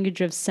 visceral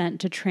language of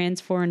scent to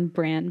transform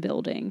brand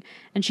building.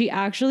 And she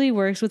actually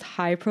works with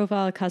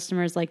high-profile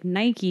customers like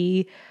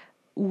Nike,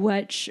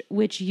 which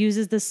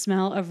uses the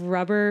smell of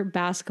rubber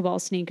basketball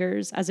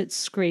sneakers as it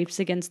scrapes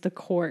against the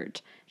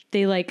court.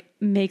 They like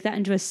make that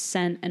into a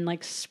scent and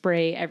like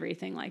spray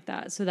everything like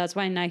that. So that's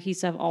why Nike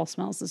stuff all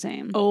smells the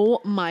same. Oh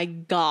my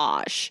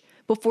gosh.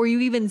 Before you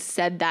even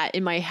said that,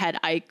 in my head,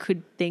 I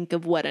could think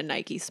of what a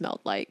Nike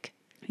smelled like.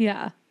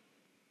 Yeah.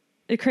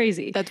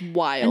 Crazy. That's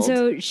wild. And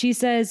so she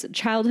says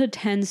childhood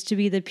tends to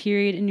be the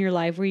period in your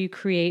life where you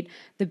create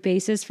the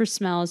basis for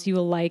smells you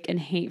will like and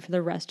hate for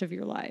the rest of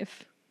your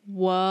life.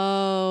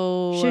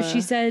 Whoa.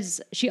 So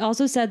she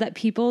also said that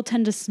people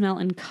tend to smell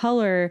in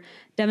color,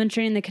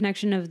 demonstrating the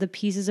connection of the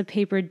pieces of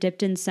paper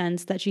dipped in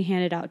scents that she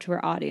handed out to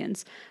her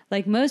audience.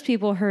 Like most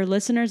people, her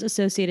listeners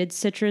associated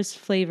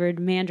citrus-flavored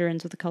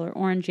mandarins with the color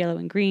orange, yellow,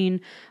 and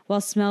green,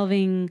 while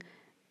smelling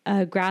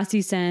a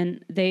grassy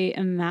scent, they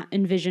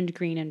envisioned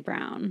green and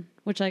brown,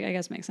 which like I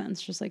guess makes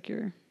sense. Just like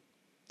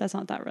that's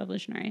not that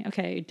revolutionary.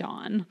 Okay,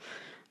 Dawn.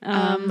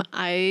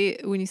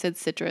 When you said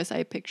citrus,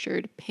 I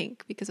pictured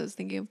pink because I was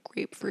thinking of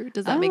grapefruit.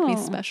 Does that make me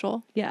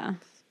special? Yeah,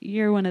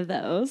 you're one of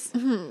those.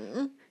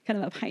 Mm-hmm.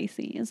 Kind of a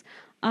Pisces.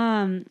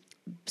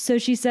 So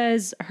she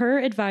says her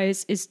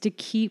advice is to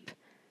keep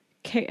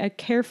wear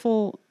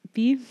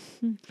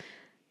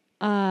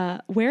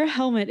a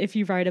helmet if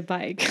you ride a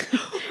bike.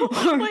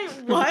 Wait,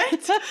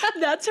 what?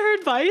 That's her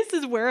advice,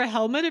 is wear a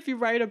helmet if you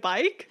ride a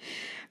bike?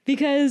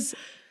 Because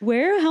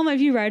wear a helmet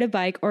if you ride a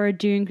bike or are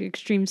doing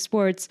extreme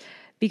sports,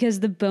 because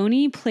the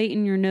bony plate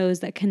in your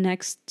nose that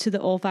connects to the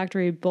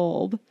olfactory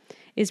bulb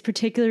is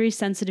particularly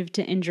sensitive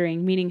to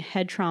injuring, meaning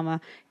head trauma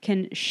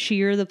can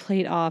shear the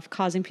plate off,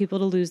 causing people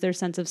to lose their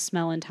sense of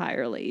smell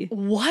entirely.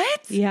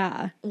 What?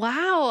 Yeah.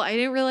 Wow, I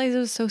didn't realize it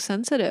was so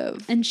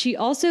sensitive. And she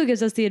also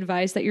gives us the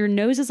advice that your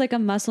nose is like a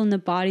muscle in the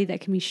body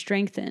that can be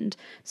strengthened.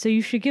 So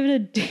you should give it a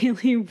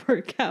daily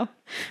workout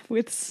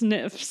with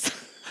sniffs.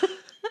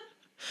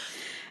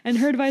 And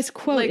her advice,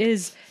 quote,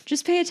 is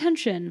just pay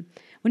attention.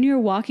 When you're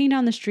walking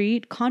down the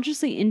street,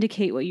 consciously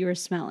indicate what you are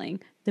smelling.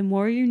 The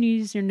more you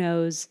use your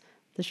nose,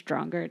 the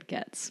stronger it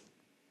gets.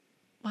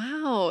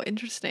 Wow,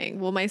 interesting.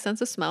 Well, my sense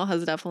of smell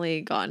has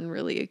definitely gotten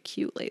really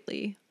acute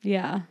lately.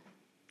 Yeah.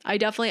 I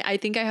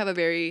think I have a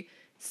very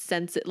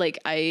sensitive, like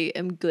I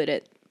am good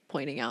at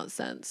pointing out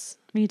scents.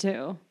 Me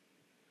too.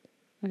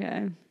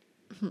 Okay.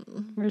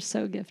 We're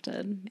so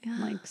gifted. Yeah.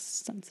 Like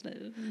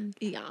sensitive.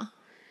 Yeah.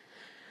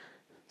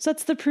 So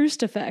that's the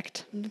Proust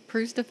effect. The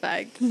Proust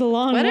effect. The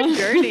long one. What a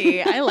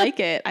journey. I like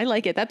it.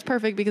 That's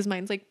perfect because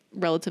mine's like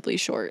relatively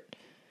short.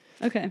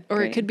 Okay. Or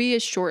great. It could be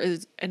as short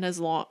as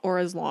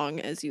long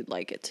as you'd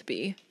like it to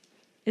be.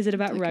 Is it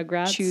about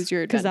Rugrats? Choose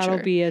your adventure. Because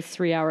that'll be a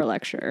 3-hour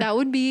lecture. That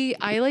would be,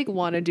 I like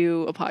want to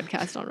do a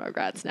podcast on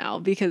Rugrats now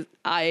because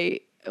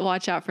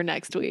watch out for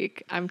next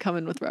week. I'm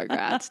coming with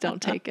Rugrats.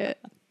 Don't take it.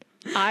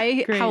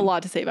 I have a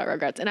lot to say about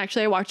Rugrats. And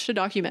actually I watched a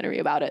documentary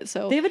about it.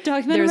 So they have a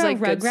documentary about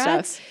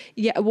Rugrats?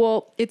 Yeah.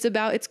 Well,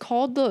 it's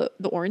called the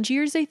Orange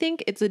Years, I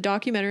think. It's a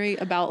documentary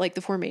about like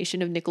the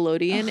formation of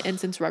Nickelodeon. And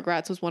since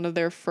Rugrats was one of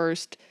their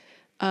first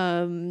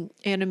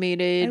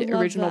animated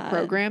original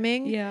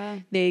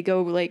programming, they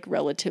go like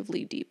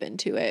relatively deep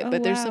into it.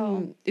 But there's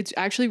it's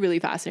actually really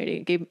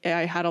fascinating.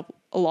 I had a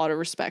lot of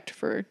respect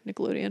for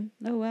Nickelodeon.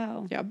 Oh,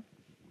 wow. Yeah.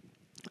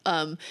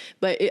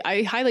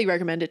 I highly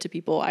recommend it to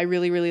people. I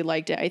really, really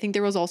liked it. I think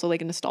there was also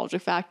like a nostalgia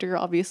factor,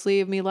 obviously,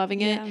 of me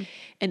loving it.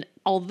 And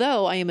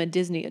although I am a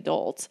Disney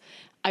adult,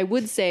 I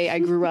would say I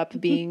grew up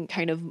being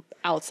kind of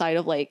outside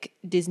of like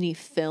Disney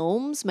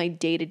films. My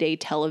day-to-day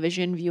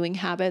television viewing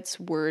habits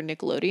were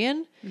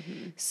Nickelodeon.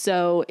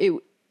 So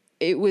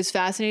it was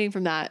fascinating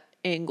from that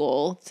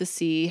angle to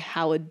see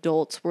how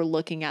adults were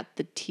looking at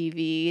the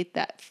TV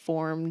that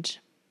formed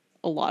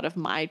a lot of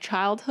my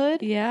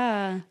childhood.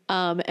 Yeah.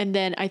 And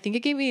then I think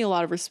it gave me a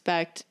lot of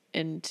respect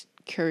and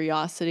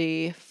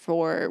curiosity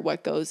for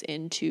what goes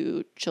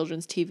into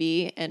children's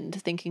TV, and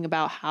thinking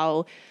about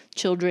how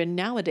children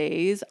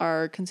nowadays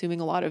are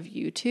consuming a lot of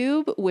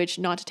YouTube, which,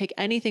 not to take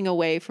anything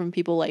away from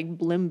people like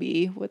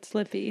Blimby,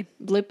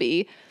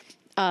 Blippi,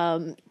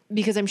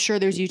 because I'm sure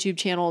there's YouTube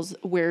channels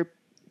where,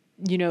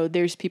 you know,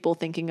 there's people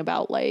thinking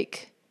about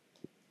like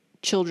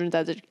children's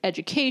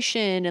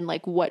education and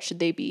like what should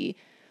they be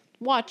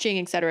watching,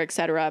 et cetera, et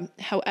cetera.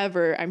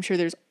 However, I'm sure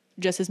there's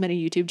just as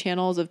many YouTube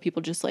channels of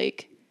people just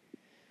like,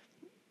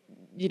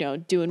 you know,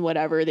 doing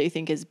whatever they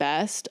think is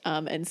best.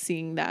 And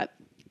seeing that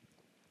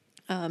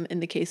in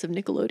the case of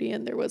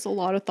Nickelodeon, there was a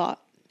lot of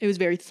thought. It was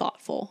very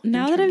thoughtful.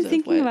 Now that I'm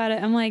thinking about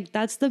it, I'm like,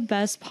 that's the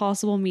best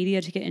possible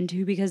media to get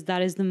into, because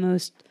that is the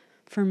most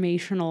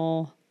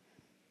formational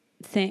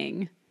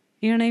thing.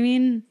 You know what I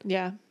mean?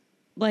 Yeah.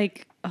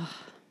 Like,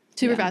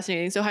 super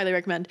fascinating. So highly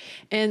recommend.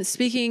 And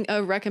speaking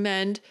of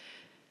recommend,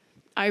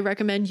 I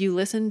recommend you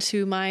listen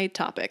to my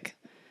topic.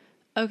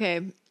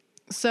 Okay.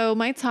 So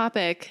my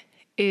topic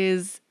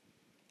is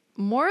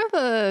more of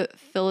a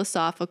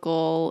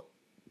philosophical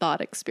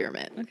thought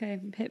experiment. Okay.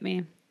 Hit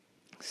me.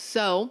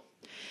 So,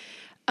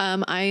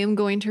 I am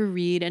going to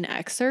read an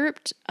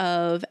excerpt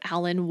of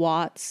Alan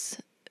Watts'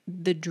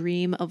 The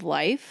Dream of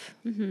Life,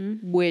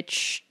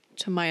 which,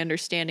 to my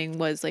understanding,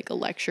 was like a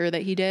lecture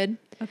that he did.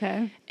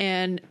 Okay.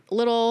 And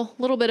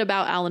little bit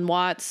about Alan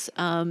Watts.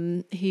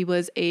 He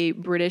was a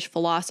British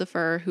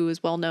philosopher who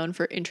was well known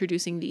for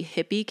introducing the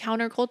hippie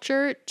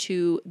counterculture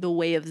to The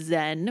Way of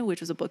Zen, which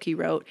was a book he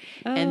wrote.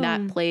 And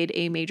that played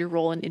a major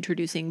role in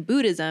introducing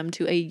Buddhism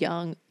to a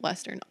young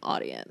Western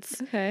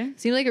audience. Okay.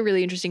 Seemed like a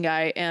really interesting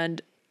guy.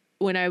 And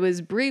when I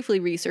was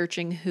briefly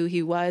researching who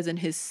he was and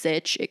his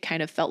sitch, it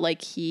kind of felt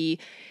like he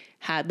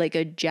had like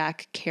a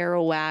Jack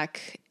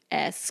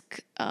Kerouac-esque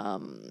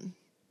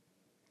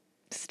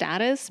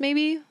status,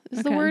 maybe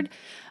is the word.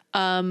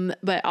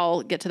 But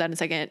I'll get to that in a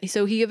second.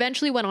 So he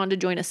eventually went on to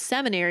join a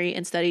seminary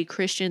and study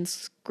Christian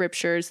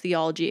scriptures,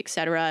 theology,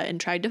 etc., and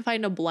tried to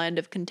find a blend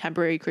of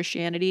contemporary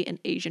Christianity and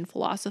Asian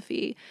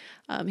philosophy.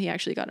 He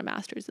actually got a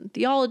master's in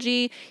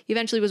theology. He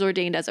eventually was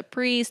ordained as a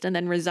priest and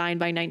then resigned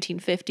by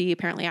 1950,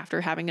 apparently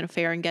after having an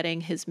affair and getting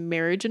his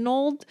marriage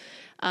annulled.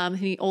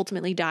 He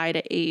ultimately died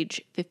at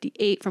age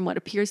 58 from what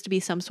appears to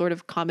be some sort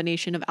of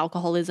combination of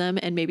alcoholism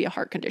and maybe a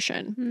heart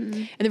condition.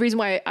 And the reason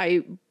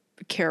why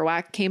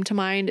Kerouac came to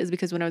mind is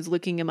because when I was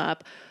looking him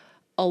up,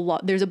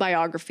 there's a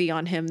biography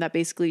on him that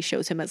basically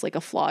shows him as like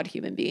a flawed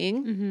human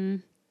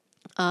being.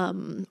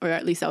 Or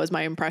at least that was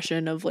my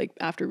impression of like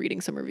after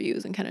reading some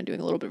reviews and kind of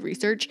doing a little bit of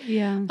research.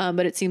 Yeah.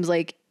 But it seems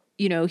like,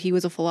 you know, he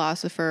was a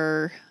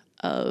philosopher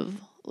of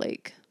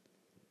like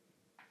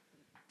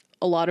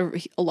a lot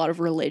of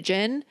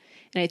religion.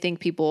 And I think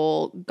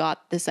people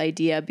got this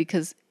idea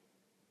because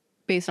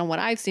based on what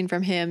I've seen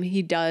from him,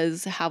 he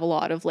does have a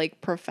lot of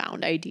like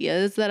profound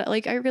ideas that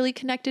like I really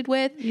connected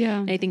with. Yeah.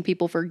 And I think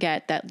people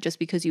forget that just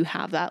because you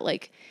have that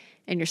like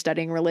and you're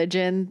studying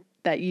religion,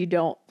 that you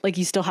don't like,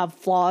 you still have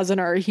flaws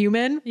and are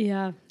human.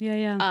 Yeah.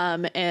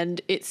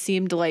 And it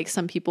seemed like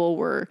some people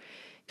were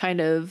kind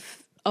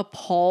of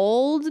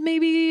appalled,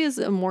 maybe is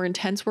a more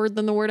intense word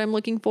than the word I'm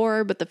looking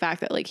for, but the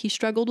fact that like he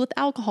struggled with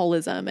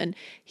alcoholism and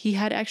he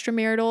had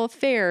extramarital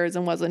affairs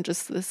and wasn't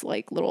just this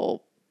like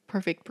little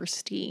perfect,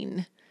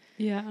 pristine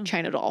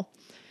China doll.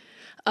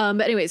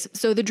 But anyways,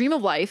 so The Dream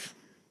of Life,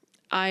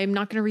 I'm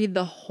not going to read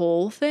the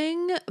whole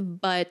thing,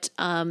 but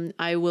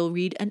I will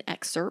read an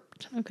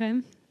excerpt. Okay.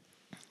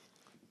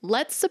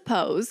 Let's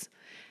suppose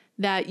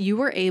that you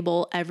were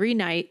able every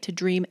night to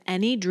dream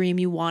any dream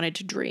you wanted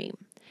to dream,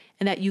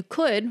 and that you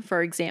could,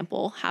 for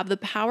example, have the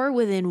power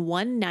within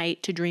one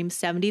night to dream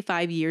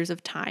 75 years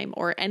of time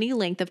or any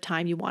length of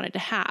time you wanted to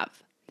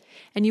have.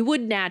 And you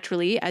would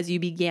naturally, as you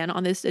began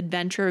on this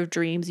adventure of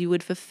dreams, you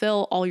would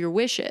fulfill all your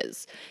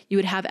wishes. You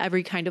would have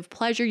every kind of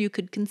pleasure you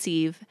could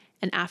conceive.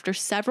 And after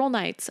several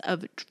nights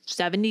of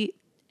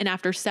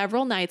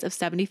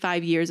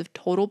 75 years of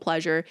total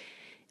pleasure,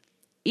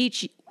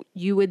 each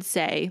you would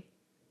say,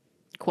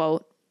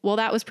 quote, well,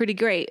 that was pretty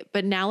great,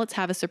 but now let's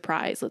have a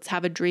surprise. Let's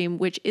have a dream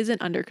which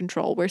isn't under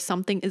control, where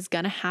something is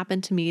going to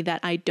happen to me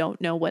that I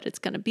don't know what it's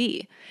going to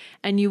be.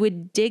 And you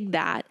would dig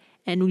that,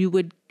 and you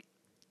would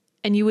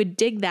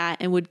dig that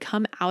and would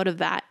come out of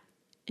that,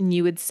 and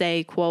you would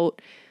say,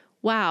 quote,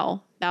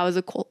 wow, that was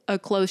a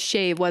close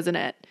shave, wasn't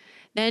it?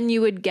 Then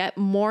you would get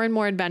more and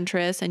more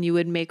adventurous, and you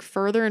would make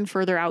further and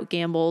further out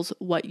gambles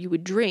what you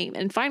would dream.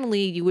 And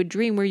finally, you would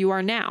dream where you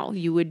are now.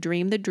 You would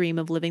dream the dream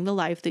of living the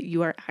life that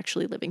you are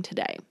actually living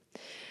today.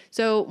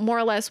 So more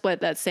or less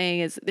what that's saying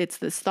is it's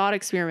this thought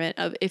experiment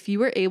of if you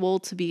were able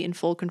to be in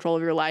full control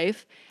of your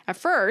life, at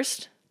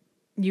first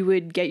you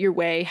would get your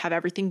way, have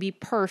everything be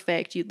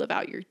perfect, you'd live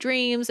out your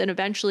dreams, and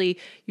eventually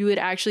you would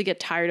actually get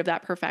tired of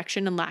that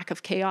perfection and lack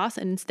of chaos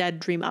and instead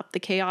dream up the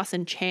chaos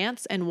and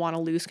chance and want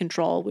to lose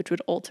control, which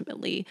would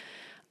ultimately,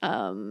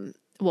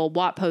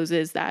 Watt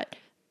poses that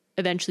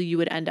eventually you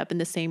would end up in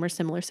the same or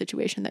similar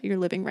situation that you're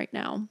living right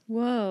now.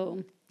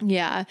 Whoa.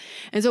 Yeah.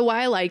 And so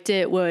why I liked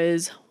it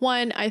was,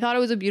 one, I thought it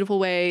was a beautiful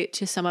way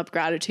to sum up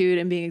gratitude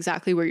and being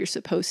exactly where you're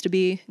supposed to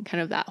be,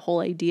 kind of that whole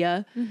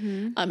idea.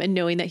 And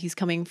knowing that he's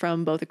coming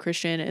from both a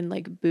Christian and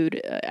like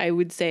Buddha, I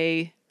would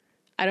say,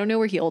 I don't know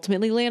where he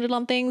ultimately landed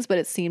on things, but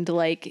it seemed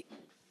like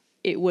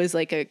it was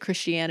like a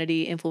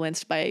Christianity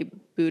influenced by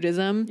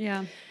Buddhism.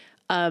 Yeah.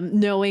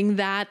 Knowing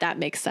that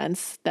makes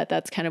sense,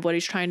 that's kind of what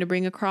he's trying to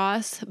bring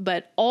across.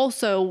 But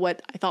also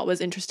what I thought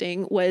was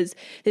interesting was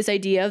this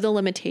idea of the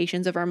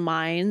limitations of our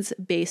minds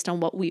based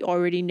on what we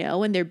already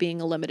know and there being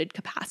a limited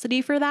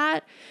capacity for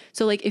that.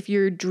 So like if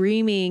you're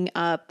dreaming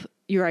up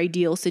your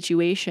ideal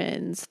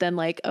situations, then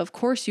like, of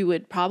course you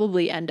would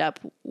probably end up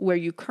where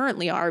you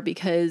currently are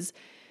because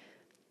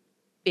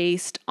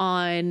based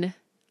on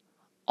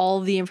all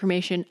the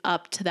information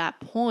up to that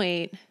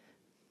point,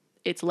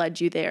 it's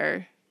led you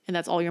there. And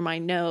that's all your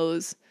mind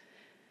knows.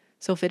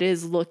 So if it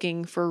is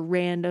looking for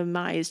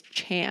randomized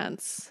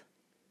chance,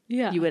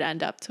 you would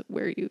end up to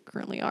where you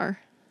currently are.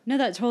 No,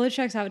 that totally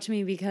checks out to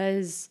me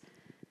because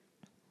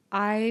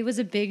I was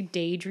a big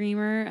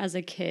daydreamer as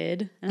a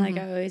kid. And like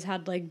I always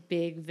had like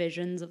big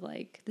visions of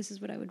like, this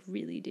is what I would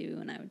really do.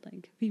 And I would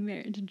like be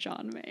married to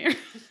John Mayer.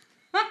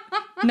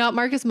 Not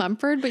Marcus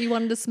Mumford, but you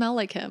wanted to smell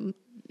like him.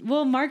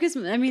 Well, Marcus,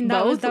 I mean,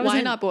 Why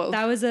not both?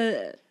 That was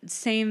a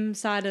different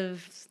side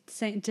of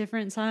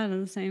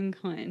the same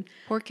coin.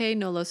 Porque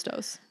no los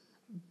dos.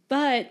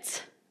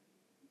 But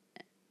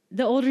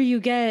the older you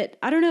get,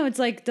 I don't know, it's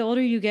like the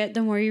older you get,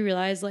 the more you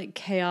realize like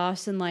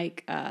chaos and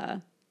like,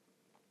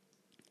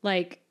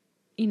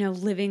 you know,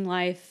 living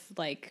life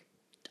like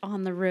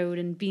on the road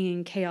and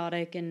being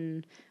chaotic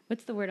and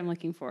what's the word I'm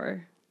looking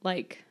for?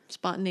 Like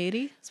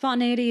spontaneity.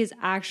 Spontaneity is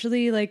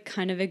actually like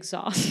kind of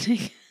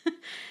exhausting.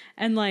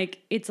 And like,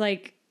 it's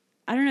like,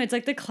 I don't know, it's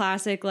like the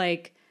classic,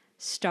 like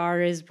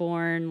Star is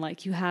Born,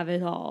 like you have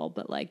it all,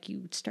 but like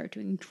you start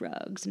doing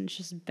drugs and it's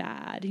just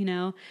bad, you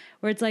know,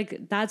 where it's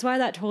like, that's why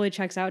that totally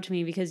checks out to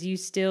me because you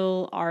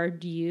still are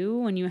you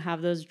when you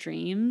have those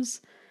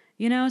dreams,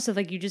 you know? So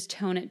like you just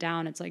tone it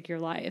down. It's like your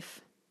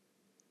life.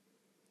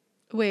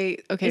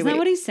 Wait, okay. Isn't that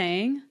what he's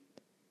saying?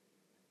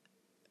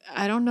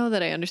 I don't know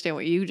that I understand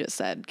what you just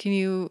said. Can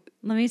you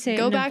let me say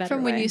go back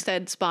from way. when you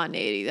said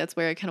spontaneity? That's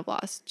where I kind of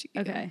lost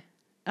you. Okay.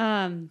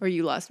 Or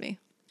you lost me.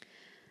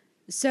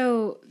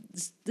 So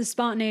the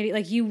spontaneity,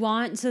 like you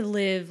want to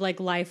live like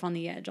life on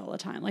the edge all the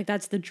time. Like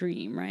that's the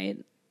dream, right?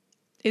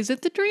 Is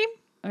it the dream?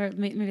 Or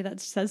maybe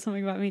that says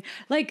something about me.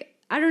 Like,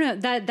 I don't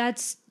know,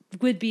 that's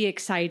would be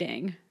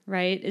exciting,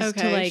 right? Is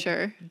okay, to like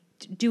sure.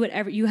 Do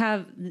whatever you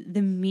have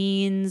the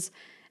means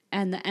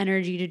and the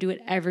energy to do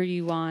whatever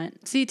you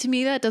want. See, to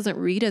me, that doesn't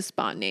read as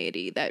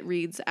spontaneity. That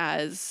reads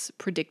as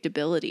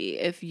predictability.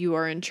 If you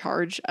are in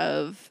charge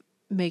of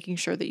making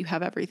sure that you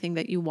have everything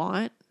that you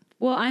want.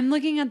 Well, I'm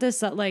looking at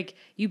this like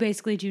you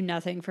basically do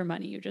nothing for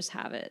money. You just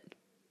have it.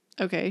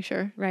 Okay,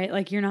 sure. Right?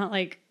 Like you're not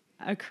like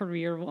a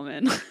career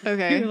woman.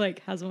 Okay. Who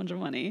like has a bunch of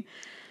money.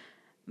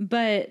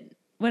 But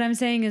what I'm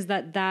saying is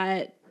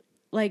that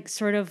like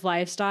sort of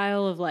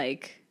lifestyle of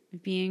like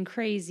being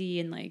crazy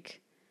and like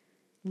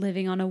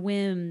living on a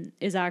whim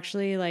is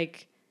actually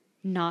like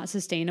not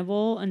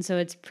sustainable. And so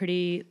it's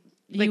pretty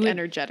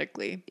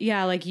energetically.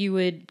 Yeah. Like you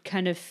would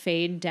kind of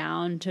fade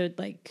down to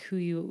like who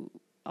you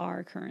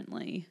are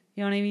currently.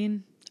 You know what I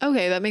mean?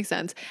 Okay. That makes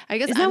sense. I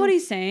guess. Is that what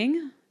he's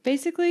saying?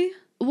 Basically?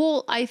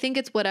 Well, I think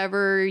it's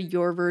whatever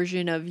your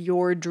version of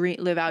your dream,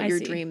 live out your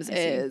dreams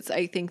is.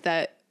 I think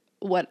that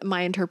what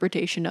my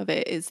interpretation of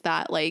it is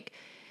that like,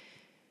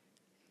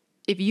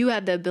 if you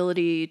had the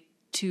ability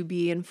to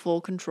be in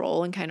full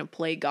control and kind of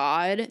play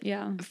God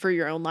for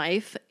your own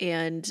life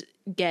and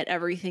get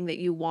everything that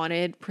you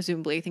wanted,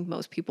 presumably I think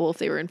most people, if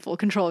they were in full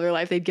control of their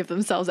life, they'd give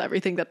themselves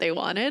everything that they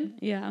wanted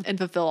and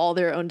fulfill all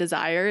their own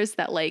desires,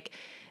 that like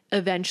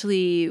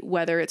eventually,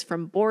 whether it's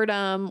from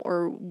boredom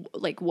or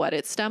like what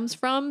it stems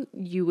from,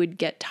 you would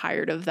get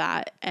tired of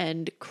that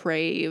and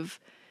crave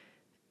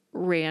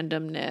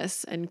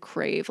randomness and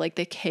crave like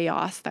the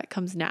chaos that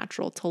comes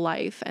natural to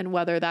life. And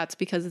whether that's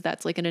because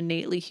that's like an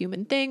innately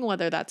human thing,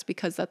 whether that's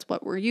because that's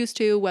what we're used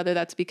to, whether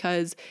that's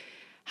because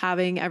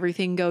having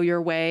everything go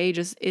your way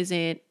just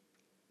isn't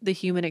the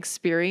human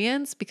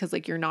experience because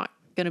like you're not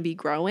going to be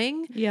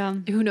growing. Yeah.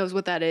 Who knows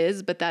what that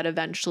is, but that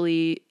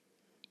eventually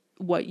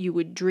what you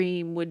would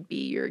dream would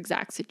be your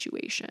exact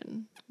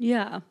situation.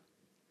 Yeah.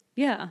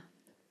 Yeah.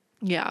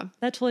 Yeah.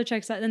 That totally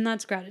checks out. And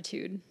that's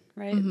gratitude,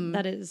 right? Mm-hmm.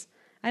 That is.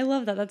 I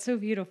love that. That's so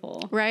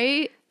beautiful.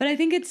 Right? But I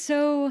think it's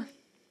so,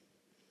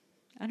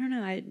 I don't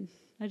know. I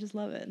just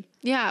love it.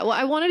 Yeah. Well,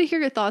 I wanted to hear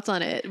your thoughts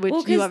on it,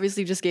 which you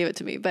obviously just gave it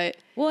to me, but.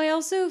 Well, I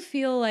also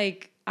feel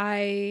like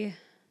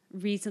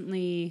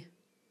recently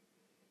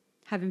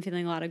have been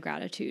feeling a lot of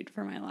gratitude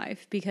for my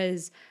life,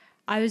 because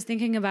I was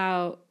thinking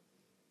about,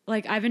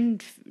 like, I've been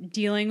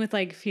dealing with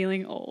like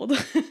feeling old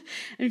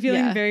and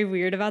feeling very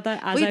weird about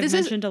that, as I've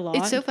mentioned a lot.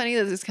 It's so funny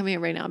that this is coming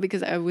up right now,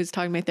 because I was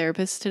talking to my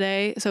therapist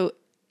today. So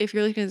if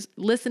you're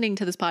listening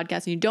to this podcast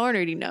and you don't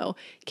already know,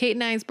 Kate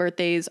and I's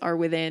birthdays are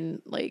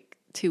within like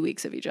 2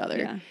 weeks of each other.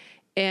 Yeah.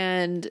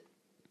 And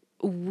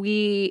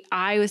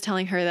I was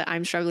telling her that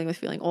I'm struggling with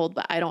feeling old,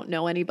 but I don't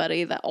know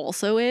anybody that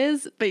also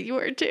is, but you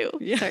are too.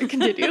 Yeah. Sorry,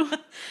 continue.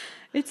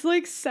 It's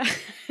like sad.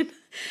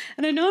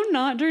 And I know I'm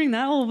not turning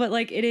that old, but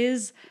like it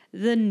is,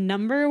 the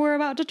number we're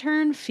about to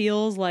turn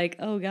feels like,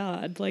 oh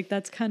God, like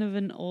that's kind of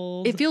an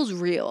old. It feels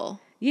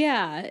real.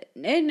 Yeah.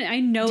 And I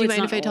know Do you it's mind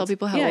not if I old. tell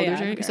people how old we're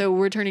turning? Okay. So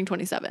we're turning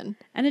 27.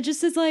 And it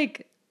just is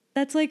like,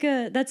 that's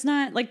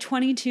not like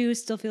 22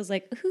 still feels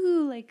like,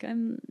 ooh, like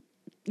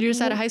you're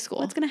just out of high school.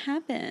 What's going to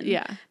happen?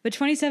 Yeah. But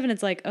 27,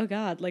 it's like, oh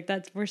God, like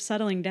we're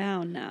settling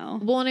down now.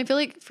 Well, and I feel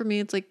like for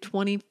me, it's like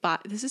 25.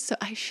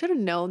 I should have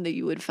known that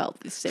you would felt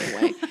the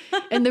same way.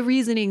 And the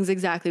reasoning's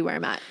exactly where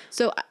I'm at.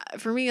 So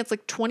for me, it's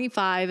like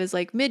 25 is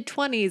like mid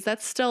 20s.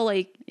 That's still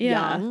like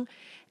young.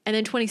 And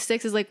then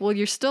 26 is like, well,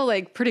 you're still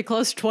like pretty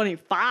close to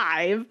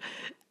 25.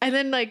 And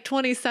then like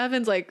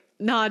 27's like,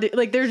 not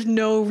like there's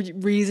no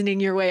reasoning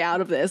your way out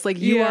of this. Like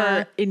you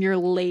are in your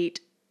late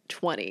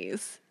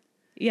 20s.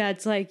 Yeah,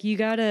 it's like you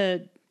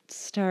gotta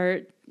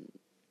start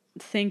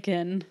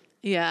thinking.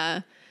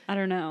 Yeah. I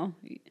don't know.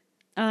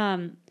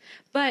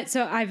 But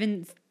so I've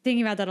been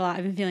thinking about that a lot.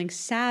 I've been feeling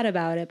sad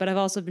about it, but I've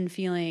also been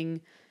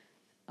feeling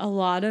a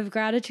lot of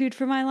gratitude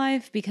for my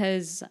life,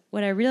 because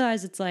what I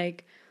realized, it's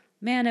like,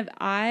 man, if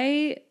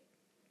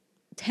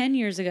 10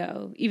 years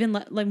ago, even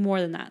like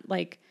more than that,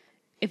 like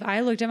if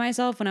I looked at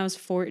myself when I was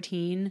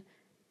 14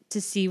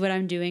 to see what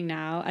I'm doing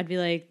now, I'd be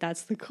like,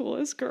 that's the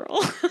coolest girl.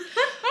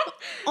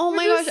 Oh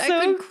my gosh,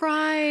 I could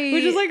cry.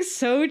 Which is like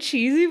so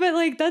cheesy, but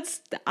like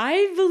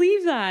I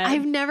believe that.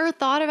 I've never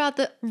thought about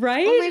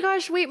right? Oh my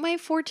gosh, wait, my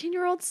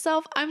 14-year-old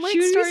self, I'm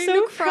like starting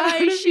so to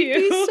cry. She'd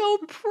be so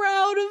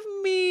proud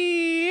of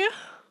me.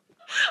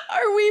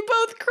 Are we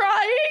both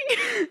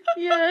crying?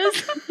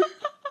 Yes.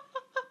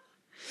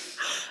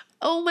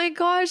 Oh my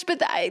gosh, but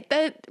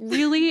that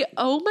really,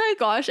 oh my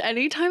gosh,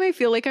 anytime I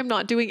feel like I'm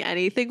not doing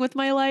anything with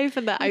my life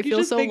and that I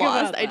feel so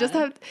lost, I just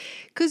have,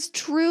 because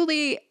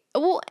truly,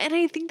 well, and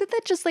I think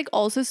that just like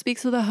also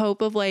speaks to the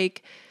hope of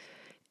like,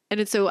 and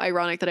it's so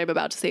ironic that I'm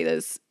about to say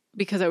this,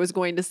 because I was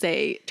going to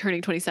say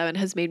turning 27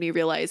 has made me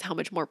realize how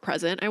much more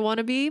present I want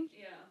to be.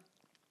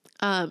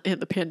 Yeah. In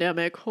the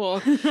pandemic.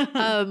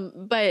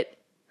 But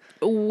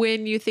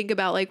when you think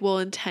about like, well,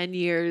 in 10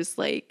 years,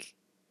 like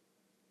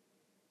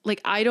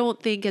I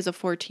don't think as a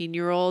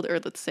 14-year-old, or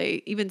let's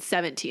say even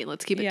 17,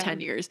 let's keep it 10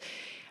 years.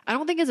 I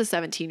don't think as a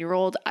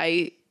 17-year-old,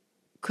 I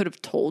could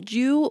have told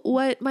you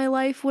what my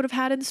life would have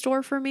had in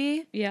store for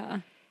me.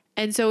 Yeah.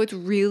 And so it's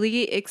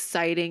really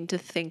exciting to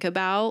think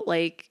about,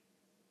 like,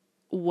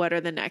 what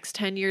are the next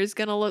 10 years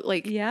going to look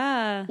like?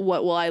 Yeah.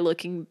 What will I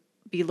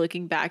be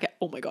looking back at?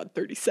 Oh my God,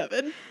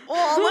 37.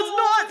 Oh, let's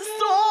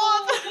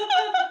not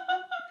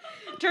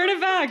stop. Turn it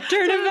back.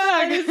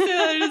 I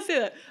didn't say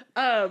that.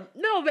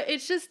 No, but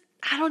it's just,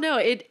 I don't know.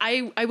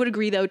 I would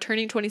agree though.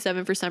 Turning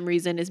 27 for some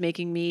reason is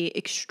making me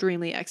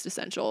extremely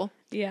existential.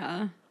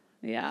 Yeah.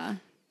 Yeah.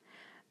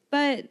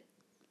 But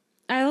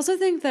I also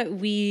think that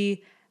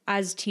we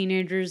as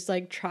teenagers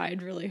like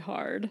tried really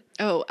hard.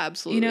 Oh,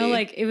 absolutely. You know,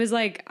 like it was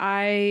like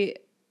I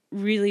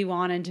really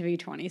wanted to be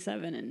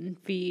 27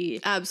 and be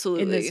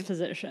in this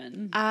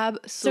position.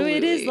 Absolutely. So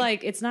it is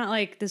like, it's not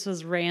like this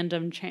was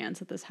random chance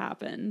that this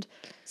happened.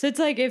 So it's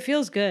like, it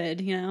feels good,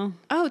 you know?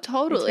 Oh,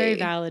 totally. It's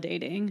very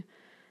validating.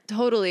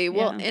 Totally.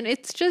 Well, and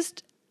it's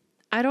just,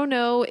 I don't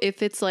know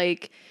if it's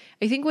like,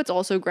 I think what's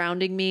also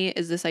grounding me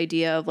is this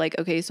idea of like,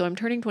 okay, so I'm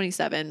turning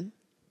 27.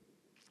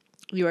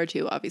 You are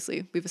too,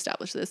 obviously. We've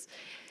established this.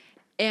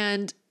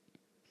 And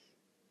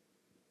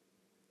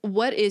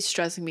what is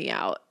stressing me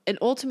out? And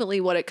ultimately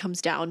what it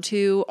comes down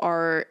to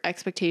are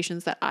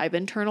expectations that I've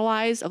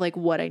internalized of like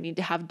what I need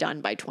to have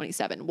done by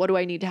 27. What do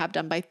I need to have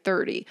done by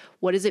 30?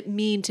 What does it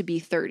mean to be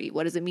 30?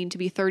 What does it mean to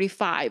be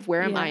 35?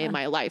 Where am I in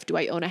my life? Do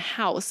I own a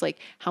house? Like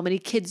how many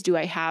kids do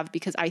I have?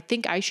 Because I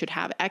think I should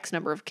have X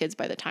number of kids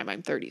by the time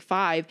I'm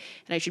 35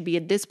 and I should be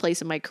in this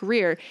place in my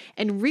career.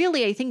 And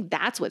really, I think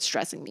that's what's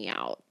stressing me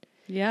out.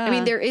 Yeah. I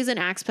mean, there is an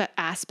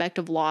aspect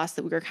of loss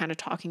that we were kind of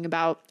talking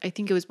about. I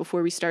think it was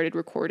before we started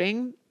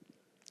recording,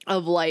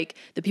 of like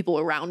the people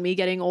around me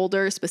getting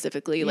older,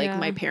 specifically like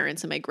my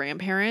parents and my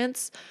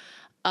grandparents.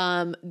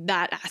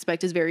 That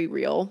aspect is very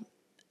real.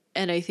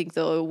 And I think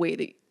the way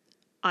that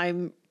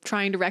I'm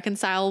trying to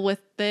reconcile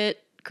with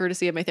it,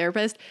 courtesy of my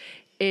therapist,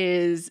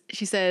 is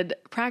she said,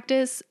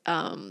 practice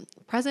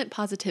present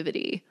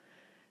positivity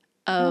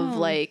of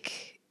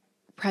like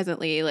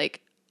presently,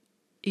 like,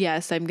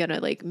 yes, I'm going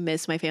to like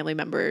miss my family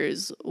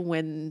members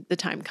when the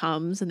time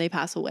comes and they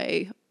pass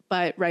away.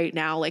 But right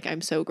now, like,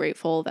 I'm so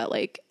grateful that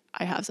like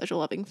I have such a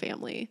loving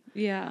family.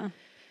 Yeah.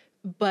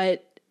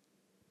 But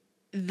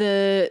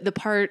the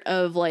part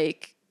of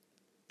like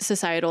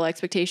societal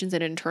expectations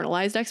and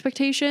internalized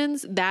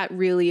expectations, that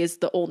really is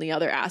the only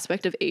other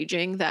aspect of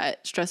aging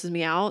that stresses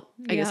me out.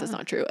 I guess that's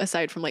not true.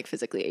 Aside from like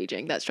physically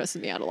aging, that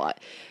stresses me out a lot.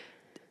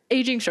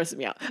 Aging stresses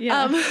me out.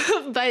 Yeah.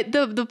 But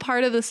the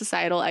part of the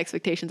societal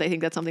expectations, I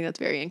think that's something that's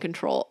very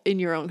in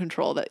your own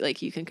control, that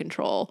like you can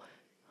control.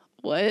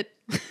 What?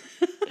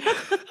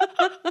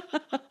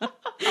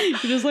 You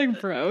just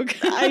like broke.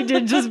 I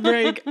did just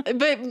break.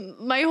 But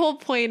my whole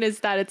point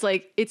is that it's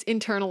like, it's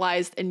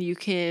internalized and you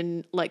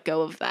can let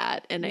go of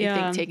that. And I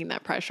think taking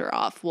that pressure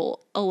off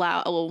will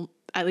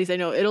at least I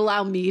know it'll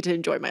allow me to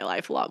enjoy my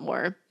life a lot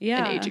more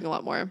and aging a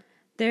lot more.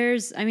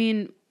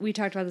 We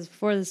talked about this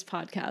before this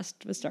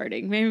podcast was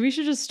starting. Maybe we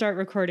should just start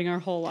recording our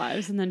whole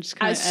lives and then just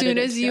kind of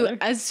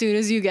as soon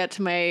as you get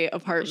to my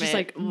apartment, just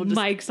like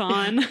mics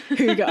on.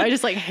 Here you go. I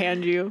just like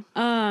hand you.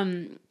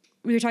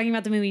 We were talking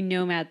about the movie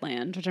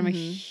Nomadland, which I'm a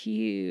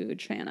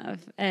huge fan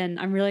of. And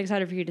I'm really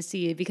excited for you to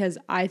see because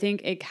I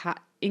think it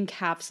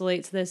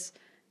encapsulates this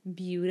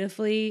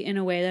beautifully in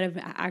a way that I've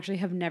actually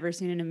have never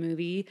seen in a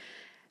movie.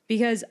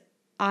 Because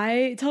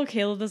I tell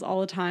Caleb this all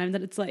the time,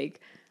 that it's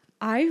like,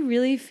 I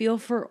really feel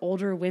for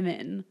older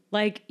women.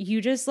 Like,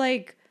 you just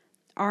like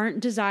aren't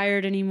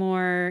desired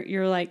anymore.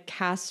 You're like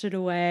casted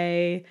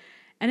away.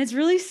 And it's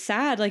really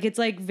sad. Like, it's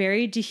like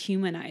very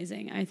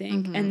dehumanizing, I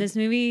think. And this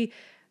movie,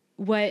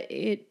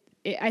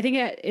 I think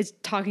it's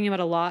talking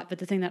about a lot, but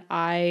the thing that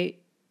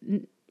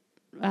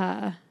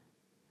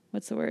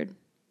what's the word?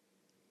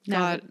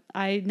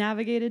 I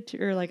navigated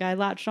to, or like I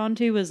latched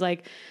onto was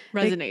like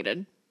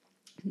resonated.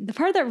 The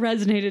part that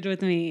resonated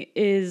with me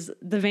is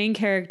the main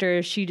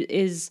character. She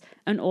is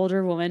an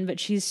older woman, but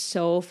she's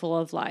so full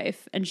of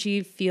life and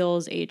she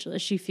feels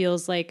ageless. She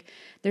feels like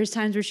there's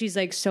times where she's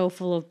like so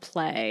full of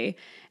play.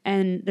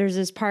 And there's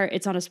this part,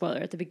 it's not a spoiler,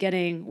 at the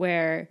beginning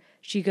where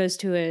she goes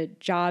to a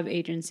job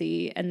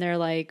agency and they're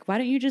like, why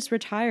don't you just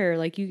retire?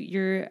 Like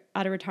you're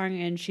out of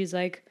retiring. And she's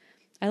like,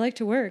 I like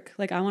to work.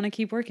 Like, I want to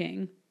keep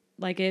working.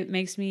 Like, it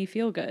makes me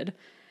feel good.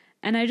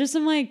 And I just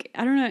am like,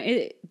 I don't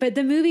know. But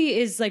the movie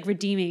is like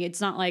redeeming.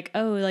 It's not like,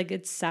 oh, like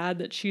it's sad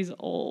that she's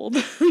old.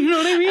 You know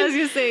what I mean? I was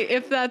gonna say,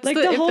 if that's like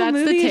the whole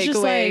movie is just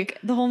like,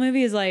 the whole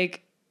movie is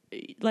like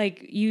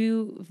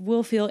you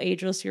will feel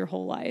ageless your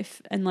whole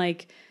life, and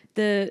like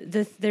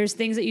there's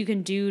things that you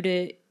can do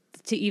to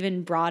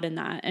even broaden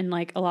that, and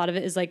like a lot of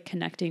it is like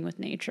connecting with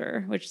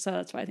nature, so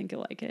that's why I think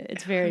you'll like it.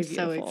 It's very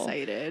beautiful. So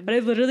excited. But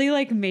it literally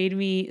like made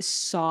me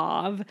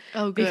sob.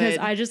 Oh, good. Because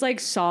I just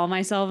like saw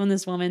myself in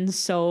this woman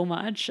so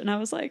much, and I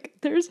was like,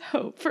 there's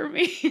hope for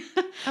me.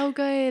 Oh,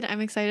 good. I'm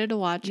excited to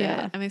watch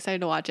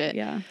it.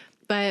 Yeah.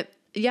 But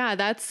yeah,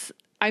 it's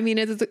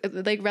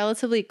like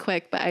relatively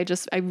quick, but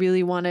I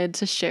really wanted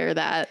to share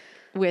that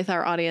with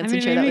our audience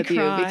and share that with you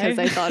because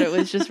I thought it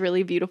was just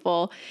really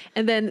beautiful.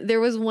 And then there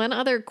was one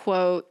other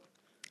quote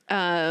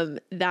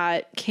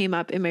that came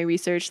up in my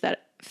research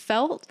that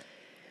felt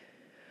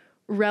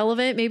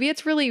relevant. Maybe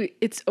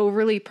it's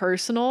overly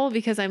personal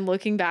because I'm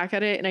looking back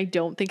at it and I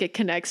don't think it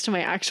connects to my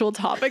actual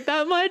topic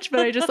that much, but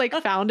I just like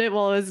found it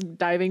while I was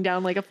diving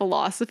down like a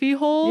philosophy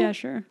hole. Yeah,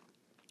 sure.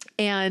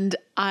 And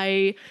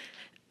I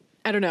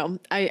don't know.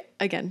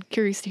 Again,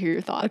 curious to hear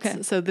your thoughts.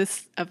 Okay. So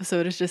this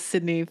episode is just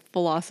Sydney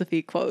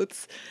philosophy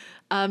quotes.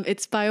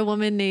 It's by a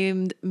woman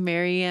named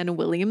Marianne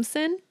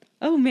Williamson.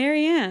 Oh,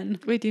 Marianne.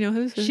 Wait, do you know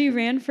who this is? She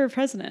ran for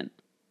president.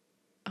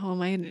 Oh,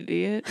 am I an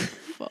idiot?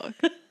 Fuck.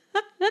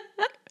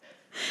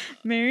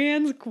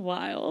 Marianne's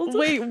wild.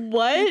 Wait,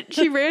 what?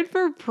 She ran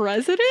for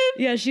president?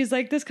 Yeah, she's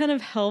like this kind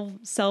of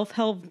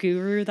self-help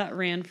guru that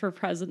ran for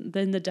president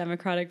in the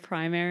Democratic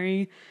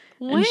primary.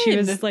 When? And she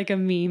was like a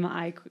meme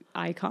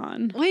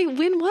icon. Wait,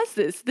 when was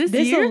this? This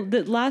year?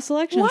 The last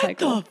election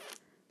cycle.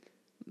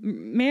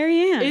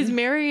 Marianne. Is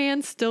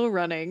Marianne still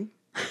running?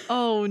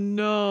 Oh,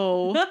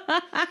 no.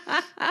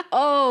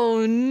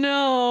 Oh,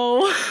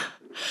 no.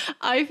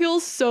 I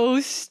feel so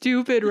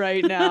stupid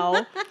right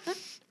now.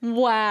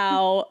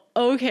 Wow.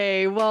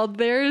 Okay, well,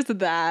 there's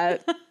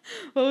that.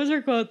 What was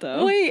her quote,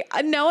 though? Wait,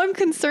 now I'm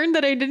concerned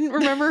that I didn't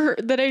remember her,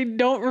 that I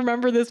don't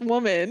remember this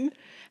woman.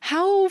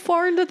 How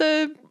far into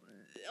the...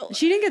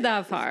 She didn't get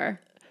that far.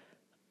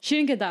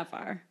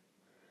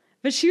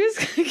 But she was...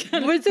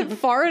 Was it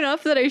far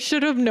enough that I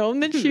should have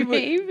known that she would...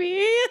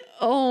 Maybe.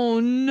 Oh,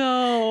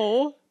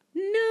 no.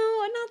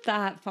 No, not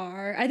that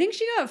far. I think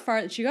she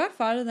got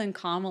farther than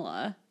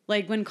Kamala.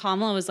 Like when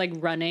Kamala was like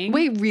running.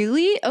 Wait,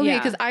 really? Okay,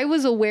 because I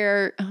was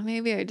aware. Oh,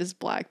 maybe I just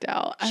blacked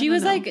out. She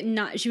was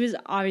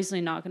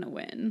obviously not going to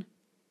win.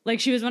 Like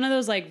she was one of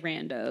those like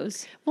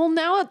randos. Well,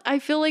 now I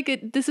feel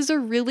like this is a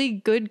really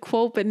good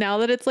quote, but now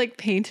that it's like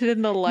painted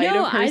in the light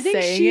of her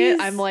saying it,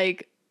 I'm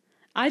like,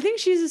 I think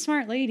she's a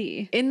smart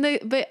lady.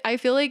 But I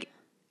feel like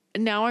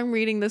now I'm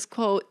reading this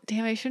quote.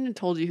 Damn, I shouldn't have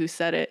told you who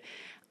said it.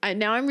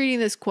 Now I'm reading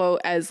this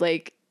quote as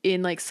like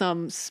in like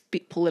some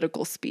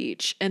political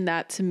speech, and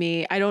that to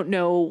me, I don't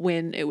know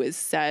when it was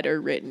said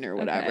or written or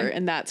whatever,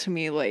 and that to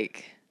me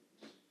like,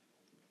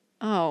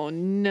 oh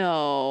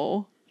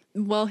no.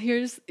 Well,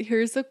 here's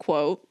a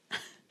quote.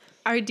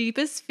 Our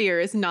deepest fear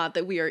is not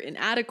that we are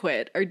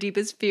inadequate. Our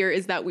deepest fear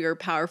is that we are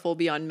powerful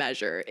beyond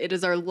measure. It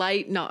is our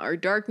light, not our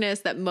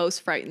darkness, that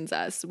most frightens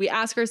us. We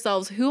ask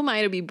ourselves, who am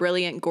I to be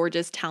brilliant,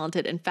 gorgeous,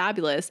 talented, and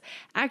fabulous?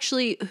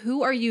 Actually,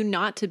 who are you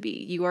not to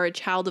be? You are a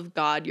child of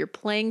God. Your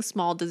playing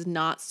small does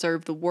not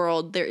serve the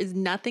world. There is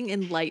nothing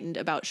enlightened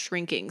about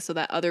shrinking so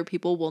that other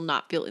people will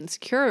not feel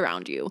insecure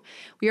around you.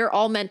 We are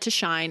all meant to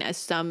shine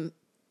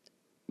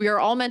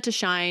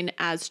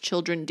as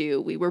children do.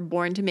 We were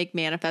born to make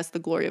manifest the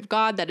glory of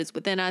God that is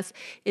within us.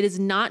 It is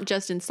not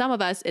just in some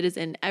of us, it is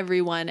in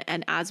everyone.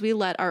 And as we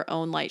let our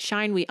own light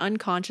shine, we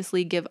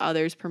unconsciously give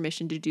others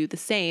permission to do the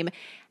same.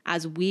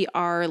 As we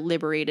are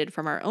liberated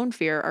from our own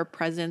fear, our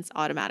presence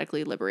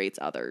automatically liberates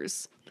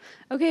others.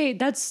 Okay,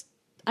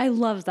 I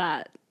love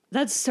that.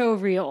 That's so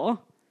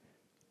real.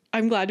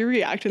 I'm glad you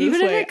reacted this way.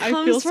 Even if it comes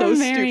I feel from so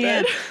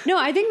Marianne. Stupid. No,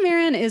 I think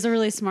Marianne is a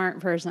really smart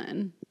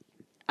person.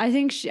 I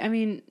think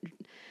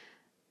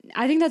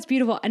I think that's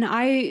beautiful. And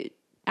I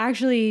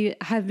actually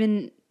have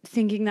been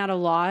thinking that a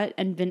lot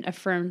and been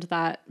affirmed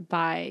that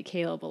by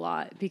Caleb a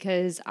lot,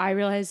 because I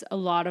realize a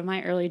lot of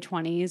my early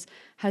 20s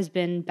has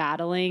been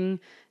battling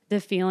the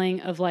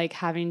feeling of like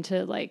having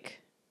to like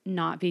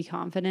not be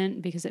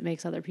confident because it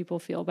makes other people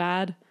feel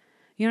bad.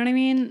 You know what I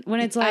mean? When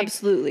it's like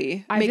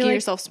absolutely making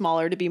yourself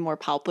smaller to be more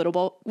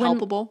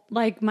palpable.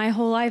 Like my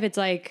whole life, it's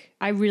like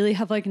I really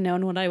have like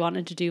known what I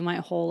wanted to do my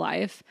whole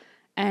life,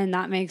 and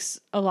that makes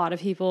a lot of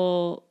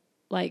people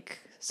like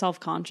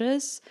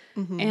self-conscious,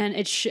 and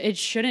it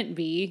shouldn't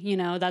be, you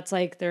know, that's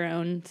like their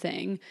own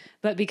thing.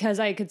 But because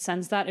I could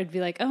sense that, it'd be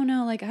like, oh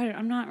no, like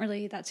I'm not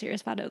really that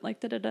serious about it,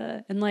 like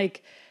and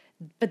like,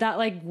 but that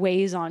like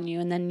weighs on you,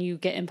 and then you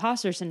get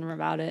imposter syndrome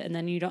about it, and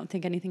then you don't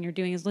think anything you're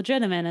doing is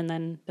legitimate, and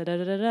then but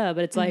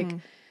it's like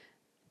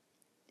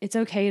it's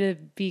okay to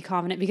be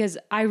confident, because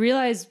I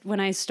realized when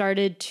I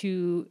started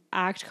to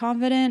act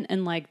confident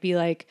and like be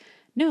like,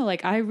 no,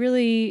 like I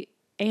really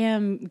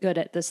am good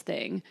at this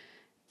thing,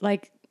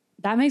 like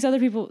that makes other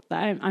people,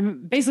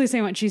 I'm basically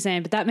saying what she's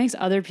saying, but that makes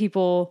other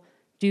people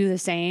do the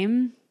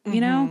same,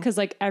 you know? Cause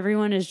like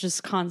everyone is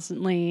just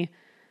constantly,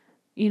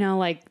 you know,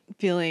 like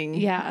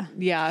feeling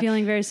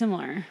very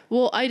similar.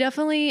 Well,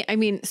 I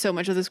mean, so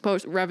much of this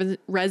quote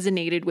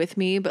resonated with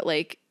me, but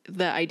like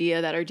the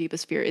idea that our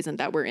deepest fear isn't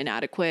that we're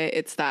inadequate.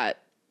 It's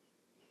that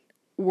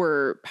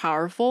we're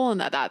powerful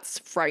and that's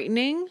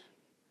frightening.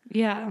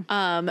 Yeah.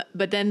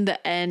 But then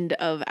the end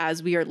of,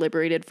 as we are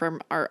liberated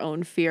from our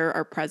own fear,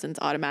 our presence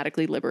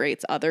automatically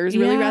liberates others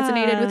really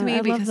resonated with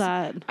me, because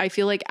I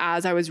feel like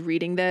as I was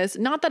reading this,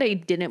 not that I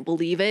didn't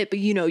believe it, but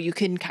you know, you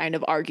can kind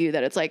of argue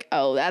that it's like,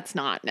 oh, that's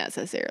not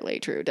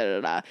necessarily true.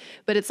 But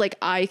it's like,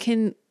 I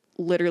can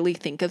literally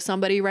think of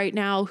somebody right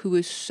now who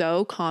is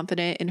so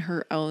confident in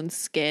her own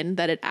skin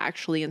that it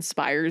actually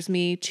inspires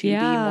me to be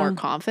more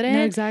confident.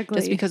 No, exactly.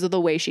 Just because of the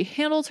way she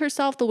handles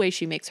herself, the way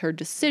she makes her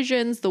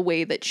decisions, the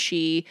way that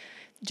she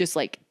just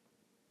like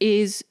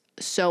is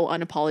so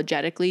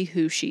unapologetically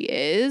who she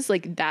is.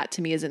 Like that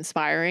to me is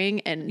inspiring.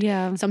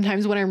 And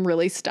sometimes when I'm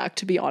really stuck,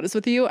 to be honest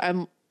with you,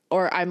 I'm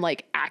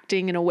like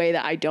acting in a way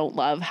that I don't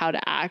love how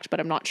to act, but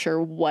I'm not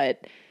sure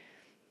what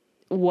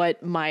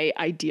my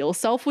ideal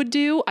self would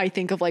do. I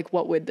think of like,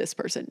 what would this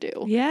person do?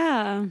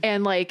 Yeah.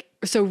 And like,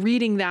 so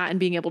reading that and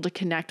being able to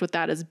connect with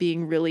that as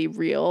being really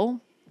real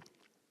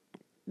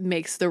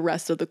makes the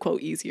rest of the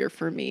quote easier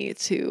for me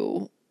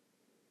to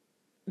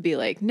be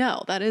like,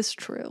 no, that is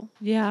true.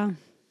 Yeah.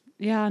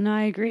 Yeah. No,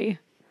 I agree.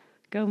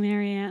 Go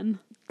Marianne.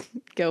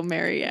 Go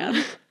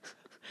Marianne.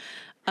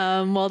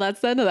 Well, that's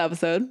the end of the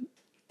episode.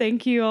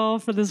 Thank you all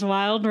for this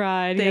wild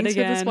ride. Thanks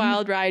for this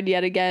wild ride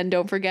yet again.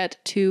 Don't forget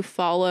to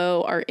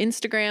follow our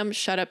Instagram,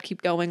 Shut Up,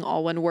 Keep Going,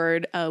 all one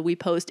word. We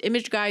post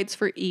image guides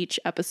for each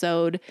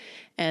episode,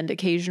 and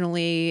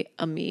occasionally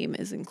a meme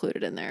is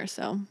included in there.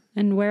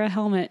 And wear a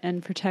helmet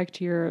and protect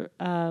your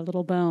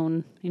little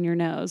bone in your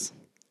nose.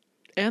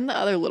 And the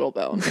other little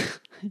bone.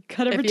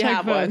 Gotta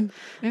protect one.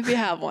 If you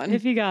have one.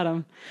 If you got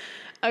them.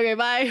 Okay,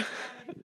 bye.